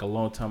came out like a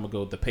long time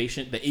ago? The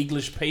Patient, the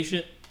English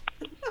Patient.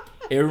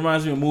 It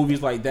reminds me of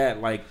movies like that.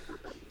 Like,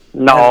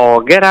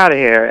 no, get out of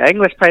here.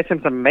 English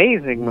Patient's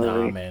amazing movie.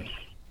 Nah, man.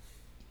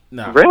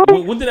 Nah.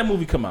 Really? When did that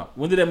movie come out?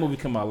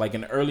 Like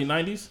in the early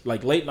 90s?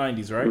 Like late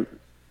 90s, right?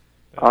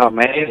 Oh,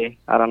 maybe.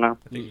 I don't know.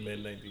 I think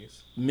mid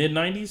 90s. Mid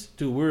 90s?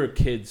 Dude, we were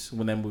kids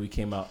when that movie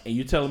came out. And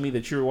you telling me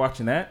that you were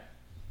watching that?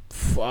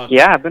 Fuck.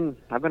 Yeah, I've been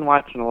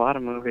watching a lot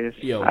of movies.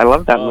 Yo, I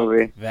love that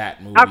movie.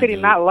 That movie. How could you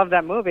not love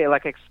that movie?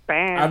 Like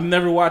Expand. I've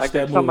never watched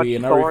that movie,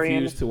 and I story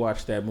refuse to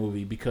watch that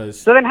movie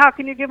because. So then, how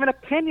can you give an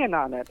opinion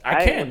on it?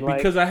 I can't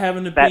because I have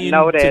an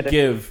opinion to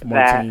give,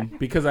 Martin.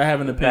 Because I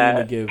have an opinion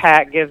to give.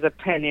 Pat gives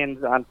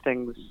opinions on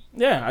things.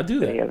 Yeah, I do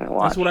that.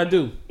 That's what I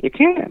do. You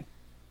can.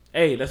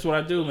 Hey, that's what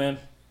I do, man.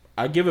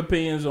 I give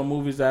opinions on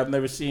movies that I've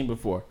never seen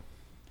before.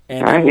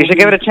 And all right, you should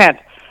give it a chance.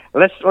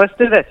 let's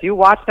do this. You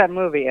watch that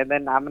movie, and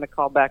then I'm gonna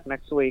call back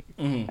next week,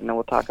 and then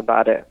we'll talk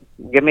about it.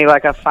 Give me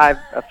like a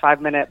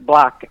 5-minute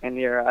block in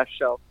your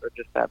show for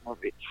just that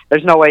movie.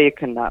 There's no way you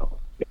can know.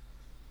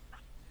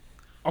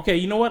 Okay,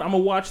 you know what? I'm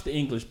gonna watch The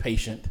English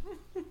Patient.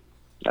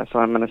 That's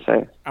what I'm gonna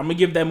say. I'm gonna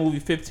give that movie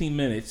 15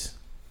 minutes.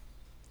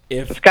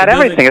 It's got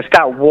everything. It's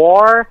got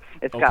war.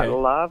 It's got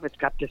love. It's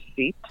got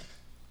deceit.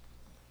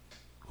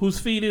 Whose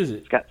feet is it?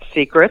 It's got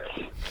secrets.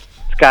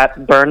 It's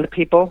got burned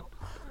people.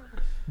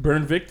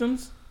 Burned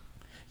victims?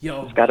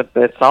 Yo,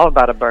 it's all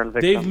about a burned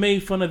victim. They've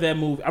made fun of that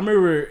movie. I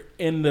remember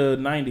in the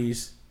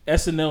 90s,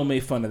 SNL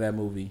made fun of that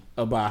movie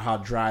about how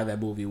dry that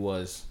movie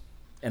was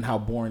and how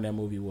boring that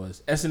movie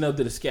was. SNL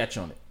did a sketch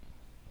on it.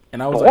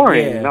 And I was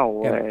boring? like, yeah. No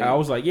way. And I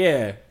was like,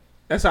 yeah,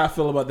 that's how I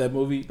feel about that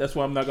movie. That's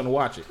why I'm not going to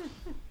watch it.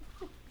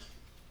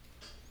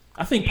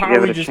 I think Power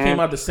Rangers came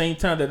out the same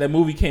time that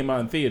movie came out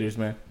in theaters,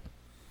 man.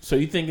 So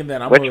you thinking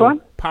that I'm Which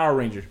one? Power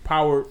Rangers.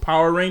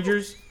 Power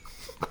Rangers?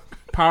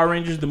 Power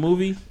Rangers, the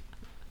movie?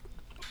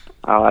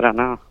 Oh, I don't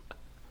know.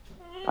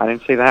 I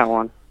didn't see that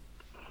one.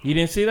 You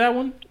didn't see that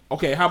one?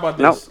 Okay, how about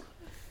this? Nope.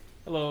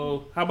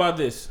 Hello. How about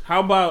this?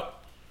 How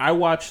about I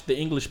watch The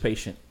English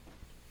Patient?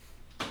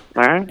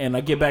 All right. And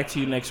I get back to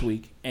you next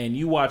week. And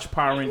you watch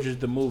Power Rangers,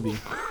 the movie.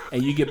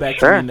 And you get back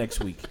to me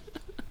next week.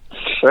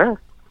 Sure.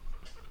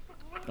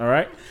 All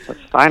right? That's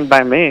fine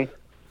by me.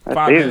 That's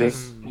 5 easy.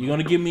 minutes. You're going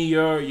to give me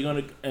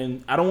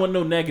and I don't want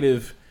no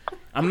negative.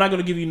 I'm not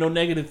going to give you no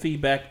negative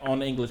feedback on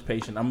The English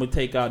Patient. I'm going to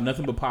take out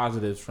nothing but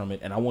positives from it,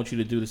 and I want you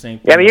to do the same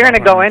thing. Yeah, but you're going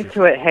to go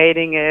into it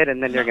hating it,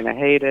 and then you're going to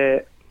hate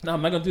it. No,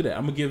 I'm not going to do that.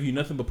 I'm going to give you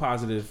nothing but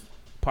positive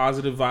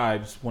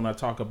vibes when I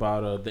talk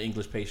about The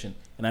English Patient,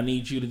 and I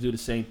need you to do the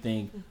same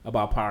thing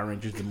about Power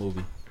Rangers, the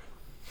movie.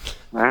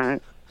 All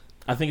right.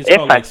 I think it's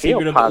called like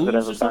Secret of the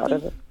Ooze or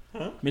something.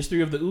 Huh?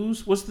 Mystery of the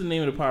Ooze? What's the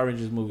name of the Power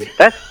Rangers movie?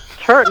 That's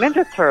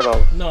Ninja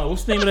Turtles. No,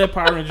 what's the name of that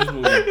Power Rangers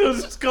movie? It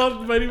was just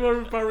called Mighty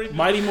Morphin Power Rangers.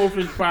 Mighty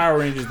Morphin Power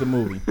Rangers, the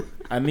movie.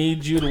 I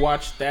need you to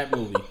watch that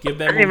movie. Give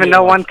that I didn't even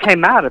know one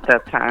came out at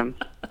that time.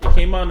 It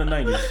came out in the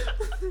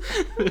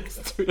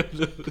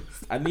 90s.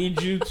 I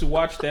need you to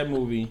watch that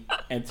movie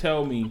and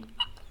tell me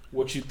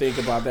what you think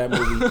about that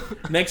movie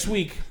next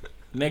week.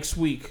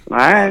 All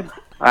right.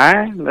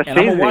 That's and easy. I'm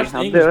going to watch The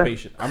English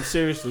Patient. I'm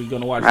seriously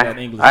going to watch that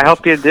English Patient. I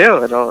hope you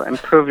do. It'll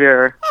improve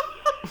your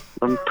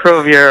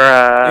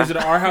Is it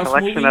an Our House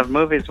collection movie? of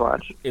movies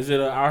watch. Is it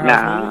an Our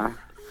House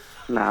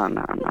movie?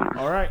 No.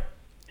 All right.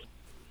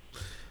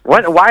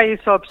 Why are you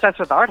so obsessed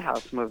with art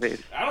house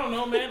movies? I don't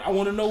know, man. I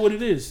want to know what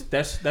it is.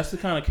 That's the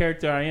kind of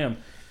character I am.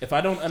 If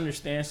I don't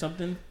understand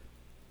something,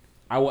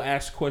 I will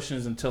ask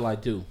questions until I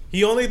do.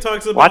 He only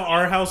talks about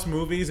Our House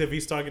movies if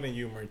he's talking to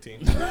you,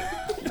 Martin.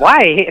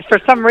 Why? For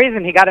some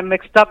reason, he got it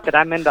mixed up that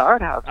I'm into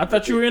art house. I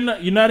thought you were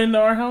you're not into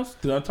Our House?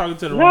 Dude, I'm talking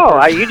to the wrong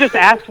person. You just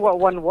asked what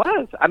one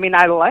was. I mean,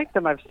 I like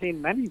them. I've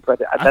seen many, but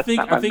that's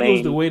not my I think main it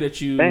was the way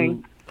that you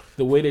thing.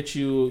 The way that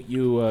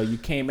you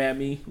came at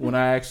me when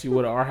I asked you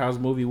what an Our House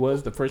movie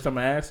was the first time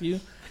I asked you,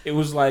 it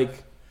was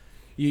like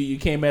you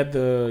came at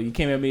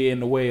me in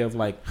the way of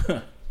like,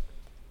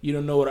 you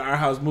don't know what an Our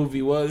House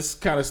movie was,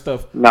 kind of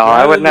stuff. No,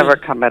 I would never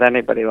come at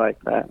anybody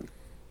like that.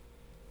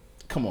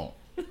 Come on,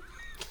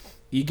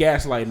 you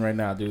gaslighting right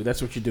now, dude.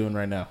 That's what you're doing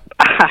right now.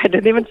 I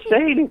didn't even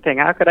say anything.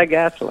 How could I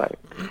gaslight?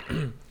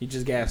 He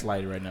just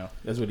gaslighted right now.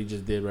 That's what he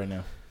just did right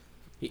now.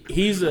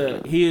 He is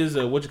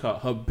a what you call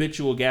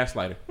habitual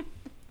gaslighter.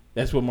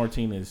 That's what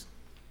Martin is.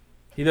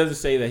 He doesn't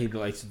say that he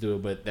likes to do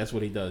it, but that's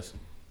what he does.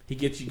 He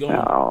gets you going.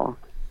 No.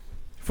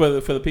 For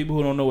the people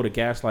who don't know what a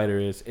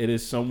gaslighter is, it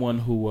is someone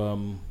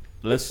who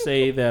let's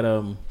say that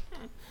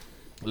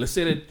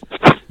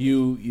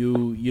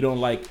you don't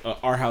like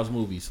Our House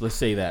movies. Let's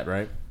say that,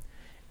 right?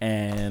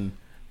 And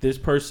this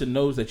person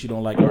knows that you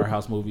don't like Our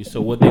House movies.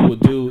 So what they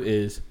would do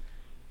is,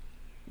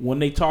 when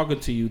they talking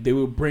to you, they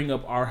will bring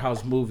up Our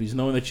House movies,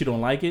 knowing that you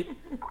don't like it,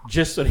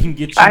 just so they can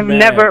get you I've mad.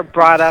 never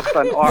brought up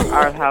an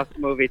art house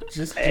movie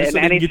just in so they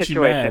any can get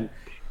situation. You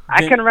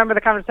I can remember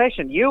the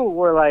conversation. You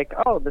were like,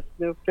 "Oh, this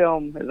new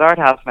film is art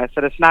house," and I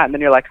said, "It's not." And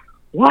then you're like,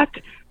 "What?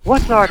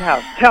 What's art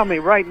house? Tell me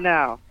right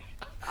now.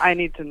 I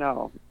need to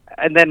know."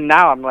 And then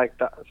now I'm like,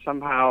 the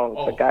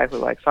guy who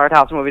likes art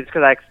house movies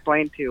because I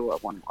explained to you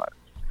what one was,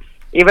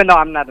 even though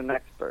I'm not an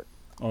expert.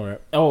 All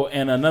right. Oh,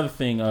 and another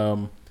thing,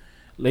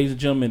 ladies and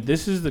gentlemen,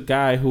 this is the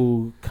guy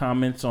who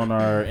comments on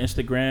our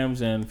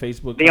Instagrams and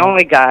Facebook. The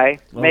only guy,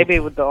 maybe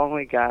with the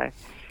only guy.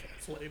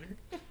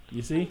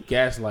 You see,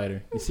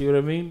 gaslighter. You see what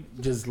I mean?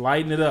 Just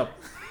lighten it up,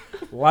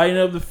 lighten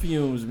up the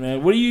fumes,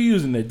 man. What are you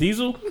using there?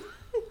 Diesel?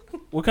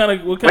 What kind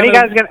of? When you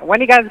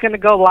guys gonna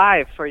go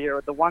live for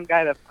the one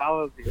guy that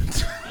follows you?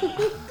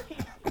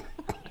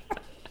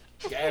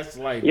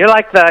 Gaslighting. You're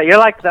like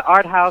the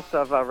art house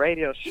of a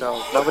radio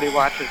show. Nobody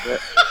watches it.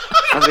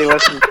 Nobody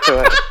listens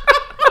to it.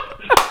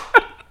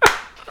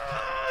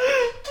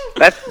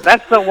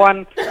 That's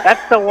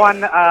the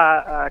one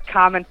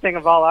common thing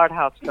of all art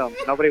house films.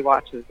 Nobody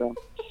watches them.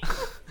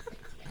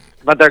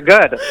 But they're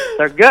good.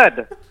 They're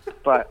good.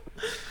 But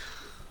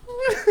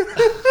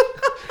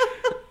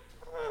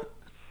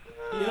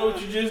you know what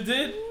you just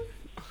did?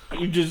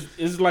 you just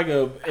it's like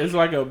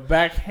a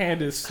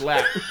backhanded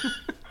slap.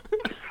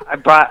 I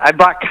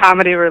brought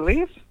comedy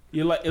relief.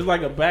 It's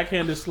like a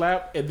backhanded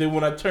slap, and then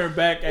when I turn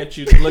back at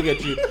you to look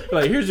at you,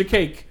 like here's your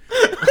cake.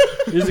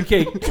 Here's a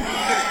cake.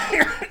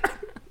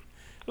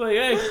 Like,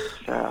 hey.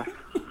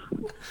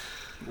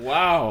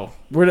 Wow.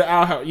 We're the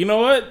Our House. You know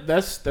what?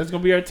 That's gonna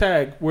be our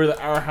tag. We're the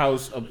Our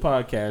House of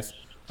podcast,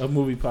 of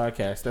movie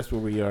podcast. That's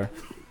where we are.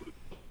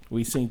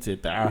 We synced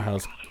it. The Our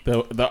House.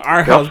 The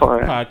Our House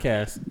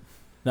podcast.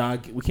 No,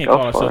 we can't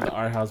call ourselves the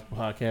Our House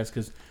podcast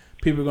because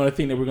people are gonna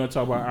think that we're gonna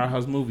talk about Our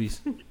House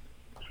movies.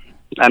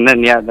 And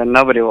then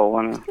nobody will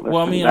want to.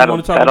 Well, I mean, I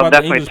want to talk about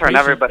definitely the English turn patient.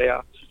 everybody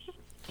off.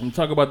 I'm gonna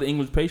talk about the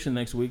English Patient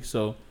next week,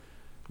 so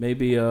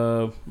maybe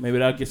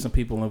that'll get some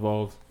people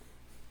involved.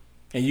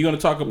 And you're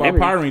gonna talk about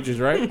Power Rangers,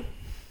 right?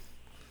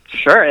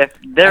 Sure. If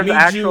there's an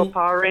actual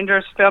Power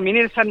Rangers film, you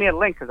need to send me a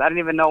link because I didn't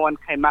even know one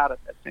came out at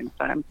the same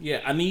time.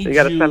 Yeah, I need you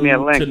gotta send me a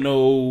link. to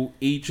know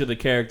each of the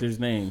characters'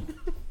 name,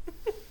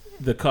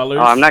 the colors.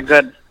 Oh, I'm not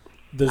good.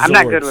 I'm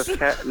not good Zords.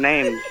 with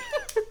names.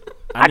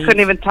 I couldn't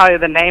even tell you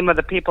the name of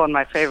the people in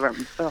my favorite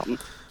film.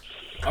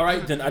 All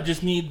right, then I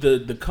just need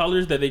the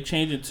colors that they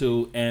change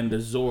into and the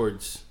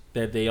Zords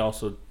that they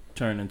also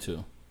turn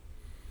into.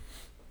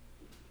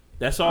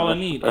 That's all I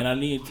need, and I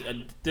need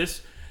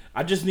this.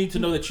 I just need to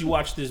know that you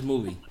watched this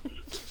movie.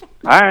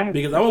 All right.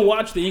 Because I'm gonna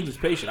watch The English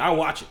Patient. I'll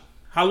watch it.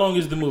 How long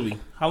is the movie?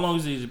 How long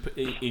is The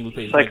English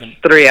Patient? It's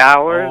like 3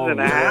 hours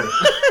and a half.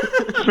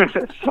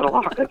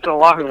 It's a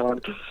long one.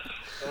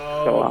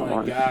 Oh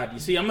my God! You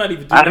see, I'm not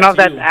even. I don't know if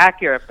that's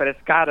accurate, but it's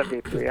got to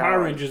be 3 hours.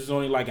 Power Rangers is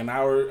only like an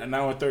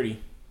hour 30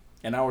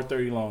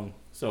 long.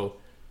 So,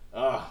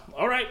 all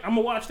right, I'm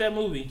gonna watch that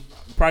movie.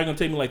 Probably gonna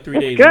take me like 3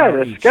 days.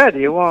 It's good.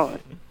 You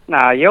won't.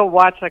 No, you'll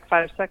watch like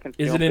 5 seconds.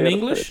 Is it in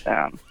English?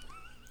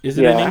 Is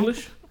it Yeah. in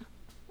English?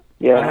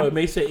 Yeah. I know it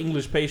may say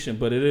English Patient,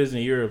 but it is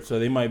in Europe, so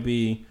they might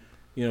be.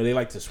 They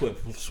like to swap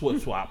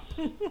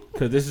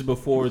because this is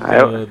before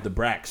the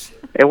Brax.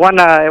 It won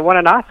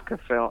an Oscar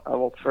film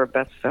for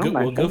best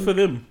film. Good for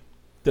them.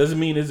 Doesn't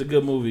mean it's a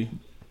good movie.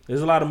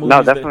 There's a lot of movies.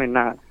 No, definitely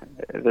not.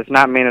 It does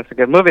not mean it's a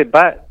good movie,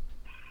 but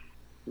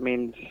it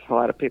means a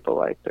lot of people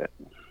liked it.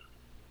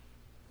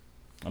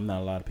 I'm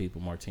not a lot of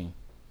people, Martine.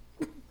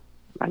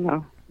 I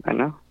know.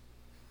 And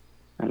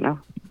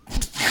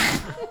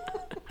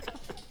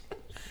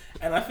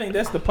I think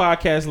that's the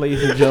podcast,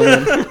 ladies and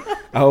gentlemen.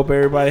 I hope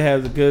everybody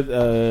has a good.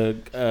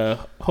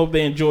 Hope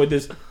they enjoyed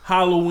this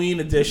Halloween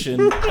edition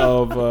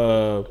of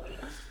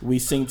We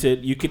Synced It.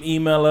 You can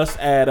email us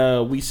at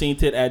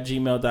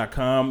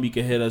wesyncedit@gmail.com. You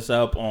can hit us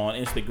up on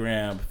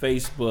Instagram,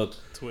 Facebook,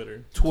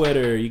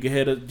 Twitter. You can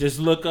hit us. Just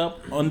look up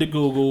under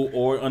Google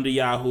or under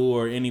Yahoo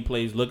or any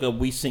place. Look up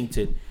We Synced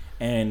It,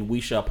 and we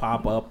shall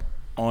pop up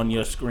on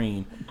your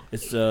screen.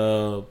 It's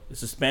a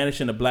Spanish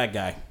and a black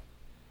guy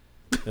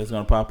that's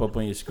gonna pop up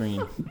on your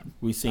screen.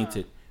 We Synced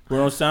It.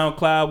 We're on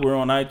SoundCloud, we're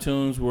on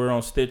iTunes, we're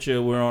on Stitcher,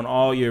 we're on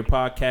all your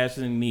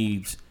podcasting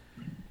needs.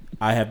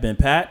 I have been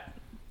Pat.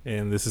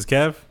 And this is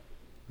Kev.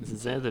 This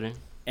is Anthony.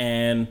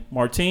 And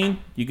Martine,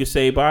 you can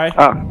say bye.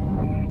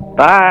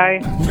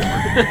 Bye.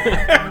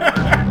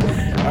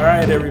 All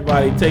right,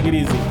 everybody, take it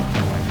easy.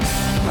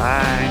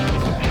 Bye.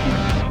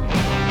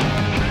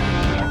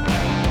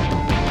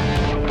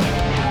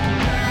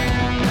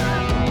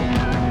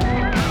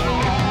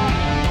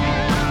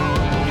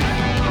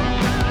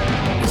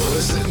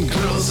 Boys and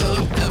girls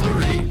of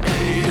every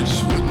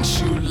age, wouldn't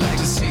you like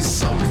to see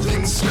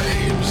something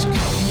strange? Come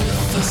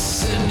with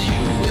us and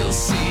you will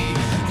see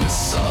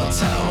this our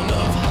town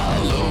of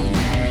Halloween.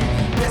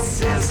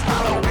 This is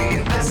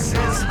Halloween, this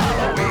is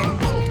Halloween.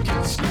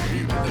 Pumpkins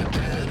scream in the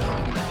dead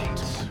of night.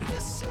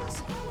 This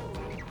is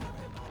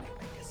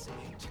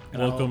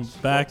Welcome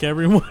back,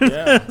 everyone.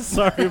 Yeah.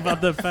 Sorry about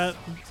the Pat.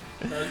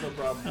 That's no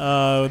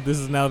problem. This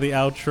is now the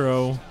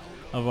outro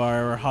of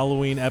our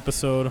Halloween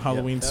episode,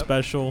 Halloween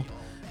special.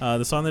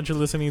 The song that you're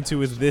listening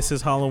to is This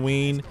Is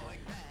Halloween.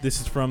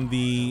 This is from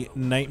the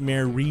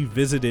Nightmare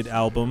Revisited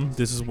album.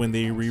 This is when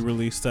they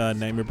re-released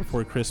Nightmare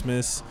Before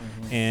Christmas.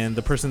 Mm-hmm. And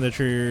the person that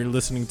you're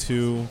listening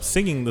to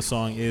singing the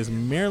song is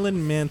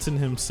Marilyn Manson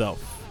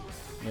himself.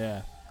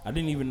 Yeah. I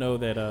didn't even know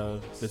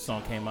that this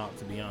song came out,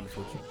 to be honest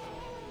with you.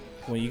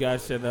 When you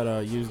guys said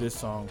that use this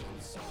song,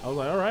 I was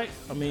like, all right.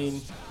 I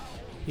mean,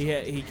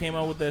 he came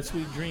out with that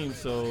Sweet Dream,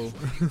 so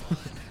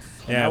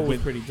Yeah, that was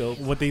pretty dope.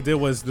 What they did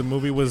was the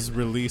movie was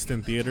released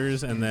in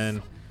theaters, and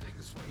then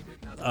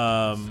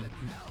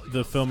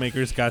the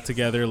filmmakers got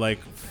together,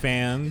 like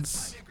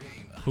fans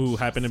who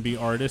happen to be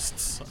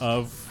artists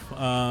of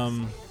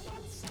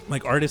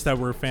like artists that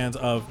were fans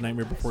of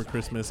Nightmare Before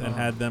Christmas, and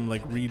had them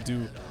like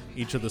redo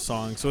each of the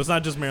songs. So it's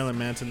not just Marilyn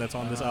Manson that's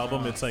on this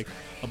album. It's like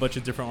a bunch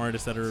of different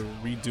artists that are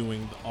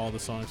redoing all the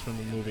songs from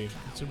the movie.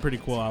 It's a pretty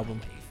cool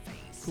album.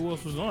 Who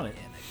else was on it?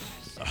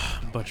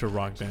 A bunch of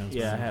rock bands.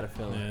 Yeah, man. I had a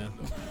feeling.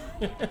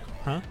 Yeah.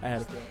 Huh? I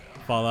had a feeling.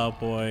 Fall Out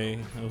Boy.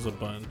 It was a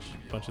bunch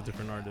of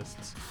different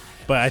artists.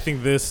 But I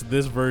think this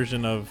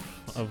version of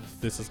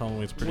This Is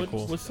Halloween is pretty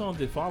cool. What song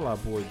did Fall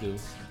Out Boy do?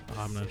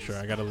 I'm not sure.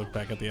 I gotta look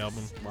back at the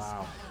album.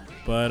 Wow.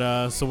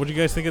 But so what do you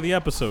guys think of the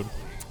episode?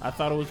 I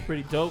thought it was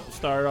pretty dope.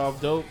 Started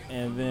off dope,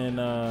 and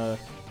then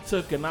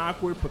took an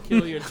awkward,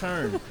 peculiar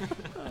turn.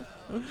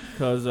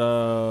 Because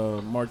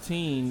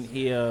Martine,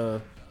 he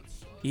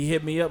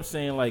hit me up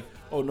saying like,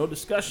 "Oh, no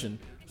discussion."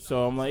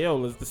 So I'm like, "Yo,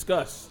 let's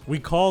discuss." We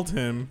called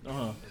him,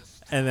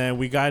 and then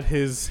we got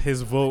his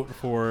vote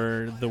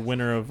for the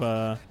winner of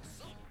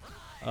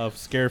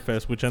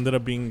Scarefest, which ended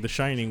up being The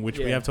Shining, which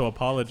we have to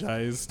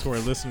apologize to our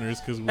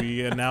listeners because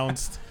we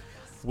announced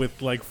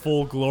with like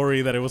full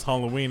glory that it was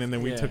Halloween, and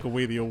then we took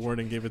away the award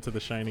and gave it to The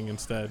Shining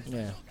instead.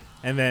 Yeah.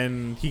 And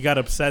then he got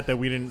upset that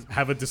we didn't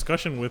have a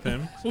discussion with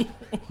him.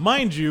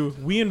 Mind you,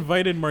 we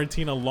invited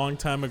Martine a long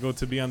time ago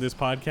to be on this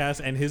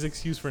podcast, and his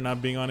excuse for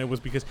not being on it was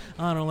because,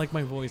 I don't like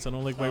my voice.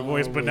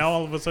 But now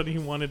all of a sudden he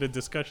wanted a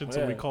discussion,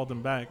 so we called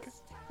him back.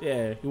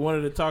 Yeah, he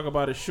wanted to talk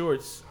about his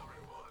shorts.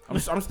 I'm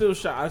still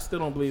shocked. I still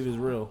don't believe it's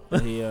real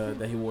that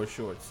he wore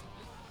shorts.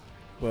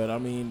 But I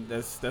mean,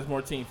 that's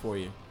Martine for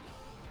you.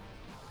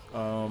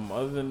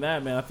 Other than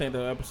that, man, I think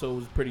the episode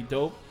was pretty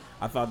dope.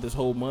 I thought this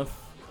whole month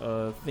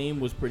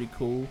theme was pretty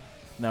cool.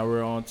 Now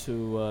we're on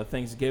to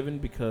Thanksgiving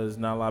because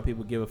not a lot of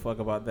people give a fuck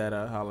about that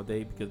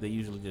holiday because they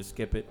usually just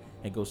skip it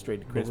and go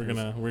straight to Christmas.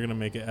 But we're gonna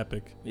make it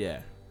epic.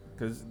 Yeah,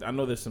 because I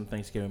know there's some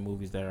Thanksgiving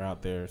movies that are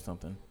out there or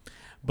something.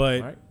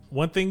 But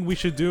one thing we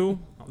should do,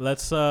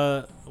 let's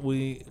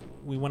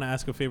we want to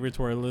ask a favor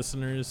to our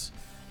listeners.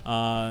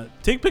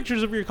 Take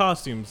pictures of your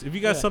costumes. If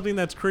you got something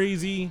that's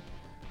crazy,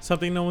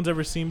 something no one's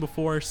ever seen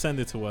before, send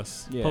it to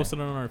us. Yeah. Post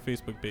it on our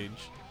Facebook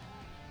page.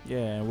 Yeah,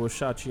 and we'll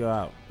shout you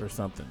out or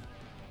something.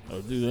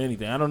 Or do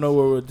anything. I don't know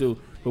what we'll do.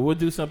 But we'll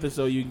do something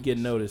so you can get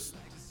noticed.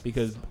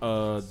 Because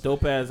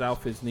dope-ass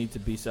outfits need to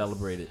be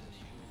celebrated.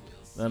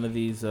 None of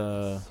these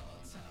not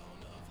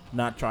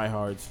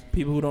tryhards.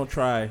 People who don't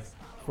try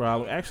for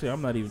Halloween. Actually,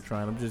 I'm not even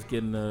trying. I'm just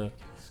getting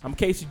I'm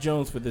Casey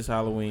Jones for this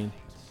Halloween.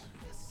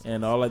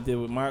 And all I did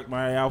with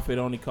my outfit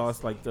only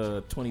cost like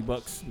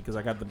 $20 because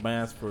I got the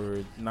mask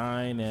for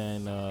 $9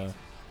 and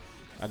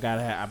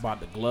I bought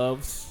the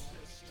gloves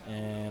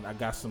and I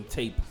got some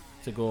tape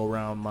to go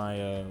around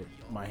my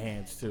my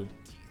hands too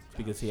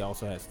because he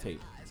also has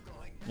tape.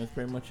 That's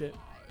pretty much it.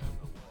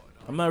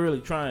 I'm not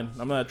really trying.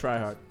 I'm not a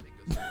tryhard.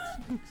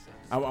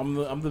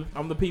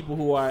 I'm the people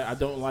who I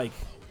don't like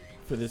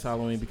for this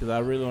Halloween because I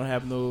really don't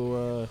have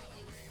no.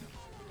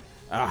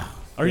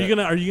 Are you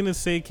gonna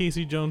say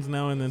Casey Jones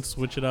now and then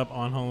switch it up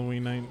on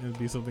Halloween night and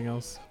be something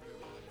else?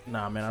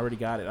 Nah, man, I already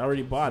got it. I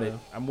already bought it.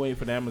 I'm waiting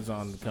for the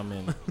Amazon to come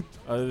in.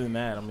 Other than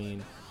that, I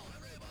mean,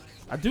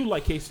 I do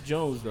like Casey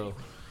Jones though.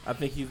 I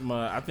think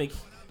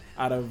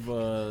out of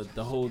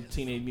the whole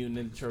Teenage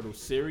Mutant Ninja Turtles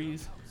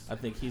series, I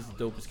think he's the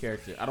dopest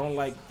character. I don't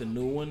like the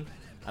new one.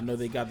 I know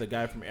they got the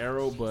guy from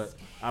Arrow, but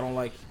I don't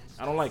like him.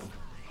 I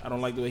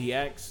don't like the way he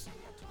acts.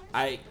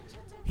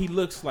 He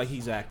looks like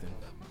he's acting.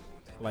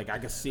 Like, I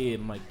can see it.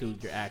 I'm like,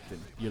 dude, you're acting.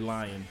 You're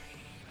lying.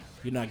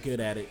 You're not good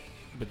at it.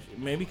 But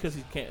maybe because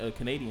he's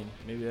Canadian.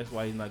 Maybe that's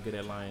why he's not good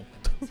at lying.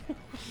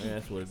 Maybe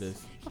that's what it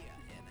is.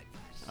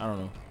 I don't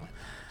know.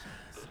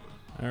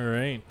 All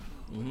right.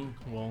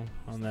 Well,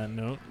 on that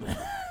note,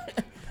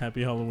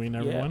 happy Halloween,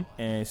 everyone.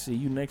 Yeah. And see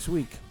you next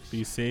week.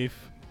 Be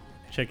safe.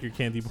 Check your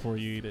candy before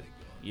you eat it.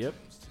 Yep.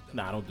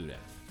 Nah, don't do that.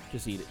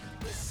 Just eat it.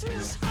 This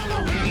is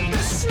Halloween.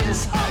 This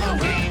is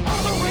Halloween.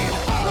 Halloween.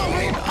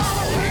 Halloween.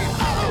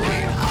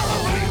 Halloween.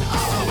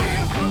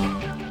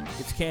 Halloween. Halloween.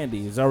 It's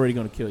candy. It's already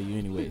going to kill you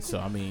anyway. So,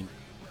 I mean,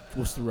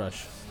 what's the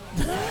rush?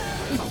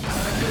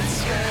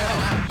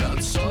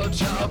 Not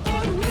such a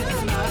but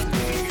we're not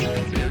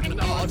in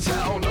our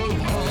town.